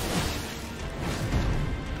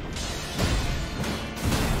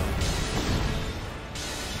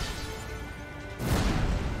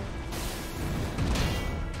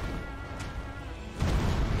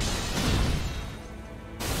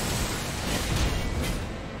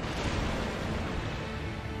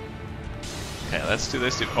 Okay, let's do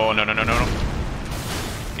this. Oh, no, no, no, no, no.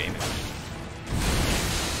 Game.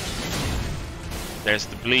 There's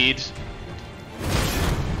the bleed.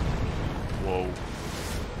 Whoa.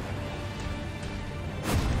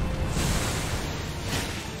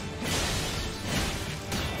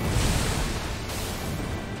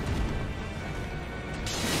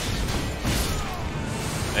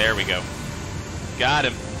 There we go. Got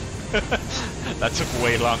him. That took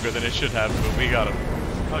way longer than it should have, but we got him.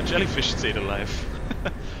 Oh, jellyfish stayed alive.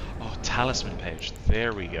 Oh, talisman pouch.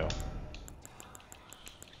 There we go.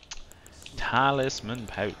 Talisman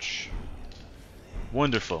pouch.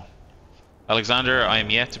 Wonderful. Alexander, I am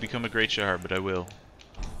yet to become a Greatjar, but I will.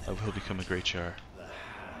 I will become a Greatjar.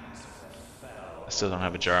 I still don't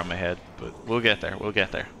have a jar on my head, but we'll get there. We'll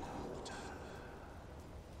get there.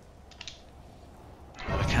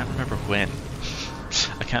 Oh, I can't remember when.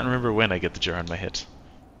 I can't remember when I get the jar on my head.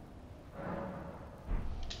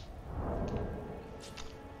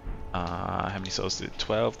 How many souls did it?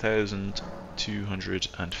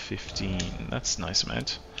 12,215. That's a nice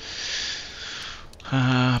amount.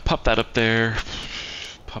 Pop that up there.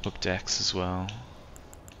 Pop up Dex as well.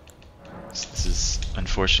 So this is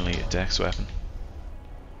unfortunately a Dex weapon.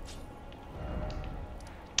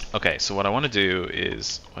 Okay, so what I want to do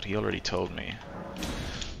is what he already told me.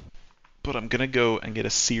 But I'm gonna go and get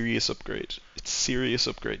a serious upgrade. It's serious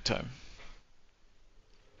upgrade time.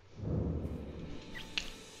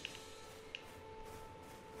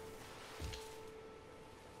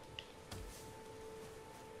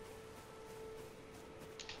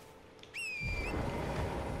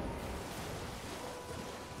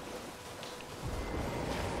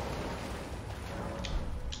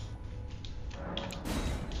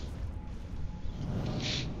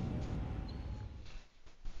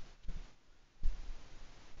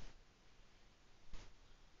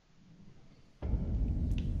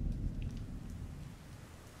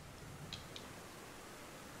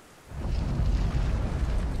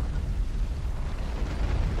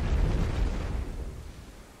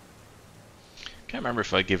 Can't remember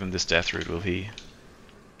if I give him this death root, will he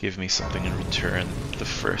give me something in return the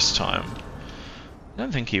first time? I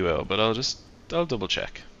don't think he will, but I'll double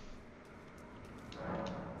check.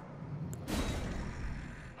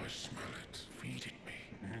 I smell it. Feed it me.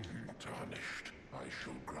 Tarnished. I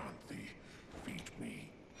shall grant thee. Feed me.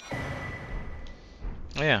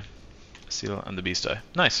 Oh yeah. Seal and the beast eye.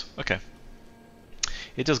 Nice, okay.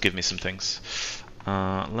 It does give me some things.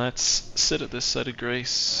 Let's sit at this side of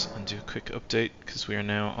grace and do a quick update because we are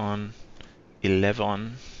now on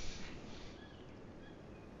 11.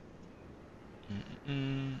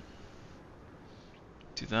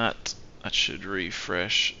 Do that. That should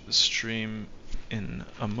refresh the stream in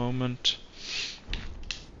a moment.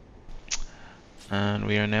 And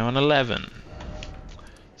we are now on 11.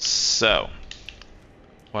 So,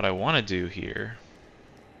 what I want to do here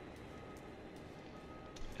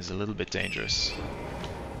is a little bit dangerous.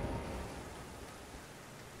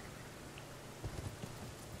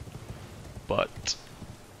 But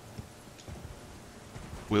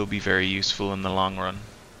will be very useful in the long run.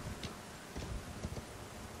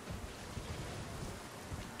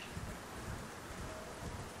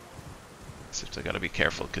 Except I gotta be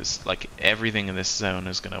careful because like everything in this zone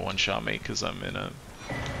is gonna one-shot me because I'm in a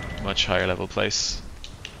much higher level place.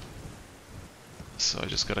 So I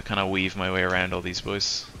just gotta kind of weave my way around all these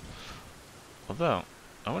boys. Although,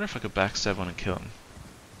 I wonder if I could backstab one and kill him.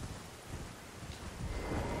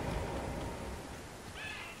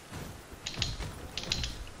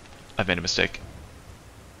 I've made a mistake.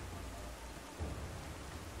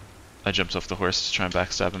 I jumped off the horse to try and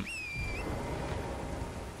backstab him.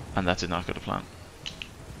 And that did not go to plan.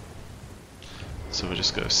 So we'll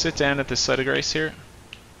just go sit down at this side of grace here.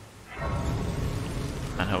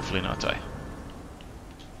 And hopefully not die.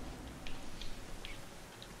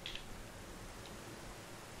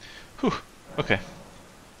 Whew, okay.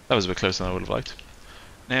 That was a bit closer than I would have liked.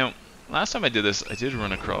 Now, last time I did this, I did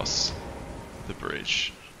run across the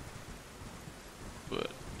bridge. But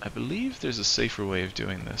I believe there's a safer way of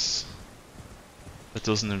doing this that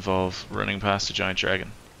doesn't involve running past a giant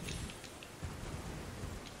dragon.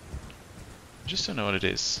 I just don't know what it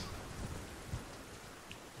is.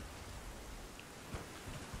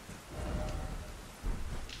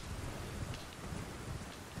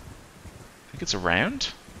 I think it's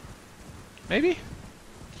around? Maybe?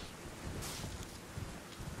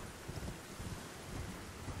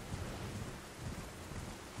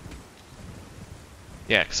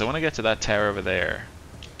 Yeah, because I want to get to that tower over there.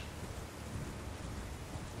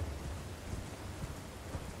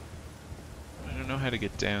 I don't know how to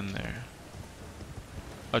get down there.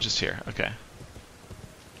 Oh, just here. Okay.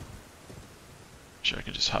 Sure, I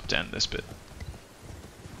can just hop down this bit.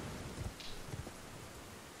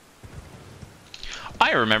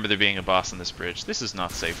 I remember there being a boss on this bridge. This is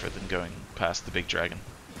not safer than going past the big dragon.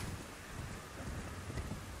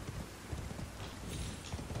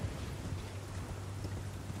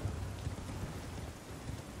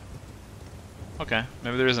 Okay,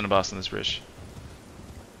 maybe there isn't a boss on this bridge.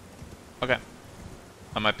 Okay,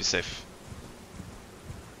 I might be safe.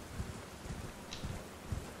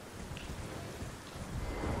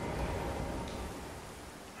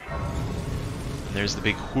 And there's the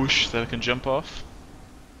big whoosh that I can jump off.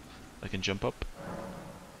 I can jump up.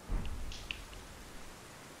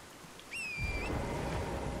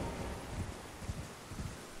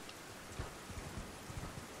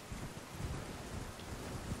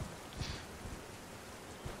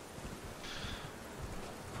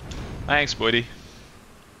 Thanks, buddy.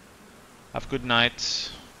 Have a good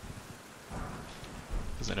night.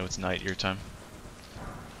 Because I know it's night your time.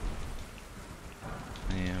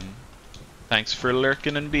 Thanks for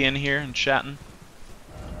lurking and being here and chatting.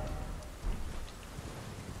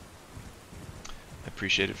 I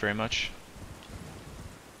appreciate it very much.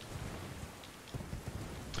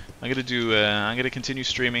 I'm gonna continue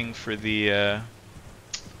streaming for the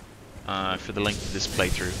length of this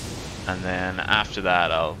playthrough, and then after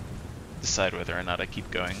that I'll decide whether or not I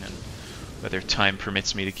keep going and whether time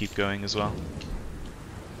permits me to keep going as well.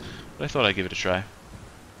 But I thought I'd give it a try.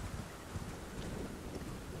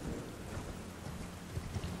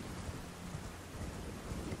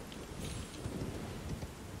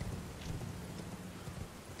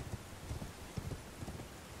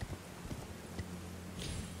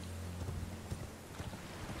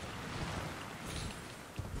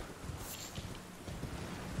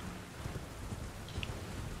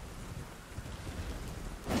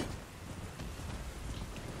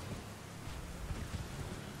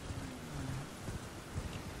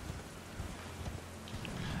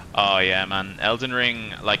 Oh yeah, man, Elden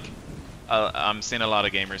Ring, like, I'm seeing a lot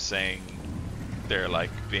of gamers saying they're like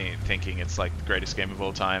thinking it's like the greatest game of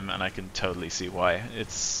all time, and I can totally see why.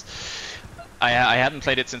 It's, I hadn't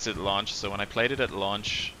played it since it launched, so when I played it at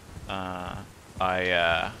launch, I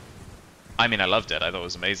mean, I loved it. I thought it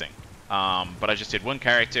was amazing. But I just did one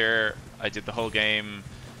character. I did the whole game,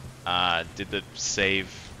 did the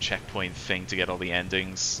save checkpoint thing to get all the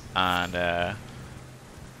endings, and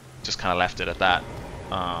just kind of left it at that.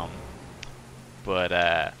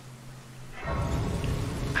 But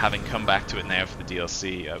having come back to it now for the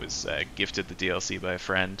DLC, I was gifted the DLC by a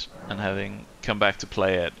friend, and having come back to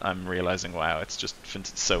play it, I'm realizing, wow, it's just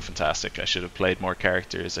so fantastic. I should have played more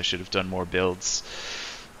characters, I should have done more builds.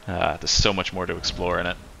 There's so much more to explore in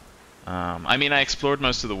it. I mean, I explored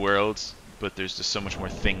most of the world, but there's just so much more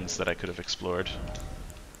things that I could have explored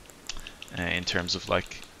in terms of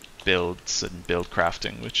like builds and build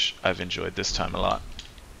crafting, which I've enjoyed this time a lot.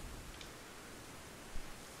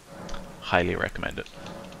 Highly recommend it.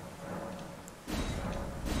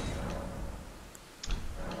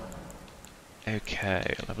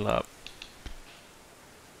 Okay, level up.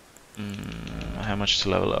 How much to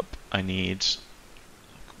level up? I need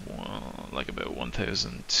like about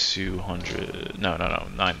 1,200.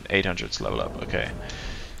 No, 800 to level up. Okay.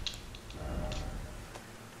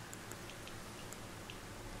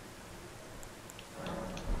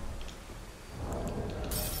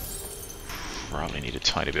 Probably need a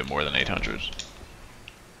tiny bit more than 800,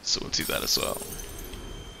 so we'll do that as well.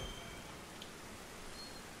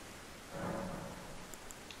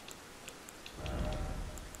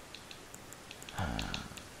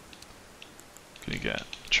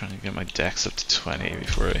 Trying to get my dex up to 20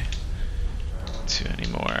 before I do any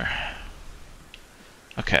more.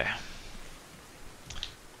 Okay.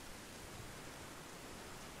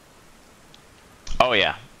 Oh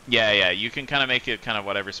yeah. Yeah, you can kind of make it kind of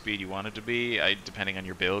whatever speed you want it to be, depending on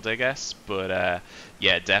your build, I guess. But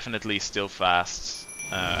yeah, definitely still fast.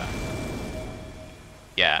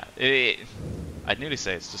 Yeah, I'd nearly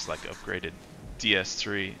say it's just like upgraded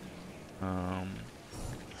DS3.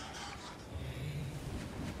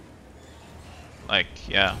 Like,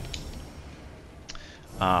 yeah.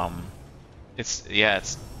 It's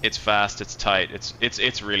fast, it's tight,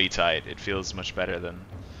 it's really tight. It feels much better than,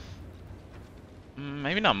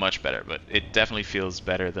 maybe not much better, but it definitely feels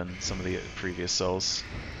better than some of the previous Souls.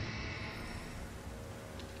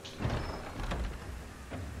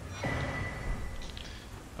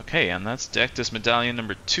 Okay, and that's Dectus Medallion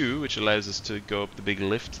number 2, which allows us to go up the big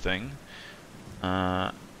lift thing.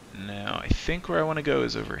 Now, I think where I want to go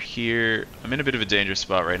is over here. I'm in a bit of a dangerous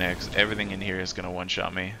spot right now because everything in here is going to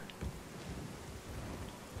one-shot me.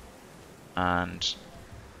 And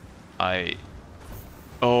I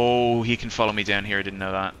Oh, he can follow me down here. I didn't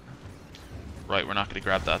know that. Right, we're not going to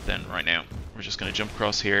grab that then right now. We're just going to jump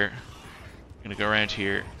across here. We're going to go around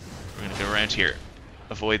here. We're going to go around here.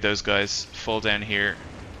 Avoid those guys. Fall down here.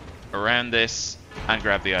 Around this. And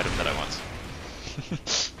grab the item that I want.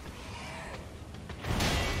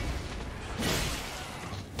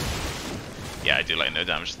 Yeah, I do like no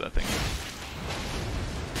damage to that thing.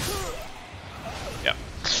 Yeah.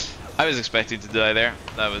 I was expecting to die there.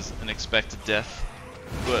 That was an expected death.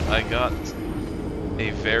 But I got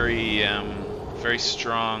a very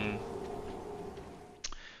strong...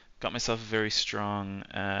 Got myself a very strong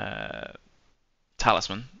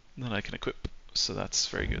talisman that I can equip. So that's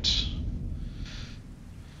very good.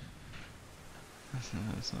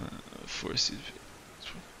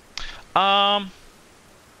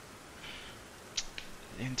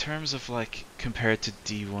 In terms of like compared to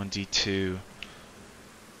D1, D2,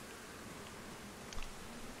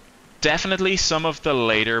 definitely some of the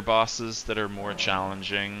later bosses that are more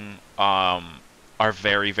challenging are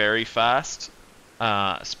very, very fast,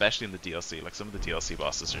 especially in the DLC. Like some of the DLC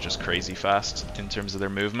bosses are just crazy fast in terms of their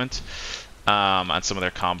movement, and some of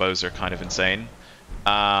their combos are kind of insane.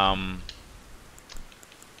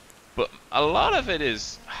 But a lot of it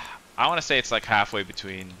is, I want to say it's like halfway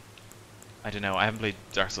between, I don't know, I haven't played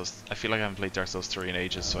Dark Souls, I feel like I haven't played Dark Souls 3 in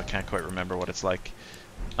ages, so I can't quite remember what it's like.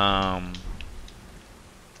 But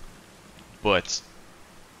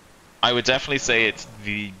I would definitely say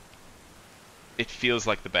it feels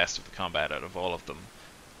like the best of the combat out of all of them.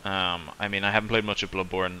 I mean, I haven't played much of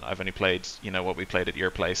Bloodborne. I've only played, you know, what we played at your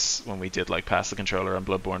place when we did like pass the controller on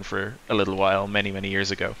Bloodborne for a little while, many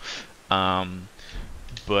years ago.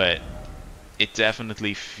 But it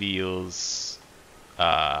definitely feels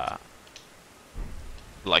like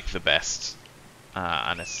the best,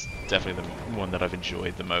 and it's definitely the one that I've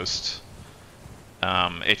enjoyed the most.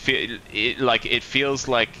 It feels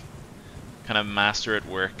like kind of master at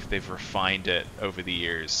work. They've refined it over the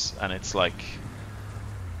years, and it's like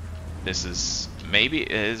this is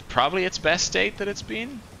probably its best state that it's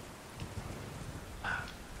been.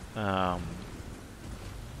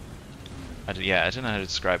 I don't know how to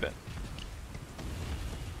describe it.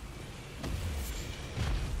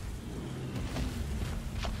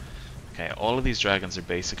 Okay, all of these dragons are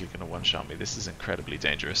basically going to one-shot me. This is incredibly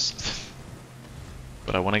dangerous.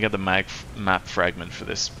 But I want to get the map fragment for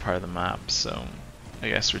this part of the map, so I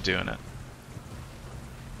guess we're doing it.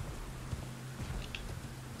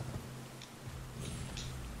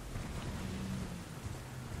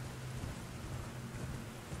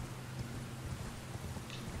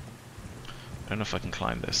 I don't know if I can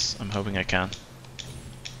climb this. I'm hoping I can.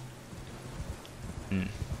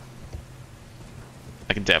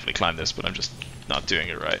 I can definitely climb this, but I'm just not doing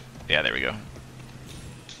it right. Yeah, there we go.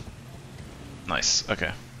 Nice,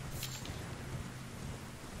 okay.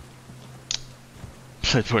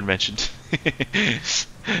 Bloodborne mentioned.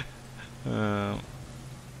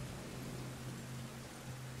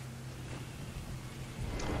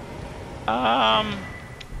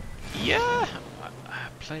 Yeah,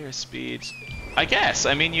 player speed. I guess.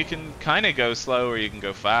 I mean, you can kind of go slow or you can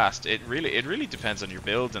go fast. It really depends on your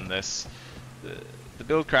build in this. The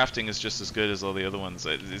build crafting is just as good as all the other ones.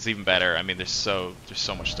 It's even better. I mean, there's so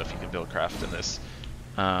much stuff you can build craft in this.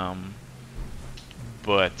 But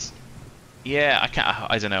yeah,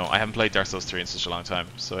 I don't know. I haven't played Dark Souls 3 in such a long time,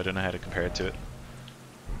 so I don't know how to compare it to it.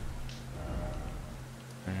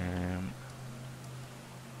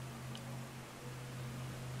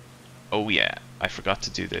 Oh yeah, I forgot to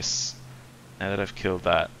do this. Now that I've killed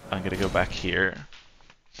that, I'm gonna go back here.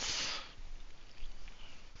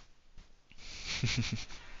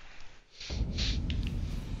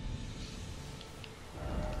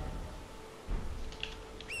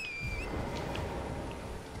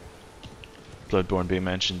 Bloodborne being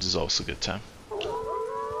mentioned is also a good time.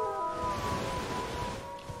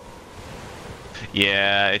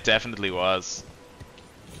 Yeah, it definitely was.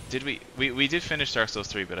 Did we did finish Dark Souls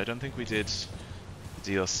 3, but I don't think we did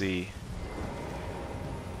DLC.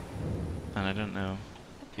 And I don't know.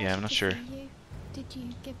 Yeah, I'm not sure. Did you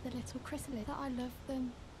give the little chrysalid that I love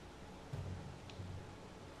them?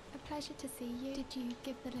 A pleasure to see you. Did you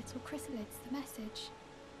give the little chrysalids the message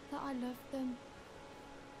that I love them,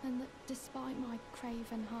 and that despite my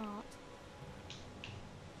craven heart?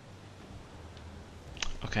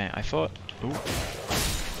 Okay, I thought. Ooh.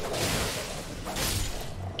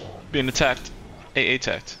 Being attacked. AA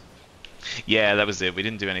attacked. Yeah, that was it. We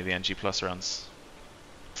didn't do any of the NG plus runs.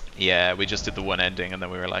 Yeah, we just did the one ending and then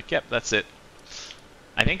we were like, yep, that's it.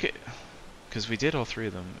 I think because we did all three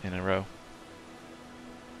of them in a row.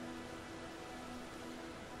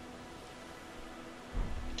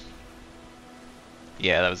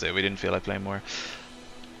 Yeah, that was it. We didn't feel like playing more.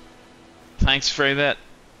 Thanks for that,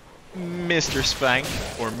 Mr. Spank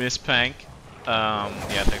or Miss Pank.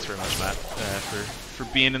 Yeah, thanks very much, Matt, for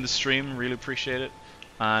being in the stream. Really appreciate it.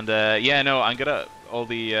 And yeah, no, I'm gonna all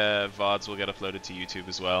the VODs will get uploaded to YouTube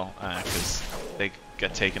as well because they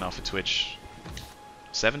get taken off of Twitch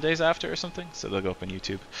 7 days after or something, so they'll go up on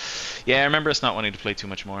YouTube. Yeah, I remember us not wanting to play too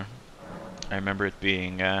much more. I remember it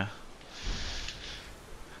being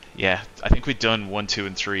yeah, I think we'd done 1, 2,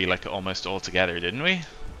 and 3 like almost all together, didn't we?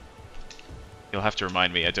 You'll have to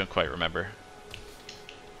remind me. I don't quite remember.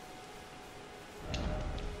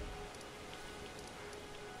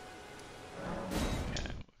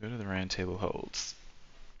 Okay, we'll go to the Roundtable Holds,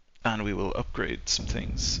 and we will upgrade some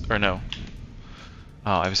things. Or no.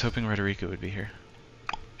 Oh, I was hoping Roderika would be here.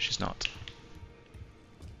 She's not.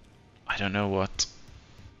 I don't know what.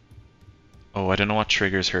 Oh, I don't know what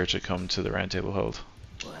triggers her to come to the Roundtable Hold.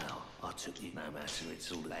 Well, I took you no matter,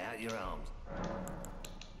 it's all lay out your arms.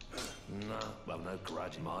 No, well, no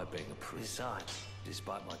grudge in my being a priest. Besides,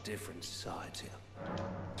 despite my different sides here.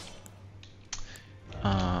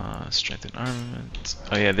 Strength and armament.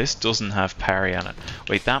 Oh yeah, this doesn't have parry on it.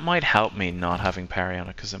 Wait, that might help me not having parry on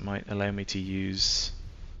it, because it might allow me to use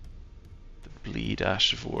the Bleed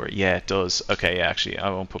Ash of War. Yeah, it does. Okay, yeah, actually,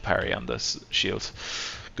 I won't put parry on this shield.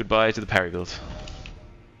 Goodbye to the parry build.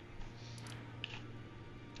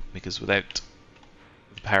 Because without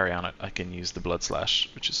the parry on it, I can use the Blood Slash,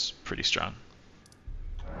 which is pretty strong.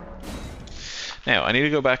 Now, I need to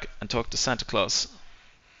go back and talk to Santa Claus.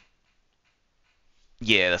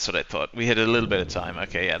 Yeah, that's what I thought. We had a little bit of time.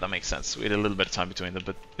 Okay, yeah, that makes sense. We had a little bit of time between them,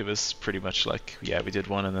 but it was pretty much like, yeah, we did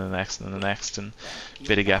one and then the next and then the next, and a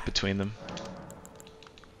bit of gap between them.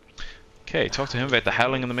 Okay, talk to him about the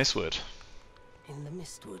Howling in the Mistwood. In the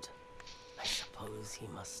Mistwood, I suppose he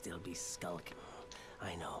must still be skulking.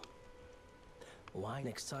 I know. Why,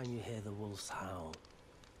 next time you hear the wolves howl,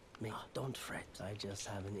 don't fret, I just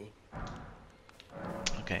have an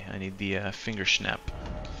Okay, I need the finger snap.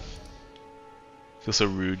 Feels so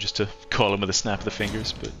rude just to call him with a snap of the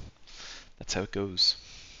fingers, but that's how it goes.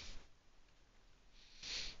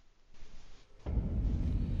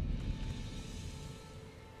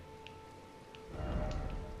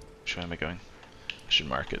 Which way am I going? I should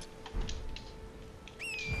mark it.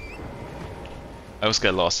 I always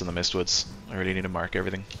get lost in the Mistwoods. I really need to mark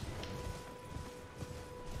everything.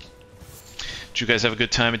 Did you guys have a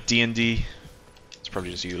good time at D&D? It's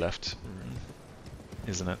probably just you left,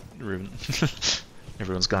 isn't it, Ruben?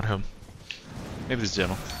 Everyone's gone home. Maybe there's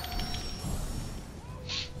General.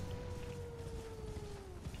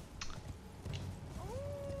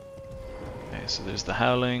 Okay, so there's the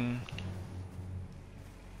Howling.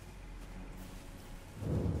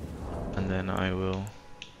 And then I will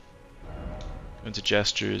go into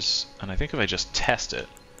Gestures, and I think if I just test it...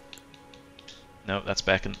 No, that's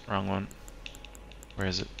Beckon. Wrong one. Where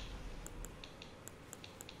is it?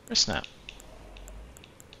 Where's Snap?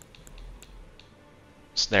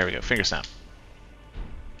 There we go, finger snap.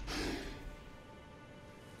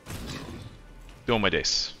 Go my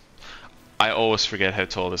days. I always forget how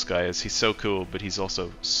tall this guy is. He's so cool, but he's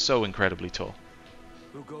also so incredibly tall.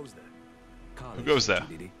 Who goes there? Who goes there?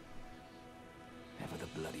 Ever the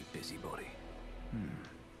bloody busybody.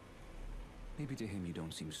 Maybe to him you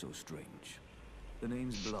don't seem so strange. The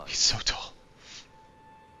name's Blood. He's so tall.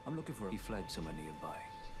 I'm looking for... He fled somewhere nearby.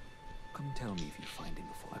 Come tell me if you find him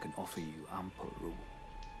before I can offer you ample rule.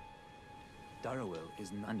 Darrowell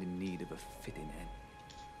is not in need of a fitting end.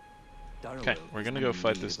 Okay, we're gonna go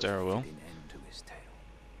fight this Darrowell.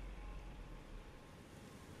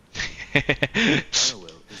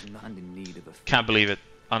 Can't believe it.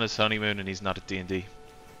 On his honeymoon and he's not at D&D.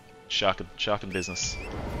 Shocking. Shocking business.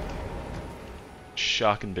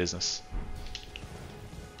 Shocking business.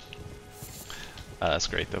 That's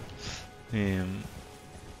great though.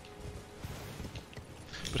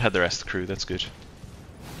 But had the rest of the crew, that's good.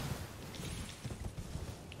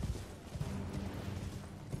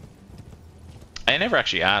 I never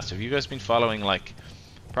actually asked, have you guys been following like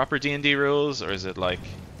proper D&D rules, or is it like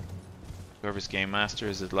whoever's game master,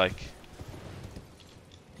 is it like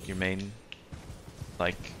your main,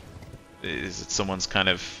 like, is it someone's kind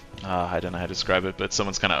of, I don't know how to describe it, but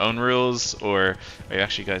someone's kind of own rules, or are you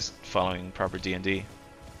actually guys following proper D&D?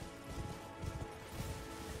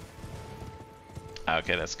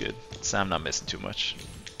 Okay, that's good. So I'm not missing too much.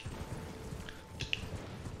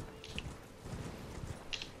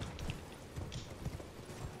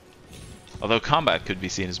 Although combat could be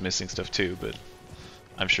seen as missing stuff too, but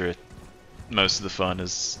I'm sure most of the fun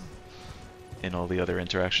is in all the other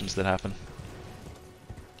interactions that happen.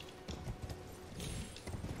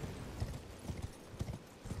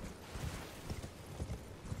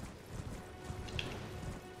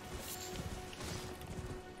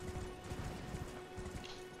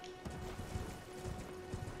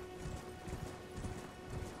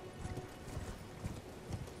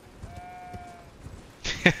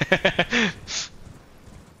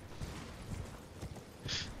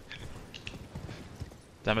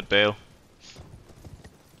 Damn it, Bale.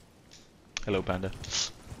 Hello, Panda.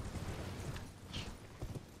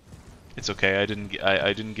 It's okay. I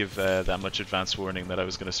didn't give that much advance warning that I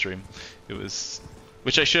was gonna stream. It was,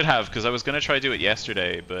 which I should have, because I was gonna try to do it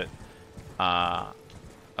yesterday, but I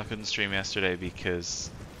couldn't stream yesterday because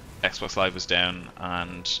Xbox Live was down,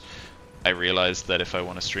 and I realized that if I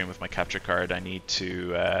want to stream with my capture card, I need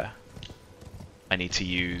to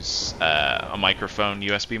use a microphone,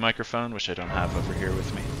 USB microphone, which I don't have over here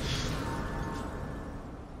with me.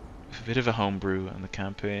 A bit of a homebrew on the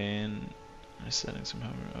campaign. I'm setting some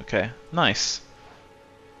homebrew. Okay, nice.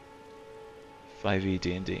 5e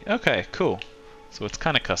D&D. Okay, cool. So it's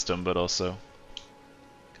kind of custom, but also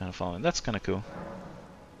kind of following. That's kind of cool.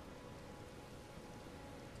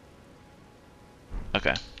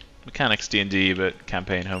 Okay, mechanics D&D, but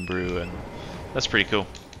campaign homebrew, and that's pretty cool.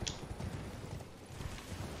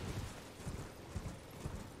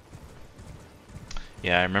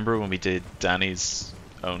 Yeah, I remember when we did Danny's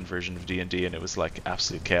own version of D&D, and it was like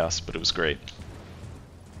absolute chaos, but it was great.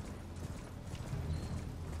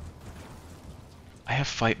 I have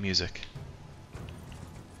fight music.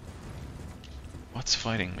 What's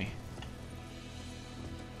fighting me?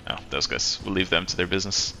 Oh, those guys. We'll leave them to their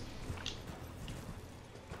business.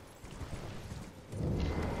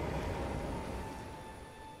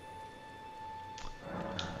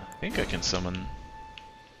 I think I can summon...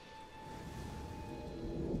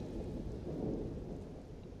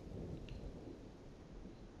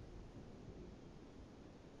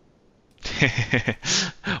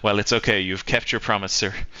 Well, it's okay. You've kept your promise,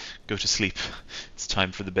 sir. Go to sleep. It's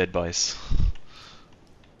time for the bed buys.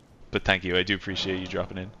 But thank you. I do appreciate you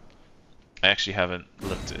dropping in. I actually haven't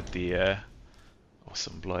looked at the... oh,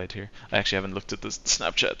 some blind here. I actually haven't looked at the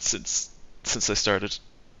Snapchat since I started.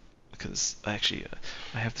 Because I actually...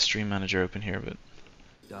 I have the stream manager open here, but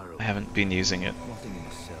I haven't been using it.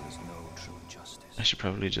 I should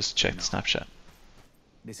probably just check the Snapchat.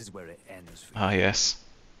 This is where it ends. Ah, yes.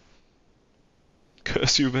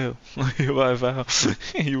 Curse you, Vale. I vow.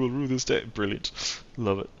 You will rue this day. Brilliant.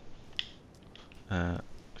 Love it.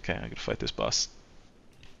 Okay, I'm gonna fight this boss.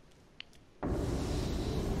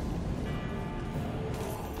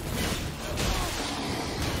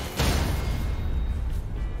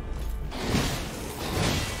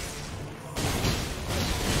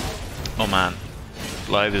 Oh man.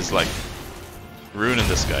 Blythe is like ruining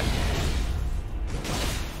this guy.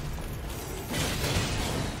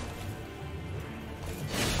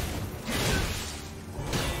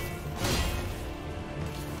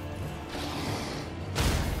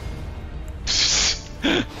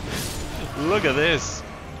 Look at this!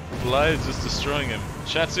 Blythe's just destroying him.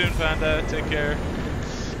 Chat soon, Panda. Take care.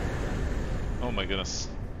 Oh my goodness.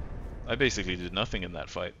 I basically did nothing in that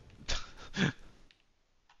fight.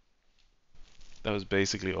 That was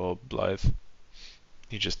basically all Blythe.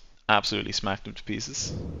 He just absolutely smacked him to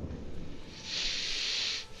pieces.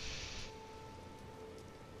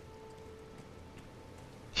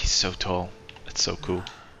 He's so tall. It's so cool.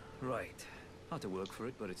 Right. Had to work for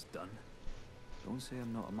it, but it's done. Don't say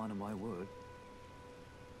I'm not a man of my word.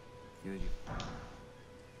 You.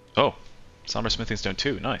 Oh, Somber Smithing Stone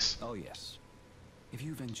 2, nice. Oh yes. If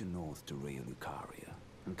you venture north to Rea Lucaria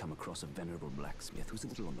and come across a venerable blacksmith who's a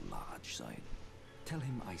little on the large side, tell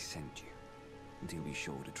him I sent you, and he'll be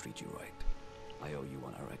sure to treat you right. I owe you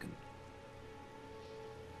one, I reckon.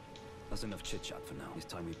 That's enough chit-chat for now. It's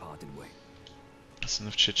time we parted ways. That's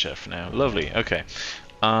enough chit-chat for now. Lovely, okay.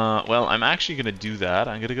 Well, I'm actually going to do that.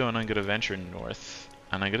 I'm going to go and I'm going to venture north.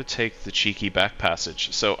 And I'm going to take the cheeky back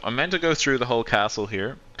passage. So I'm meant to go through the whole castle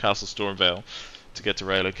here, Castle Stormvale, to get to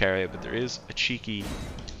Rea Lucaria, but there is a cheeky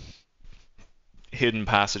hidden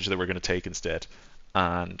passage that we're going to take instead.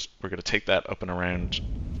 And we're going to take that up and around.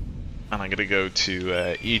 And I'm going to go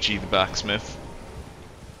to E.G. the Blacksmith.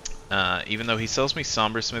 Even though he sells me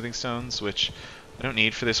Somber Smithing Stones, which I don't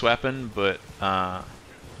need for this weapon, but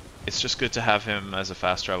it's just good to have him as a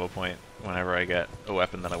fast travel point whenever I get a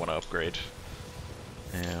weapon that I want to upgrade.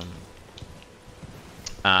 And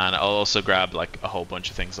I'll also grab like a whole bunch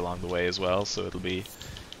of things along the way as well, so it'll be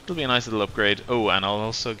a nice little upgrade. Oh, and I'll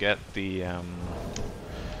also get the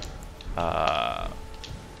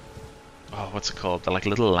what's it called? The like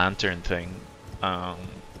little lantern thing that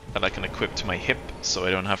I can equip to my hip, so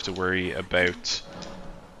I don't have to worry about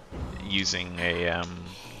using a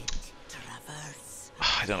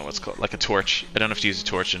I don't know what's called, like a torch. I don't have to use a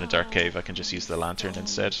torch in a dark cave. I can just use the lantern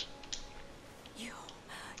instead.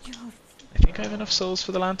 I think I have enough souls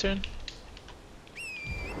for the lantern.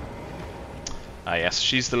 Ah yes,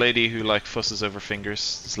 she's the lady who like fusses over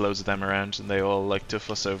fingers. There's loads of them around and they all like to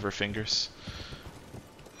fuss over fingers.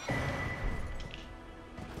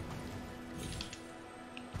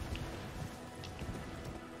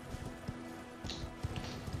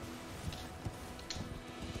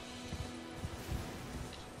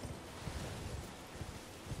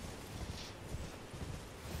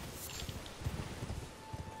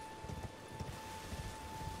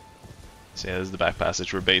 So yeah, this is the back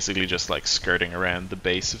passage. We're basically just like skirting around the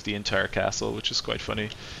base of the entire castle, which is quite funny.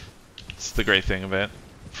 It's the great thing about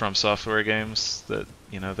From Software games, that,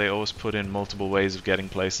 you know, they always put in multiple ways of getting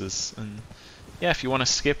places. And yeah, if you want to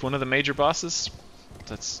skip one of the major bosses,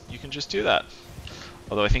 you can just do that.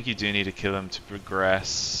 Although I think you do need to kill him to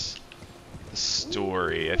progress the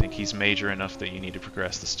story. I think he's major enough that you need to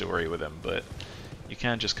progress the story with him, but you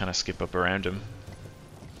can just kind of skip up around him,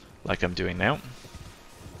 like I'm doing now.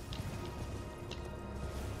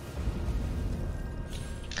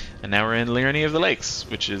 And now we're in Ranni of the Lakes,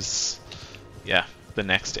 which is, yeah, the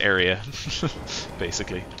next area,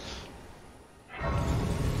 basically.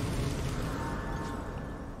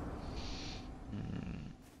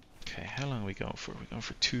 Okay, how long are we going for? We're going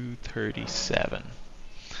for 2:37.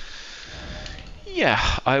 Yeah,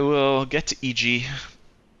 I will get to EG,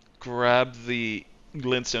 grab the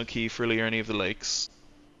glintstone key for Ranni of the Lakes,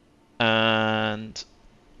 and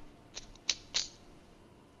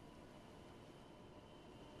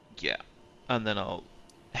yeah, and then I'll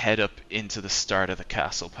head up into the start of the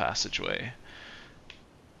castle passageway,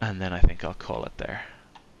 and then I think I'll call it there.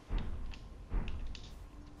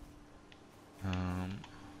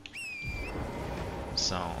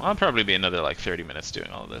 So I'll probably be another like 30 minutes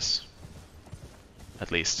doing all of this,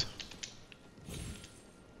 at least.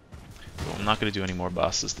 But I'm not going to do any more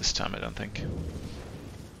bosses this time, I don't think.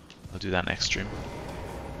 I'll do that next stream.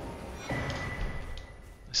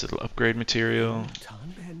 This little upgrade material.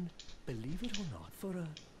 Believe it or not, for a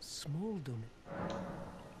small donut.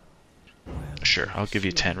 Sure, I'll give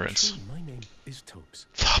you 10 runes. My name is Tops.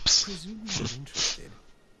 Tops. Presuming you're interested,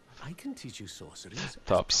 I can teach you sorceries.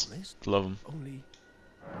 Tops. Love them. Only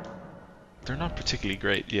they're not particularly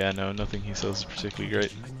great. Yeah, no, nothing he says is particularly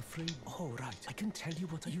great. I'm afraid. Oh, right. I can tell you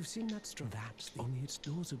what you've seen that perhaps only its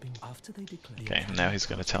doors have been after they declare. Okay, now he's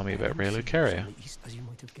going to tell me about Relucaria. As you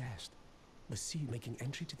might have guessed. The sea making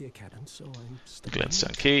entry to the academy, so I'm the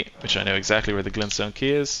glintstone key, which I know exactly where the glintstone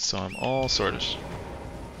key is, so I'm all sorted.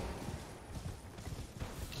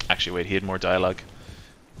 Actually, wait, he had more dialogue.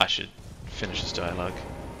 I should finish his dialogue.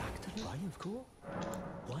 Back to of course.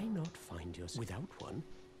 Why not find yourself without one?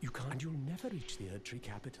 You can't, and you'll never reach the Erdtree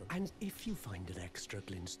capital. And if you find an extra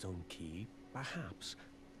glintstone key, perhaps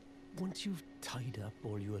once you've tied up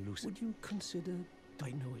all your loose, would you consider? I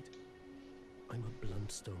know it. I'm a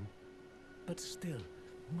bluntstone. But still,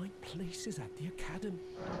 my place is at the academy.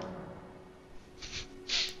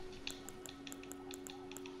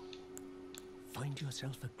 Find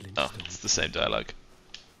yourself a glintstone. Oh, it's the same dialogue.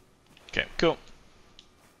 Okay, cool.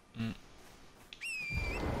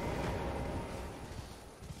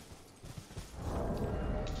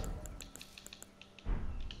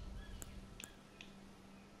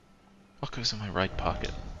 What goes in my right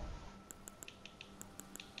pocket?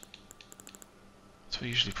 That's what I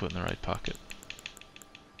usually put in the right pocket.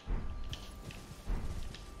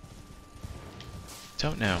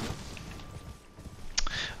 Don't know.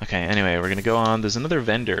 Okay, anyway, we're gonna go on. There's another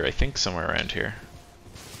vendor, I think, somewhere around here.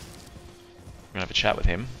 We're gonna have a chat with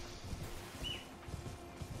him.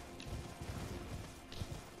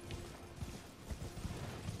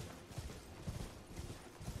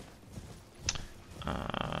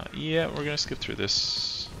 Yeah, we're gonna skip through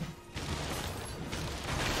this.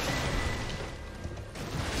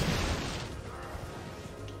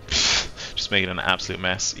 Just making an absolute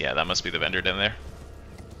mess. Yeah, that must be the vendor down there.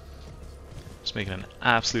 Just making an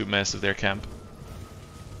absolute mess of their camp.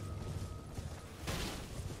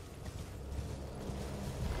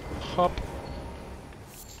 Hop.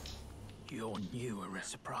 You're new, I'm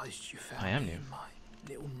surprised you found I am new. my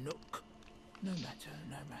little nook. No matter.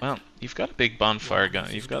 Well, you've got a big bonfire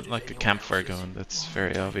going. You've got like a campfire going. That's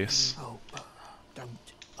very obvious. Oh, don't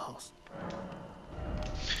ask.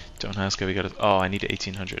 Don't ask how we got it. Oh, I need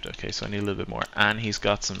 1800. Okay, so I need a little bit more. And he's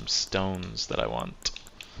got some stones that I want.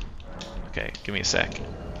 Okay, give me a sec.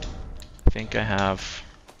 I think I have...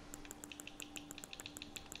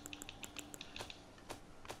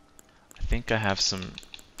 some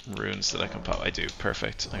runes that I can pop. I do,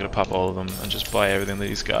 perfect. I'm gonna pop all of them and just buy everything that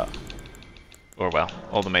he's got. Or well,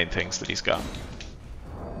 all the main things that he's got.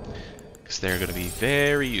 Because they're gonna be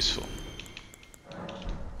very useful.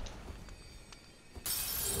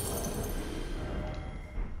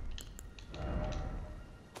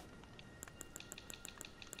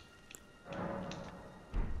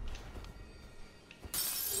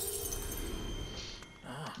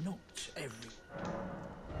 Not every.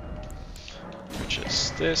 Purchase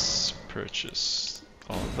this, purchase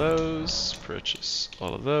all of those, purchase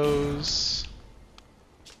all of those.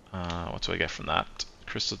 What do I get from that?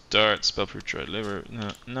 Crystal Dart, Spellproof Dried Liver.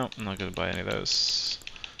 No, I'm not going to buy any of those.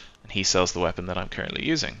 And he sells the weapon that I'm currently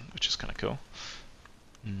using, which is kind of cool.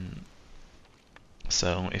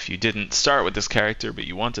 So if you didn't start with this character but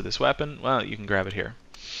you wanted this weapon, well, you can grab it here.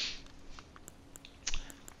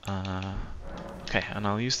 Okay, and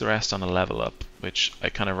I'll use the rest on a level up, which I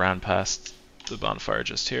kind of ran past the bonfire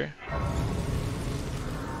just here.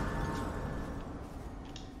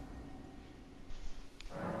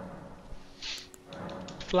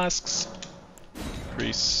 Flasks.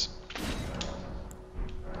 Increase.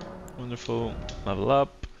 Wonderful. Level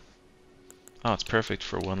up. Oh, it's perfect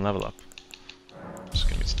for one level up. Just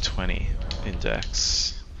gonna be to 20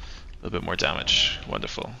 index. A little bit more damage.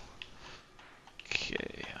 Wonderful.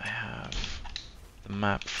 Okay, I have the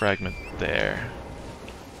map fragment there.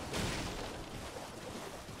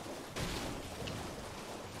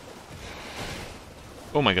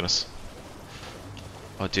 Oh my goodness.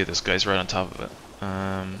 Oh dear, this guy's right on top of it.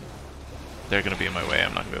 They're gonna be in my way,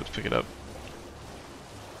 I'm not gonna be able to pick it up.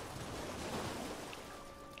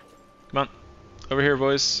 Come on, over here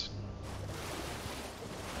boys.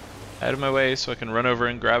 Out of my way so I can run over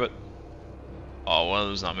and grab it. Oh, one of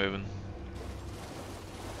them's not moving.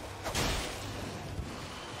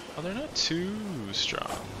 Oh, they're not too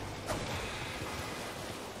strong.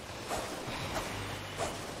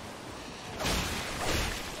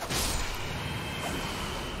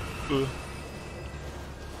 Ugh.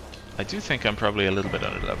 I do think I'm probably a little bit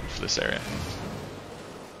under level for this area.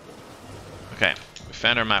 Okay, we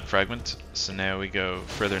found our map fragment, so now we go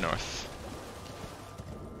further north.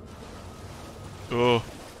 Oh,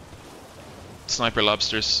 sniper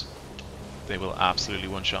lobsters. They will absolutely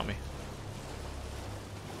one-shot me.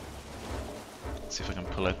 Let's see if I can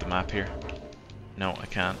pull out the map here. No, I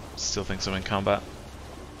can't. Still thinks I'm in combat.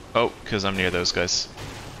 Oh, because I'm near those guys.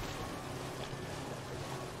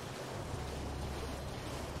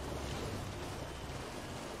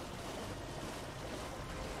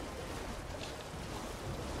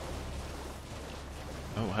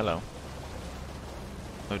 Oh, hello.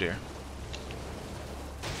 Oh dear.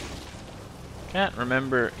 Can't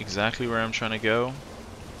remember exactly where I'm trying to go.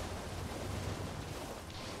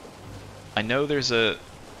 I know there's a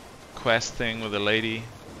quest thing with a lady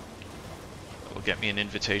that will get me an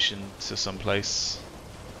invitation to some place.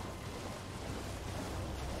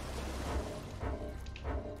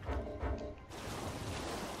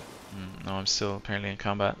 No, I'm still apparently in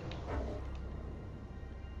combat.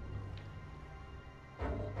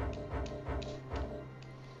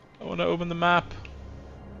 I want to open the map.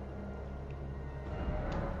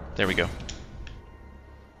 There we go.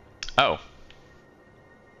 Oh.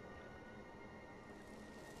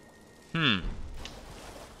 Well,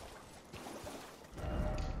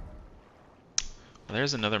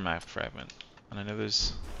 there's another map fragment. And I know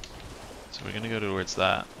there's... So we're gonna go towards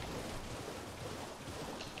that.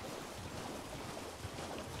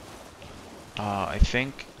 I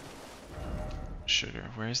think... Sugar,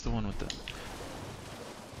 where's the one with the...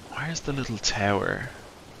 Where's the little tower?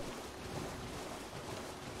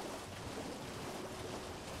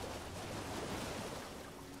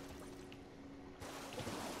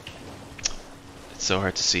 It's so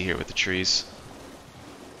hard to see here with the trees.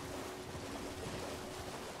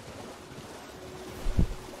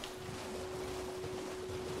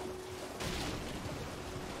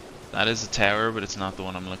 That is a tower, but it's not the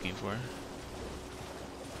one I'm looking for.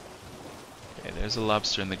 Okay, there's a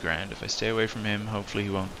lobster in the ground. If I stay away from him, hopefully he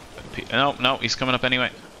won't... No, no, he's coming up anyway.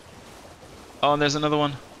 Oh, and there's another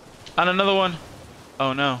one. And another one!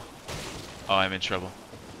 Oh no. Oh, I'm in trouble.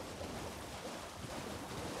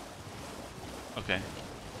 Okay.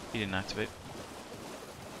 He didn't activate.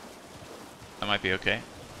 That might be okay.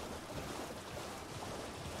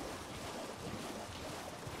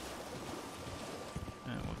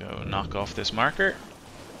 And we'll go knock off this marker.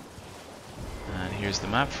 And here's the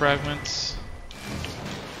map fragments.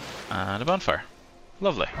 And a bonfire.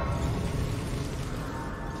 Lovely.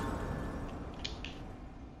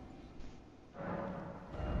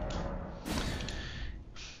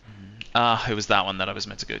 It was that one that I was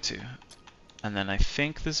meant to go to. And then I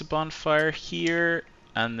think there's a bonfire here,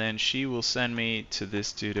 and then she will send me to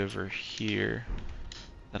this dude over here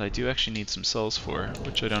that I do actually need some souls for,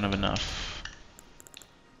 which I don't have enough.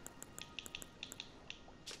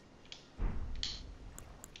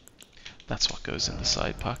 That's what goes in the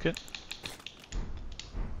side pocket.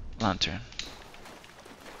 Lantern.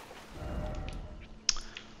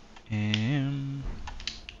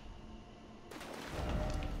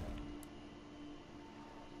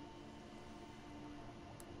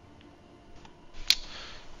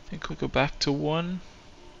 Could go back to 1.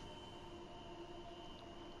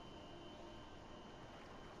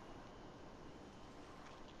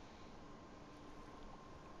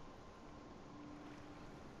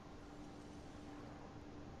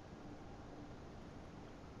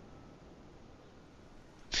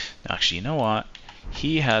 Actually, you know what?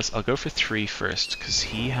 He has... I'll go for 3 first, because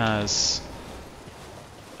he has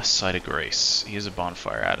a Site of Grace. He has a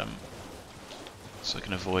bonfire at him. So I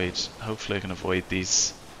can avoid... Hopefully I can avoid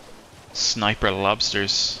these sniper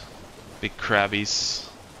lobsters. Big crabbies.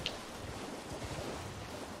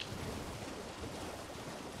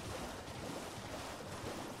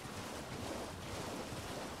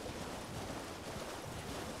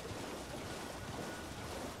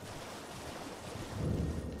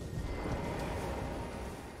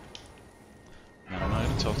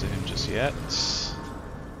 Talk to him just yet.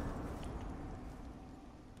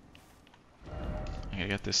 I'm gonna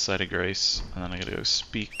get this Site of Grace, and then I'm gonna go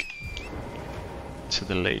speak to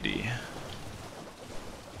the lady.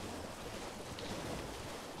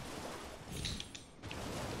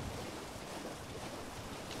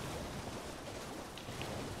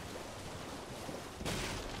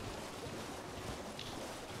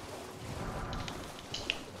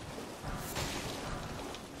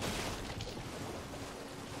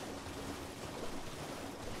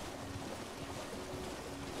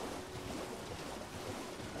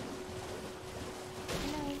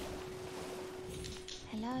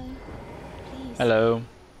 Hello.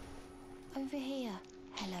 Over here.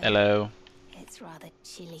 Hello. Hello. It's rather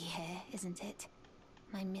chilly here, isn't it?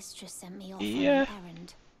 My mistress sent me off Yeah. on an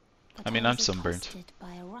errand. But I mean, was I'm sunburned. accosted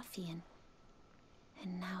by a ruffian.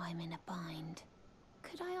 And now I'm in a bind.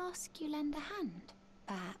 Could I ask you lend a hand?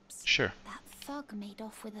 Perhaps. Sure. That thug made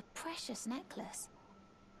off with a precious necklace.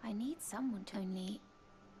 I need someone to only...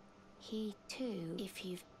 He too, if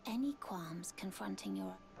you've any qualms confronting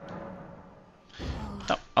your...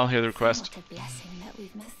 Oh, I'll hear the request. What a blessing that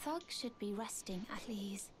we've met. The thug should be resting at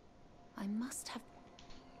ease. I must have...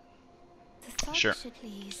 The thug Sure. should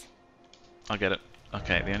please. I'll get it.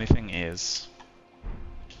 Okay, the only thing is...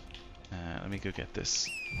 let me go get this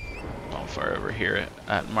bonfire over here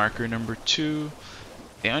at marker number 2.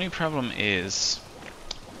 The only problem is...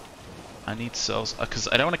 I need souls... because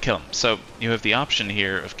I don't want to kill him. So, you have the option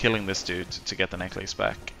here of killing this dude to get the necklace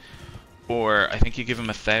back. Or, I think you give him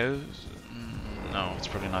 1,000... No, it's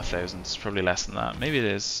probably not 1,000. It's probably less than that. Maybe it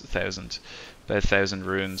is 1,000. About 1,000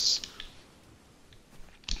 runes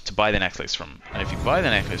to buy the necklace from. And if you buy the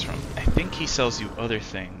necklace from him, I think he sells you other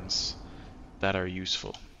things that are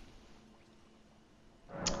useful.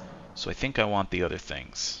 So I think I want the other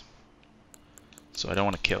things. So I don't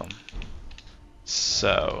want to kill him.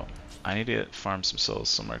 So I need to farm some souls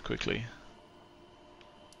somewhere quickly.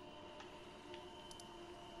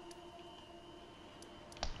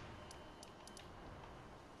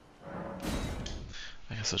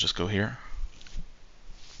 I guess I'll just go here.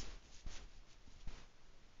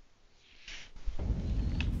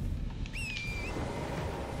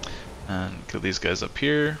 And kill these guys up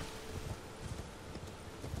here.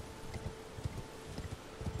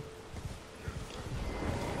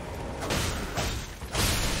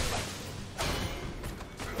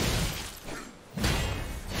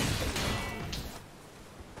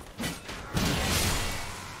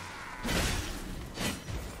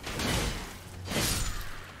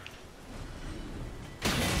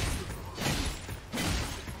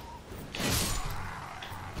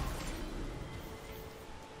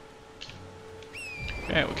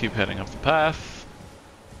 Okay, we'll keep heading up the path.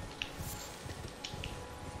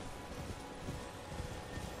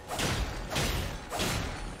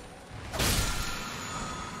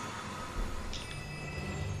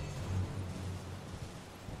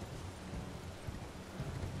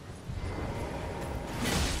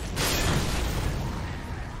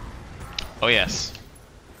 Oh yes.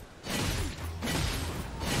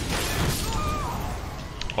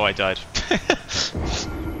 Oh, I died.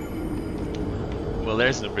 Well,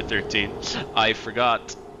 there's number 13. I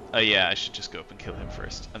forgot. Yeah, I should just go up and kill him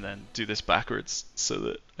first, and then do this backwards so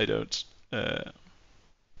that I don't.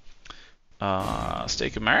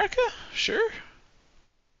 Stake of Marika? Sure.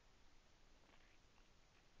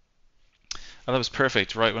 Oh, that was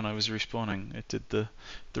perfect. Right when I was respawning, it did the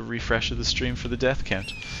refresh of the stream for the death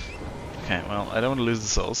count. Okay, well, I don't want to lose the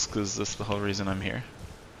souls because that's the whole reason I'm here.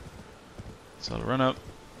 So I'll run up,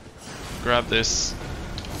 grab this.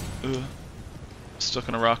 Ugh. Stuck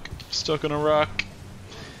on a rock, stuck on a rock,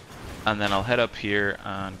 and then I'll head up here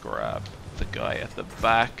and grab the guy at the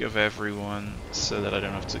back of everyone so that I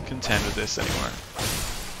don't have to contend with this anymore.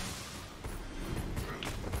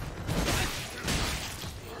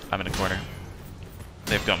 I'm in a corner.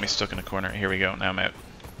 They've got me stuck in a corner. Here we go. Now I'm out.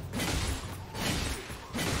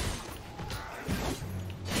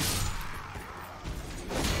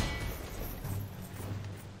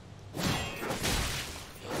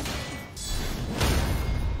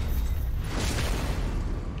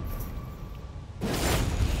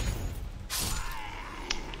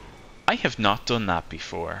 I have not done that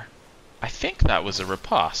before. I think that was a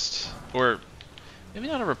riposte. Or maybe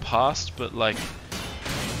not a riposte, but like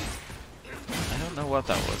I don't know what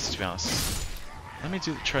that was, to be honest. Let me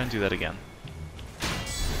try and do that again.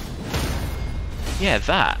 Yeah,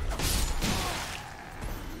 that.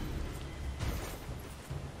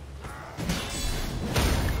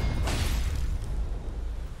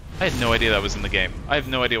 I had no idea that was in the game. I have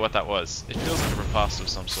no idea what that was. It feels like a riposte of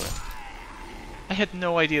some sort. I had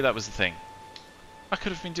no idea that was the thing. I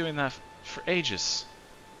could have been doing that for ages.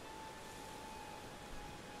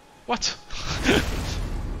 What?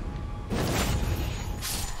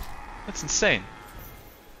 That's insane.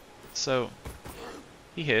 So,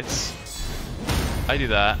 he hits. I do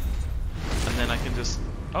that. And then I can just...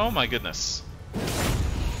 Oh my goodness.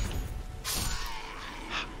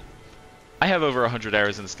 I have over 100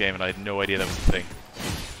 hours in this game and I had no idea that was the thing.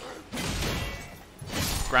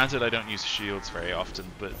 Granted, I don't use shields very often,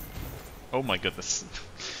 but... Oh my goodness.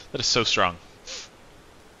 That is so strong.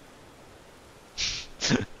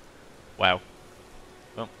 Wow.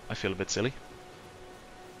 Well, I feel a bit silly.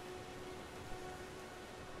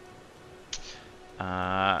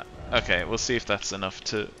 Okay, we'll see if that's enough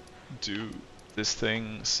to do this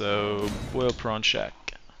thing. So, boil prawn shack.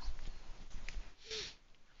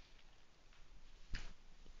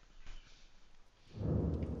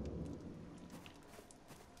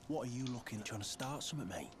 What are you looking at? Trying to start something,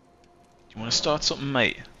 mate? You want to start something,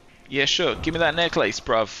 mate? Yeah, sure. Give me that necklace,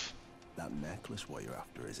 bruv. That necklace what you're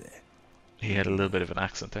after, is it? He had a little bit of an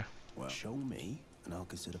accent there. Well, show me, and I'll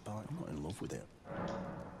consider part. I'm not in love with it.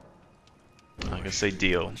 I'm gonna say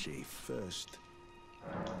deal. First.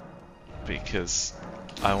 Because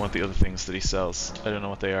I want the other things that he sells. I don't know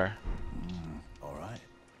what they are. Alright.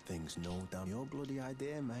 Things no down your bloody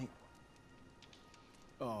idea, mate.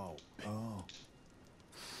 Oh.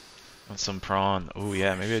 Want some prawn. Oh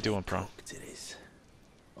yeah, maybe I do want prawn. It is.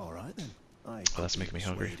 Alright then. Oh, that's making me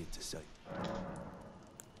hungry.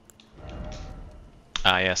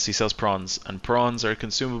 Ah yes, he sells prawns, and prawns are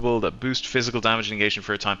consumable that boost physical damage and engagement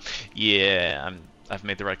for a time. Yeah, I've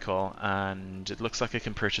made the right call, and it looks like I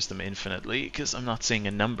can purchase them infinitely, because I'm not seeing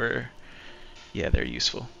a number. Yeah, they're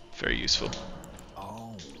useful. Very useful.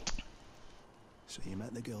 Oh. So you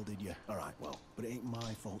met the girl, did you? Alright, well, but it ain't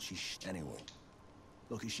my fault she's anyway.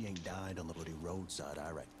 Lucky she ain't died on the bloody roadside, I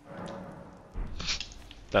reckon.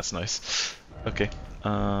 That's nice. Okay,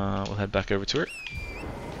 we'll head back over to her.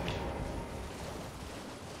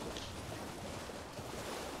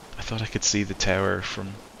 I thought I could see the tower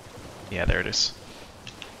from... Yeah, there it is.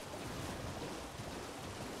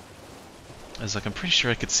 I was like, I'm pretty sure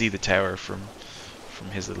I could see the tower from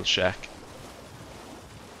his little shack.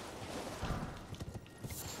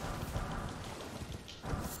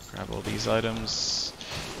 Grab all these items.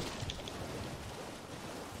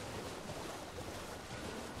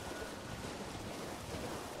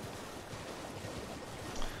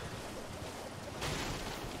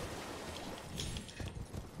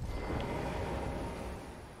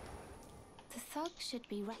 Should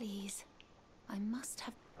be please. I must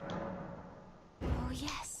have. Oh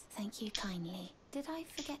yes, thank you kindly. Did I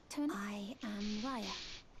forget to? I am Raya,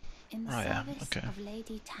 in the service of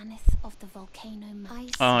Lady Tanith of the Volcano Manor.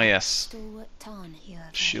 Oh yes. Stalwart Tarn.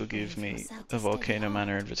 She'll give me a Volcano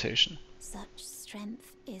Manor invitation. Such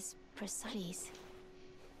strength is precise.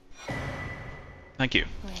 Thank you.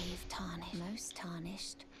 Brave tarnished, most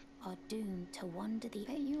tarnished, are doomed to wander the...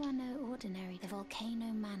 But you are no ordinary. The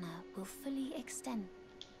Volcano Manor will fully extend.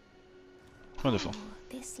 Wonderful. Oh,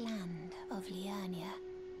 this land of Liurnia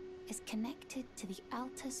is connected to the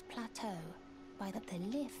Altus Plateau by the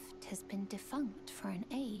lift has been defunct for an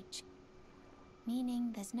age,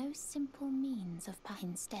 meaning there's no simple means of path.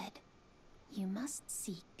 Instead, you must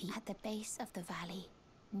seek at the base of the valley,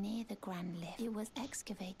 near the Grand Lift. It was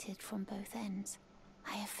excavated from both ends.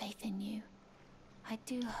 I have faith in you. I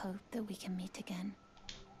do hope that we can meet again.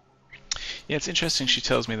 Yeah, it's interesting she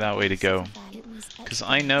tells me that way to go, because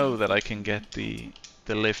I know that I can get the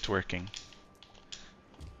lift working.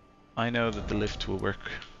 I know that the lift will work.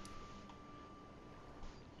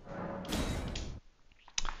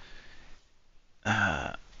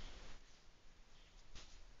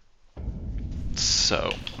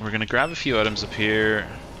 So, we're gonna grab a few items up here.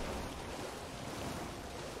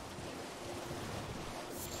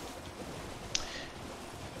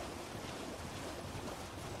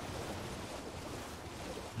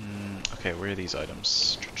 Okay, where are these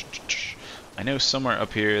items? I know somewhere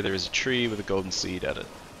up here there is a tree with a golden seed at it.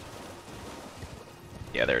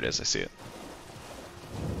 Yeah, there it is. I see it.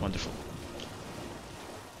 Wonderful.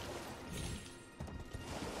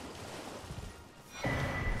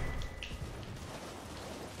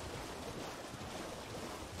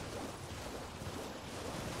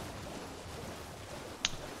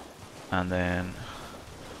 And then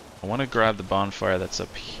I want to grab the bonfire that's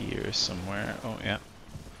up here somewhere. Oh, yeah.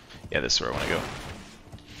 Yeah, this is where I want to go.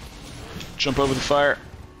 Jump over the fire.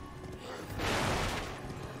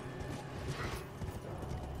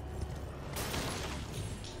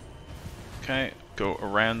 Okay, go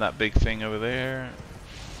around that big thing over there.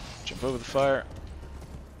 Jump over the fire.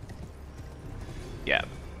 Yeah.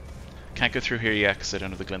 Can't go through here yet because I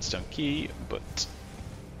don't have the glintstone key, but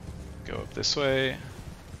go up this way.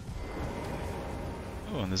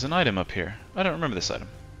 Oh, and there's an item up here. I don't remember this item.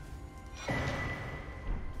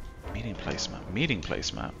 Meeting place map. Meeting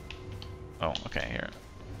place map. Oh, okay, here.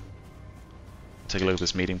 Take a look at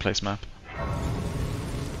this meeting place map.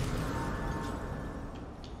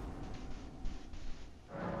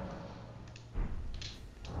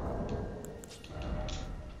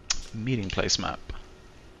 Meeting place map.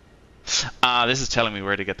 Ah, this is telling me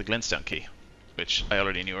where to get the glintstone key, which I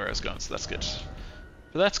already knew where I was going, so that's good.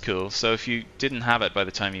 But that's cool. So if you didn't have it by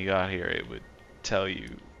the time you got here, it would tell you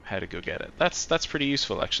how to go get it. That's pretty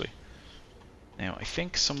useful, actually. Now, I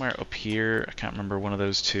think somewhere up here, I can't remember, one of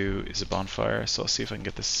those two is a bonfire, so I'll see if I can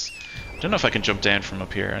get this. I don't know if I can jump down from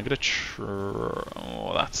up here. I'm gonna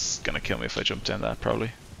oh, that's gonna kill me if I jump down that,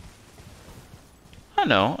 probably. I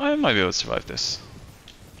know, I might be able to survive this.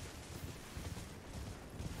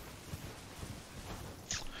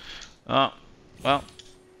 Oh, well.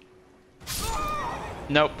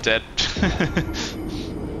 Nope, dead.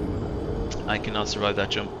 I cannot survive that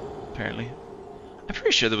jump, apparently. I'm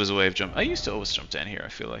pretty sure there was a way of jump. I used to always jump down here, I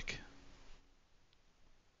feel like.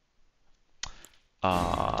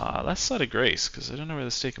 That's Side of Grace, because I don't know where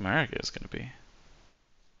the Stake of Marika is going to be.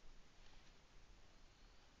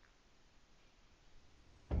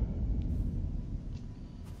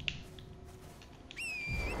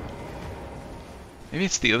 Maybe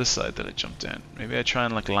it's the other side that I jumped down. Maybe I try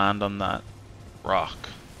and like land on that rock.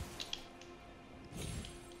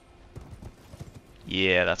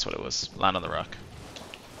 Yeah, that's what it was. Land on the rock.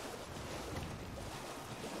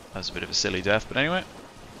 That was a bit of a silly death, but anyway.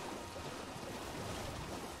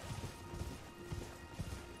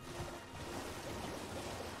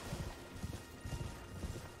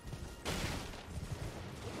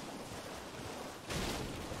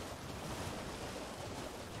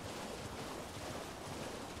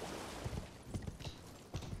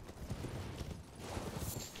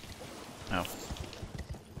 Oh.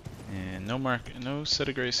 And no Set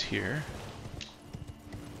of Grace here.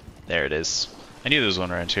 There it is. I knew there was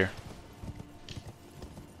one around here.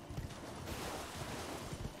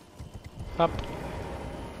 Up.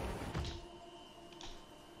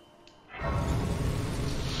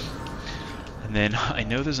 And then I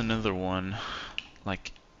know there's another one,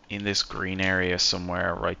 like in this green area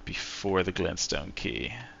somewhere right before the glintstone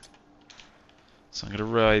key. So I'm gonna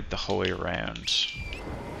ride the whole way around.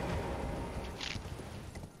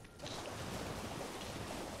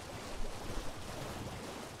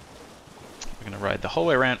 We're gonna ride the whole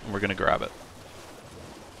way around and we're gonna grab it.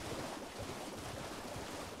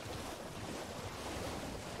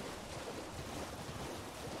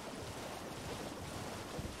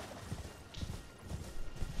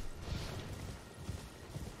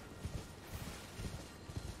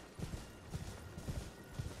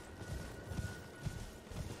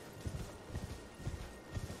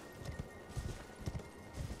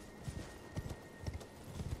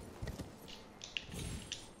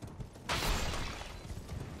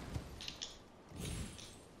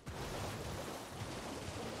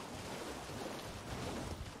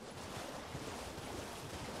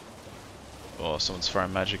 Oh, someone's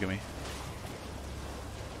firing magic at me.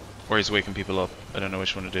 Or he's waking people up. I don't know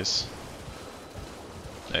which one it is.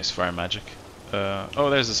 Nice, firing magic. Oh,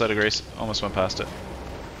 there's the Side of Grace. Almost went past it.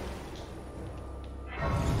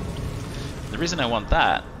 The reason I want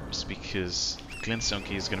that is because the glintstone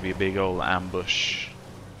key is going to be a big old ambush.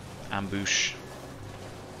 Ambush.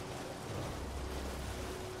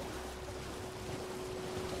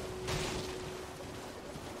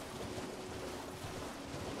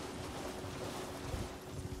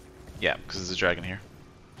 Yeah, because there's a dragon here.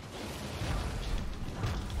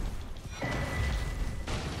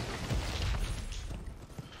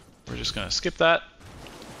 We're just gonna skip that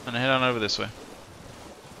and head on over this way.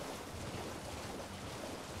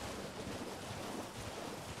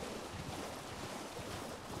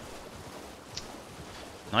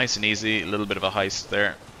 Nice and easy, a little bit of a heist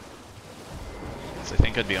there. So I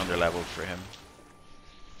think I'd be under-leveled for him.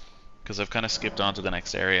 Because I've kind of skipped on to the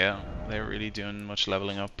next area. They're really doing much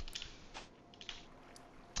leveling up.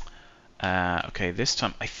 Okay, this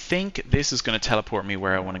time, I think this is going to teleport me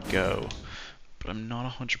where I want to go. But I'm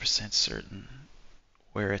not 100% certain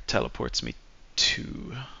where it teleports me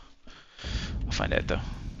to. I'll find out though.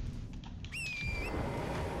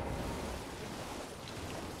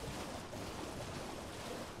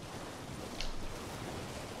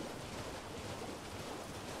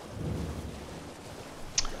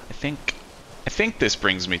 I think this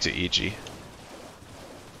brings me to EG,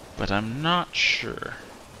 but I'm not sure.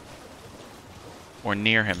 Or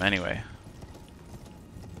near him anyway.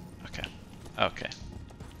 Okay. Okay.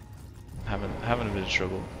 Having a bit of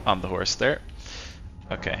trouble on the horse there.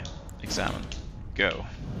 Okay. Examine. Go.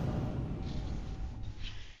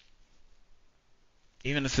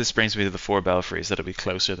 Even if this brings me to the 4 belfries, that'll be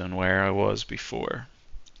closer than where I was before.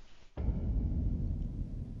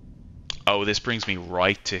 Oh, this brings me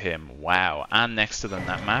right to him. Wow. And next to them,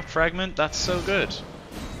 that map fragment? That's so good.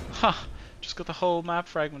 Huh. Just got the whole map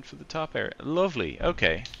fragment for the top area. Lovely.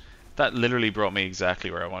 Okay. That literally brought me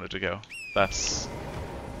exactly where I wanted to go. That's...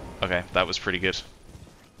 Okay, that was pretty good.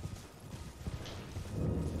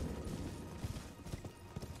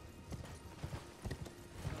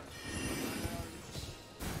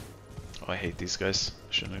 Oh, I hate these guys.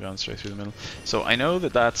 Shouldn't have gone straight through the middle. So I know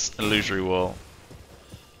that that's an illusory wall.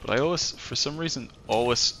 But I always, for some reason,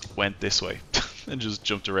 always went this way. And just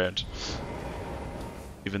jumped around.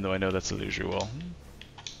 Even though I know that's an illusory wall.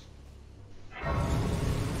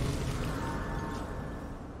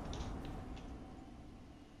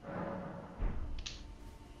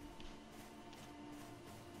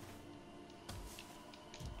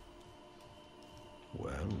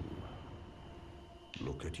 Well,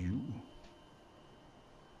 look at you.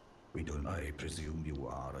 I presume you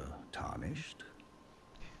are tarnished?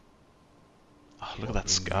 Oh, look at that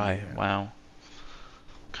sky. Wow.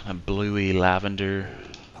 Kind of bluey lavender.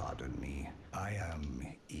 Pardon me. I am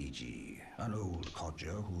E.G., an old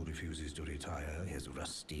codger who refuses to retire his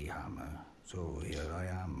rusty hammer. So here I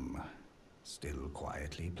am, still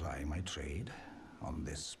quietly plying my trade on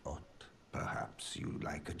this spot. Perhaps you'd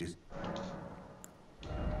like a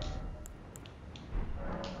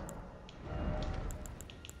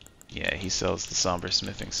Yeah, he sells the somber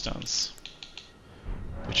smithing stones.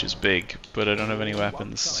 Which is big, but I don't have any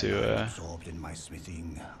weapons to absorbed in my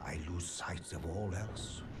smithing, I lose sight of all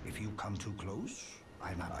else. If you come too close,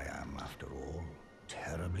 I am, after all,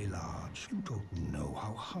 terribly large. You don't know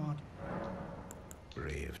how hard.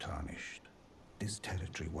 Brave Tarnished. This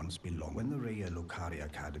territory once belonged when the Raya Lucari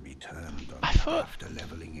Academy turned on after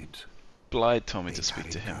leveling it. Blythe told me to speak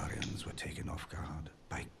to him. Guardians were taken off guard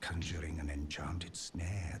by conjuring an enchanted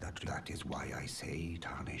snare. That is why I say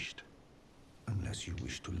Tarnished. Unless you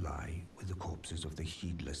wish to lie with the corpses of the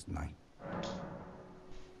heedless knight.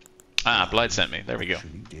 Ah, Blythe sent me. There we go.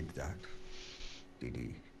 Actually did that. Did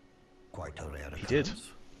he? Quite a rare occurrence. He did.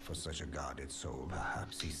 For such a guarded soul,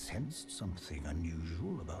 perhaps he sensed something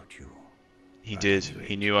unusual about you. He did.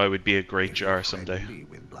 He knew I would be a Greatjar someday.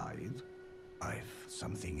 With Blythe, I've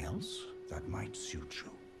something else that might suit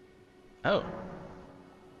you. Oh.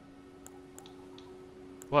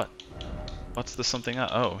 What? What's the something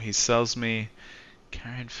else? Oh, he sells me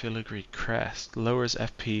Carrion Filigree Crest. Lowers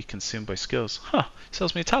FP consumed by skills. Huh.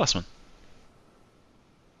 Sells me a talisman.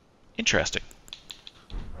 Interesting.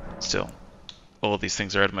 Still, all these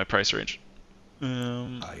things are out of my price range.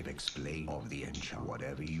 I've explained of the enchant,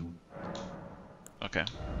 whatever you... Okay.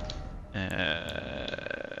 And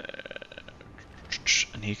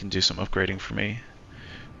he can do some upgrading for me,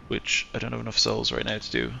 which I don't have enough souls right now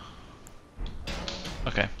to do.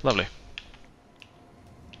 Okay, lovely.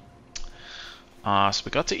 So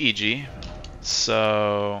we got to EG.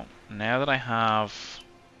 So now that I have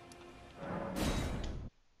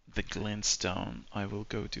the glintstone, I will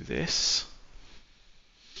go do this.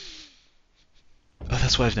 Oh,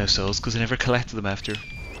 that's why I have no souls, because I never collected them after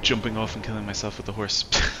jumping off and killing myself with the horse.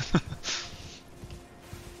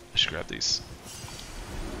 I should grab these.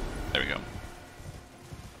 There we go.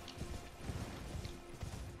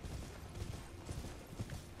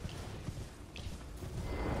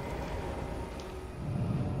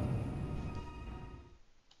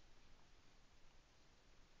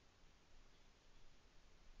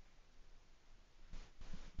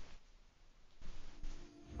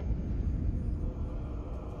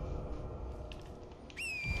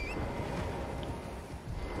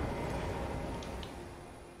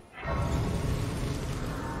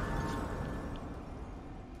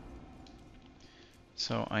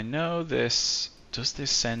 So I know this Does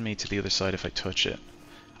this send me to the other side if I touch it?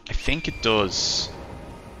 I think it does.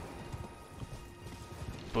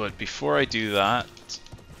 But before I do that,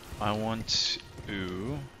 I want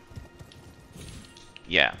to...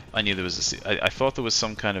 Yeah, I knew there was I thought there was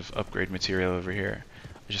some kind of upgrade material over here.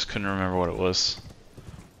 I just couldn't remember what it was.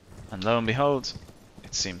 And lo and behold,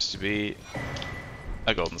 it seems to be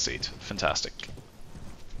a golden seed. Fantastic.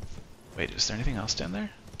 Wait, is there anything else down there?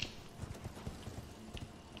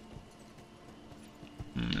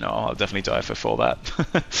 No, I'll definitely die if I fall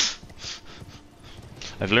that.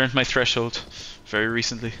 I've learned my threshold very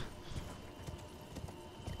recently.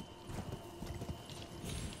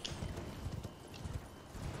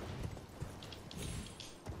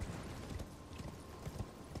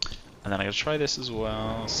 And then I'm going to try this as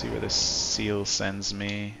well, see where this seal sends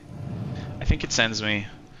me. I think it sends me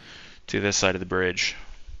to this side of the bridge.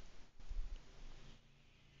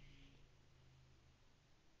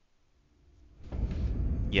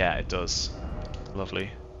 Yeah, it does. Lovely.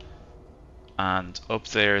 And up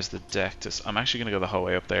there is the deck. I'm actually going to go the whole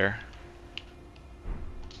way up there.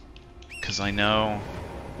 Because I know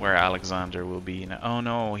where Alexander will be. Oh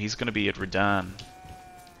no, he's going to be at Radagon.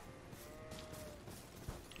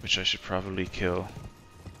 Which I should probably kill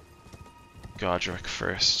Godric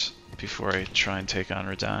first before I try and take on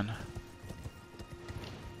Radagon.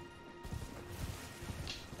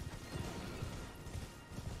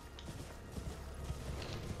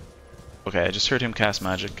 Okay, I just heard him cast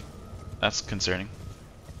magic. That's concerning.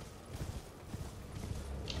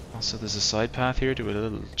 Also, there's a side path here to a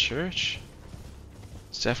little church.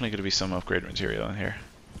 It's definitely going to be some upgrade material in here.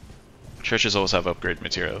 Churches always have upgrade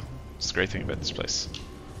material. It's the great thing about this place.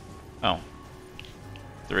 Oh.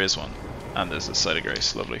 There is one. And there's a site of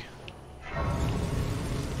grace. Lovely.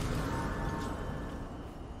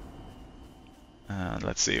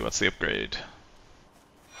 Let's see, what's the upgrade?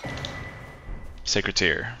 Sacred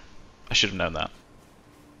Tear. I should have known that.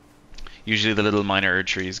 Usually the little minor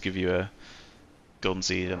Erdtrees give you a golden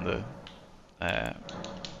seed and the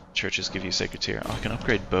churches give you Sacred Tear. Oh, I can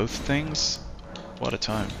upgrade both things? What a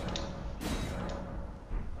time.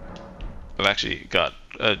 I've actually got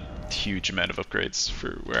a huge amount of upgrades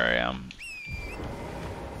for where I am.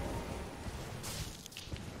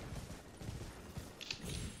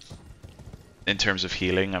 In terms of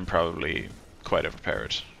healing, I'm probably quite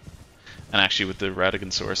overpowered. And actually with the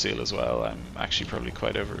Radagon Soreseal as well, I'm actually probably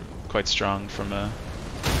quite strong from a...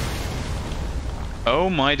 Oh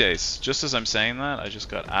my days, just as I'm saying that, I just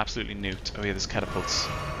got absolutely nuked. Oh yeah, there's catapults.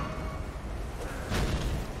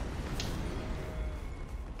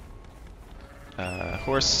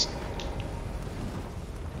 Horse.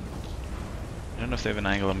 I don't know if they have an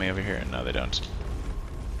angle on me over here. No, they don't.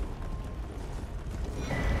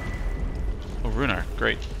 Oh, Runar,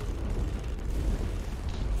 great.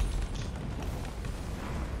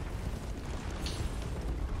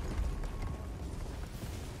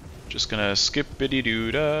 Just gonna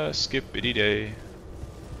skip-itty-doo-dah, skip-itty-day.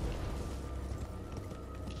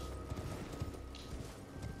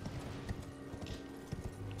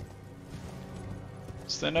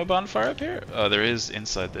 Is there no bonfire up here? Oh, there is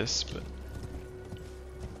inside this, but...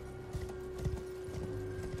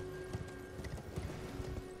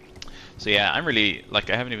 So yeah, I'm really,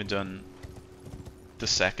 like, I haven't even done the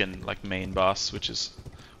second, like, main boss, which is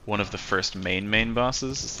one of the first main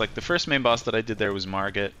bosses. It's like the first main boss that I did there was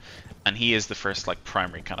Margit, and he is the first, like,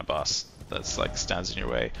 primary kind of boss that's, like, stands in your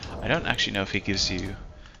way. I don't actually know if he gives you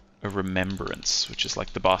a remembrance, which is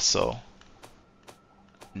like the boss soul.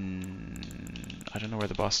 I don't know where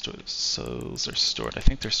the boss souls are stored. I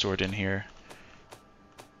think they're stored in here.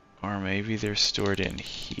 Or maybe they're stored in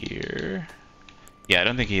here. Yeah, I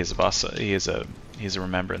don't think he is a boss. He is a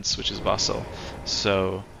remembrance, which is boss soul.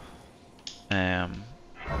 So,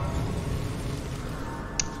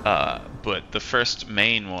 but the first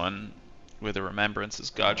main one with a remembrance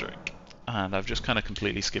is Godric, and I've just kind of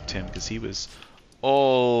completely skipped him because he was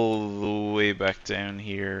all the way back down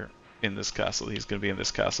here in this castle. He's going to be in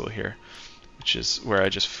this castle here, which is where I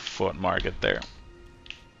just fought Margit there.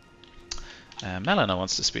 Milena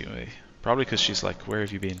wants to speak with me, probably because she's like, "Where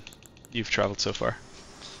have you been? You've traveled so far."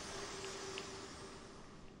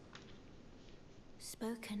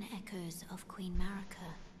 Spoken echoes of Queen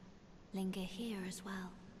Marika linger here as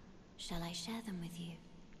well. Shall I share them with you?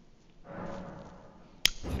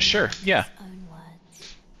 Sure, yeah. In own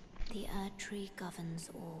words, the Erdtree governs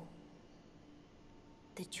all.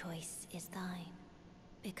 The choice is thine.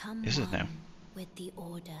 Become one with the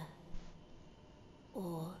Order,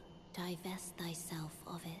 or divest thyself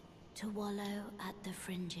of it to wallow at the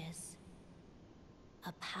fringes.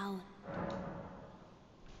 A power.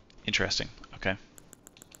 Interesting. Okay.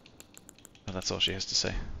 Oh, that's all she has to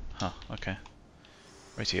say. Huh, okay.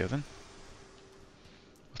 Rightio then.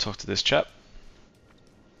 I'll talk to this chap.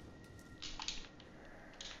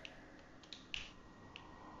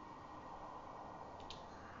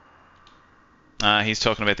 He's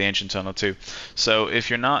talking about the ancient tunnel too. So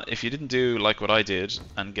if you didn't do like what I did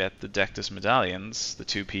and get the Dectus medallions, the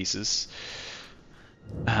 2 pieces,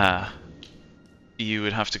 you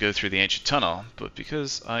would have to go through the ancient tunnel. But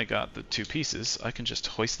because I got the 2 pieces, I can just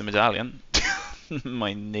hoist the medallion.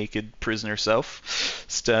 My naked prisoner self,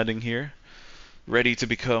 standing here, ready to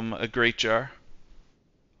become a Greatjar.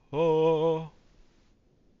 Oh,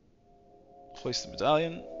 hoist the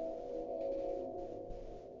medallion.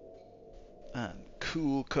 And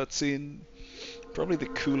cool cutscene. Probably the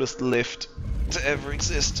coolest lift to ever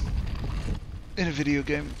exist in a video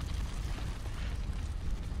game.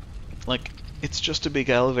 Like, it's just a big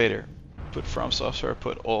elevator, but From Software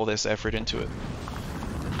put all this effort into it.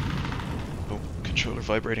 Oh, controller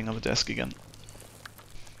vibrating on the desk again.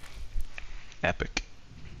 Epic.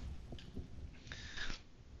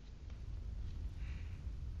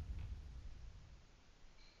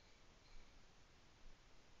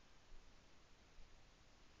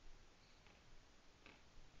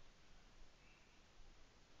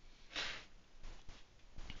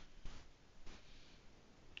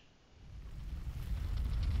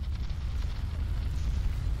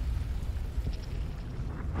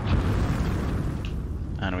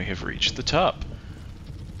 And we have reached the top.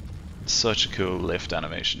 Such a cool lift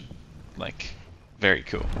animation. Like, very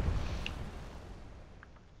cool.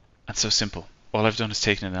 And so simple. All I've done is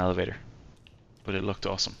taken an elevator. But it looked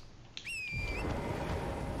awesome.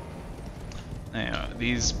 Now,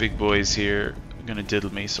 these big boys here are gonna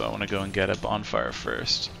diddle me, so I want to go and get a bonfire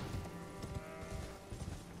first.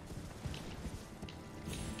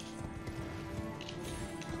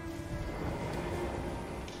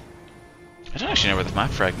 I don't actually know where the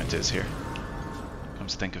map fragment is here.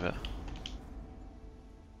 Comes to think of it.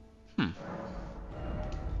 And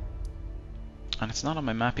it's not on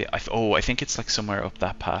my map yet. I think it's like somewhere up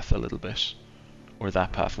that path a little bit. Or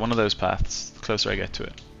that path. One of those paths, the closer I get to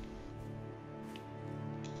it.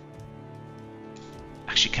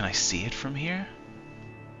 Actually, can I see it from here?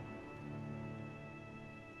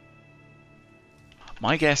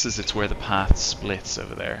 My guess is it's where the path splits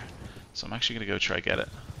over there. So I'm actually going to go try get it.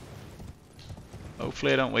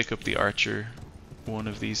 Hopefully I don't wake up the archer, one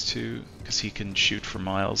of these two, because he can shoot for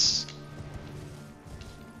miles.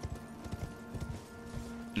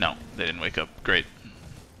 No, they didn't wake up. Great.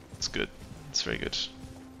 It's good. It's very good.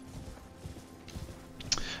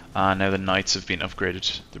 Now the knights have been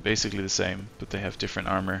upgraded. They're basically the same, but they have different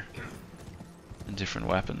armor and different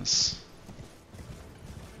weapons.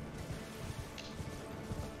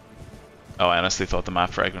 Oh, I honestly thought the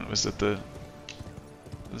map fragment was at the...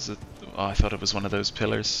 Oh, I thought it was one of those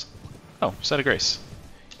pillars. Oh, Set of Grace.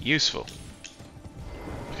 Useful.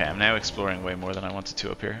 Okay, I'm now exploring way more than I wanted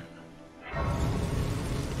to up here. I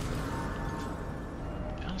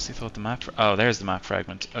honestly thought the map... Oh, there's the map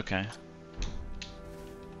fragment. Okay.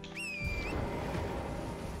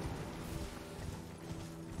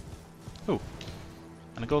 Oh,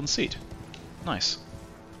 and a golden seed. Nice.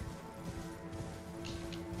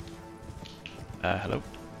 Hello?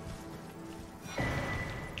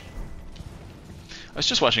 I was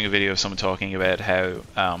just watching a video of someone talking about how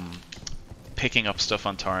picking up stuff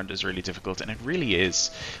on Torrent is really difficult, and it really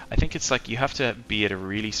is. I think it's like you have to be at a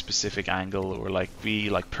really specific angle or like be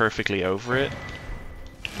like perfectly over it,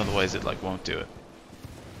 otherwise it like won't do it.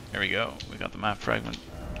 There we go. We got the map fragment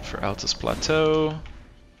for Altus Plateau.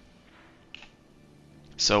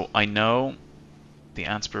 So I know the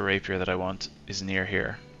Anspur Rapier that I want is near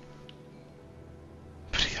here,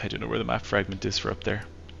 but I don't know where the map fragment is for up there.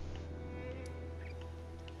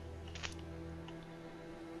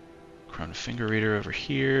 Crown Finger Reader over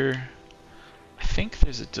here. I think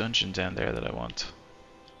there's a dungeon down there that I want.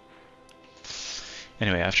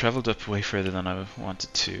 Anyway, I've travelled up way further than I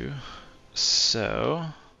wanted to, so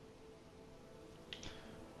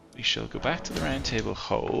we shall go back to the Roundtable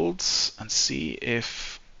Holds and see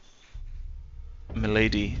if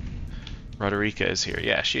Milady Roderika is here.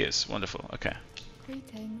 Yeah, she is. Wonderful. Okay.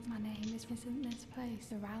 Greetings, my name isn't this place,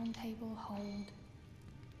 the Roundtable Hold.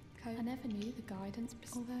 I never knew the guidance,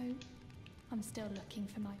 although I'm still looking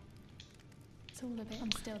for my... It's all a bit...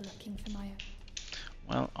 I'm still looking for my...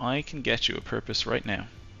 Well, I can get you a purpose right now.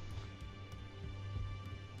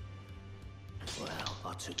 Well,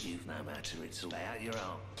 I took you no matter, it's all out your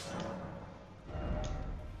own.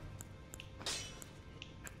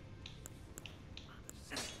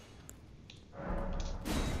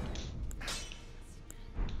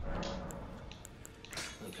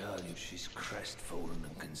 Look how you she's crestfallen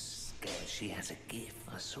and scared. She has a gift.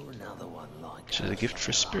 I saw another one like She has a gift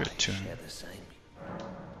for spirit too. share the same.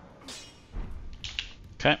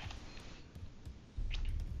 Okay.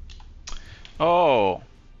 Oh.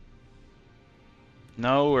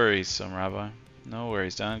 No worries, some rabbi. No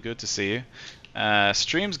worries, Dan. Good to see you.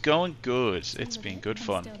 Stream's going good. It's been good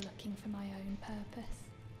fun. Still looking for my own purpose.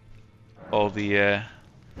 All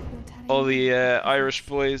the Irish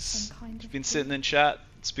boys have been sitting in chat.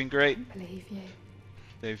 It's been great. I believe you.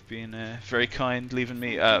 They've been very kind, leaving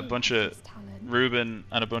me a bunch of Ruben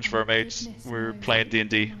and a bunch of our mates. We're playing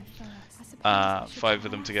D&D. 5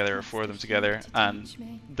 of them together or 4 of them together,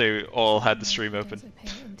 and they all had the stream open.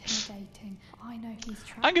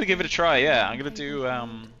 I'm gonna give it a try. Yeah, I'm gonna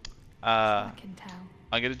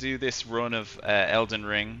do this run of Elden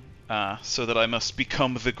Ring, so that I must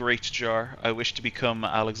become the Greatjar. I wish to become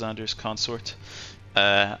Alexander's consort,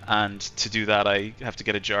 and to do that I have to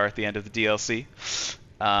get a jar at the end of the DLC.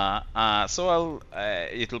 So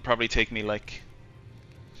it'll probably take me like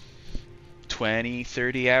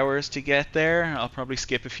 20-30 hours to get there. I'll probably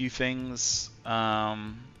skip a few things.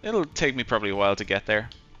 It'll take me probably a while to get there,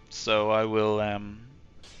 so I will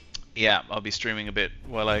yeah, I'll be streaming a bit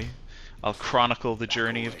while I'll chronicle the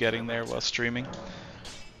journey of getting there while streaming.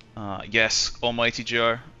 Yes, Almighty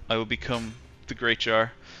Jar, I will become the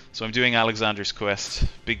Greatjar. So I'm doing Alexander's quest,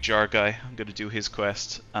 big jar guy. I'm going to do his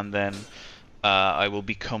quest, and then I will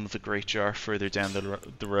become the Greatjar further down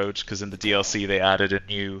the road, because in the DLC they added a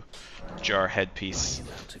new jar headpiece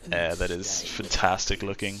that is fantastic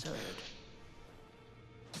looking.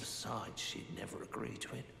 Besides, she'd never agree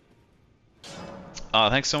to it. Oh,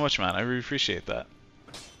 thanks so much, man. I really appreciate that.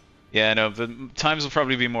 Yeah, no, the times will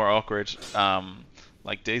probably be more awkward.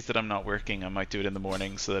 Like days that I'm not working, I might do it in the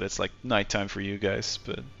morning so that it's like nighttime for you guys.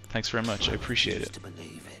 But thanks very much. I appreciate it.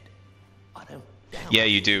 Yeah,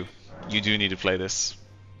 you do. You do need to play this.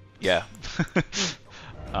 Yeah.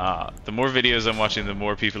 The more videos I'm watching, the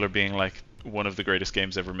more people are being like, one of the greatest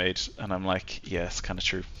games ever made. And I'm like, yeah, it's kind of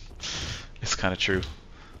true. It's kind of true.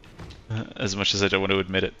 As much as I don't want to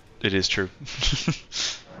admit it, it is true.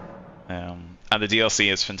 And the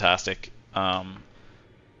DLC is fantastic.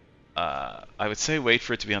 I would say wait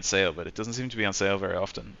for it to be on sale, but it doesn't seem to be on sale very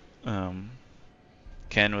often.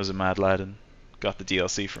 Ken was a mad lad and got the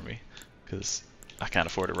DLC for me, because I can't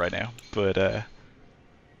afford it right now. But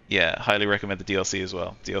yeah, highly recommend the DLC as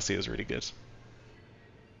well. DLC is really good.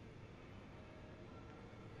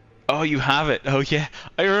 Oh, you have it. Oh yeah,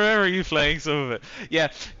 I remember you playing some of it. Yeah,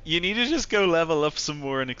 you need to just go level up some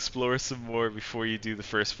more and explore some more before you do the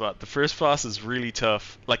first boss. The first boss is really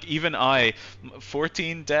tough. Like even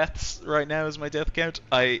 14 deaths right now is my death count.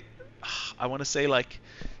 I want to say like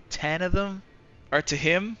 10 of them are to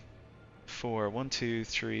him. 4, 1, 2,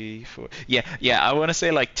 3, 4. Yeah. I want to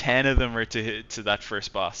say like 10 of them are to that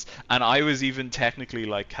first boss. And I was even technically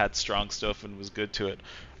like had strong stuff and was good to it.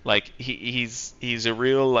 Like he's a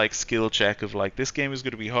real like skill check of like, this game is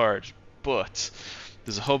going to be hard, but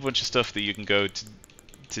there's a whole bunch of stuff that you can go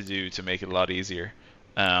to do to make it a lot easier.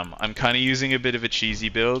 I'm kind of using a bit of a cheesy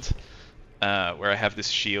build where I have this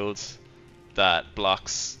shield that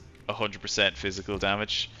blocks 100% physical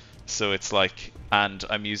damage. So it's like, and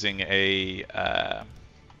I'm using a I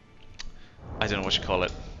don't know what you call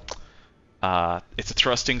it. It's a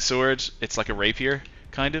thrusting sword. It's like a rapier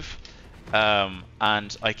kind of.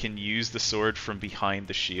 And I can use the sword from behind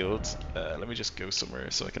the shield. Let me just go somewhere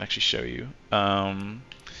so I can actually show you. So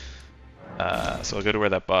I'll go to where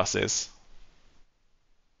that boss is.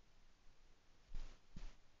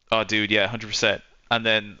 Oh, dude, yeah, 100%. And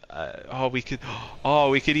then, we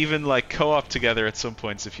could even like co-op together at some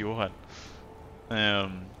points if you want.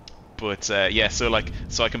 But yeah, so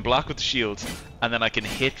I can block with the shield, and then I can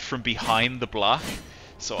hit from behind the block.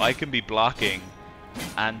 So I can be blocking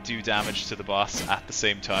and do damage to the boss at the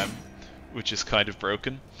same time, which is kind of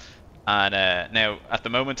broken. And now at the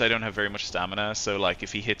moment I don't have very much stamina, so like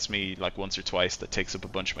if he hits me like once or twice, that takes up a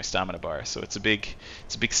bunch of my stamina bar. So it's a big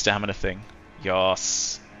stamina thing.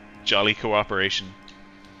 Yas, jolly cooperation.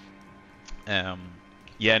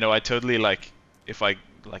 Yeah, no, I totally like, if I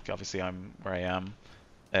like, obviously I'm where I am,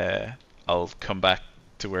 I'll come back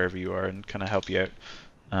to wherever you are and kind of help you out.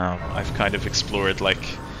 I've kind of explored, like,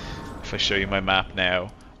 if I show you my map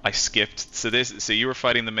now, I skipped. So you were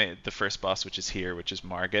fighting the first boss, which is here, which is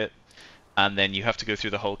Margit, and then you have to go through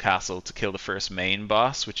the whole castle to kill the first main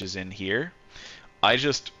boss, which is in here. I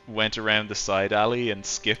just went around the side alley and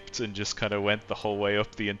skipped and just kind of went the whole way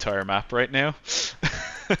up the entire map right now.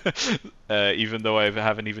 Even though I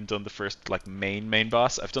haven't even done the first like main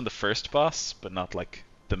boss. I've done the first boss, but not like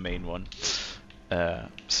the main one.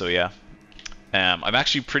 So yeah. I'm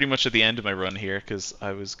actually pretty much at the end of my run here because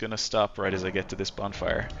I was gonna stop right as I get to this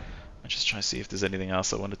bonfire. I'm just trying to see if there's anything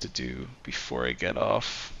else I wanted to do before I get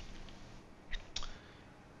off.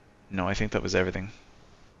 No, I think that was everything.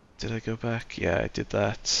 Did I go back? Yeah, I did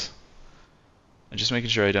that. I'm just making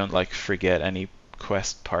sure I don't like forget any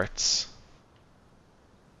quest parts.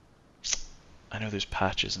 I know there's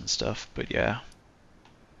patches and stuff, but yeah.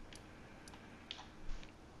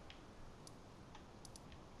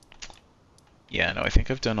 Yeah, no, I think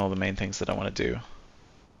I've done all the main things that I want to do.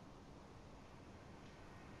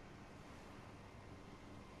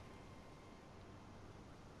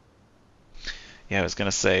 Yeah, I was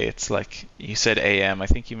gonna say, it's like, you said AM, I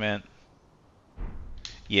think you meant...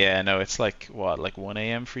 Yeah, no, it's like, what, like 1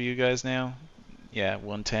 AM for you guys now? Yeah,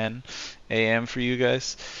 1:10 AM for you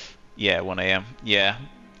guys? Yeah, 1 AM. Yeah.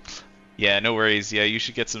 Yeah, no worries. Yeah, you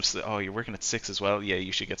should get some sleep. Oh, you're working at 6 as well? Yeah,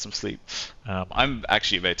 you should get some sleep. I'm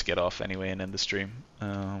actually about to get off anyway and end the stream.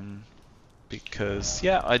 Because,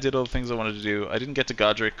 yeah, I did all the things I wanted to do. I didn't get to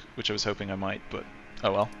Godric, which I was hoping I might, but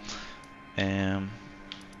oh well.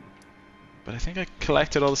 But I think I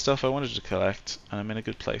collected all the stuff I wanted to collect, and I'm in a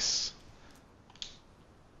good place.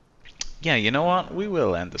 Yeah, you know what? We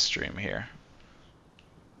will end the stream here.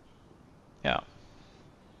 Yeah.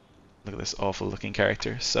 Look at this awful looking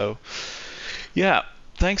character. So, yeah.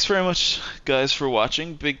 Thanks very much, guys, for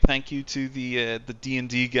watching. Big thank you to the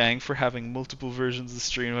D&D gang for having multiple versions of the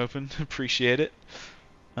stream open. Appreciate it.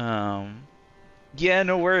 Yeah,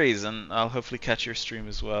 no worries, and I'll hopefully catch your stream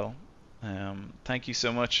as well. Thank you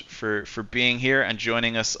so much for being here and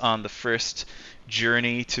joining us on the first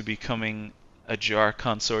journey to becoming a jar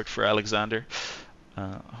consort for Alexander.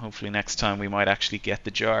 Hopefully next time we might actually get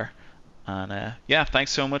the jar. And yeah,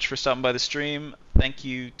 thanks so much for stopping by the stream. Thank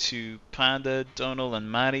you to Panda, Donal,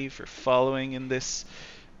 and Maddie for following in this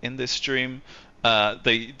stream.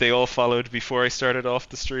 They all followed before I started off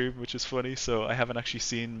the stream, which is funny. So I haven't actually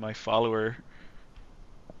seen my follower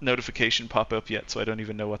notification pop up yet, so I don't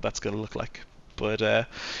even know what that's going to look like. But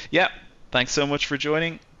yeah, thanks so much for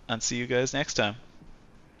joining, and see you guys next time.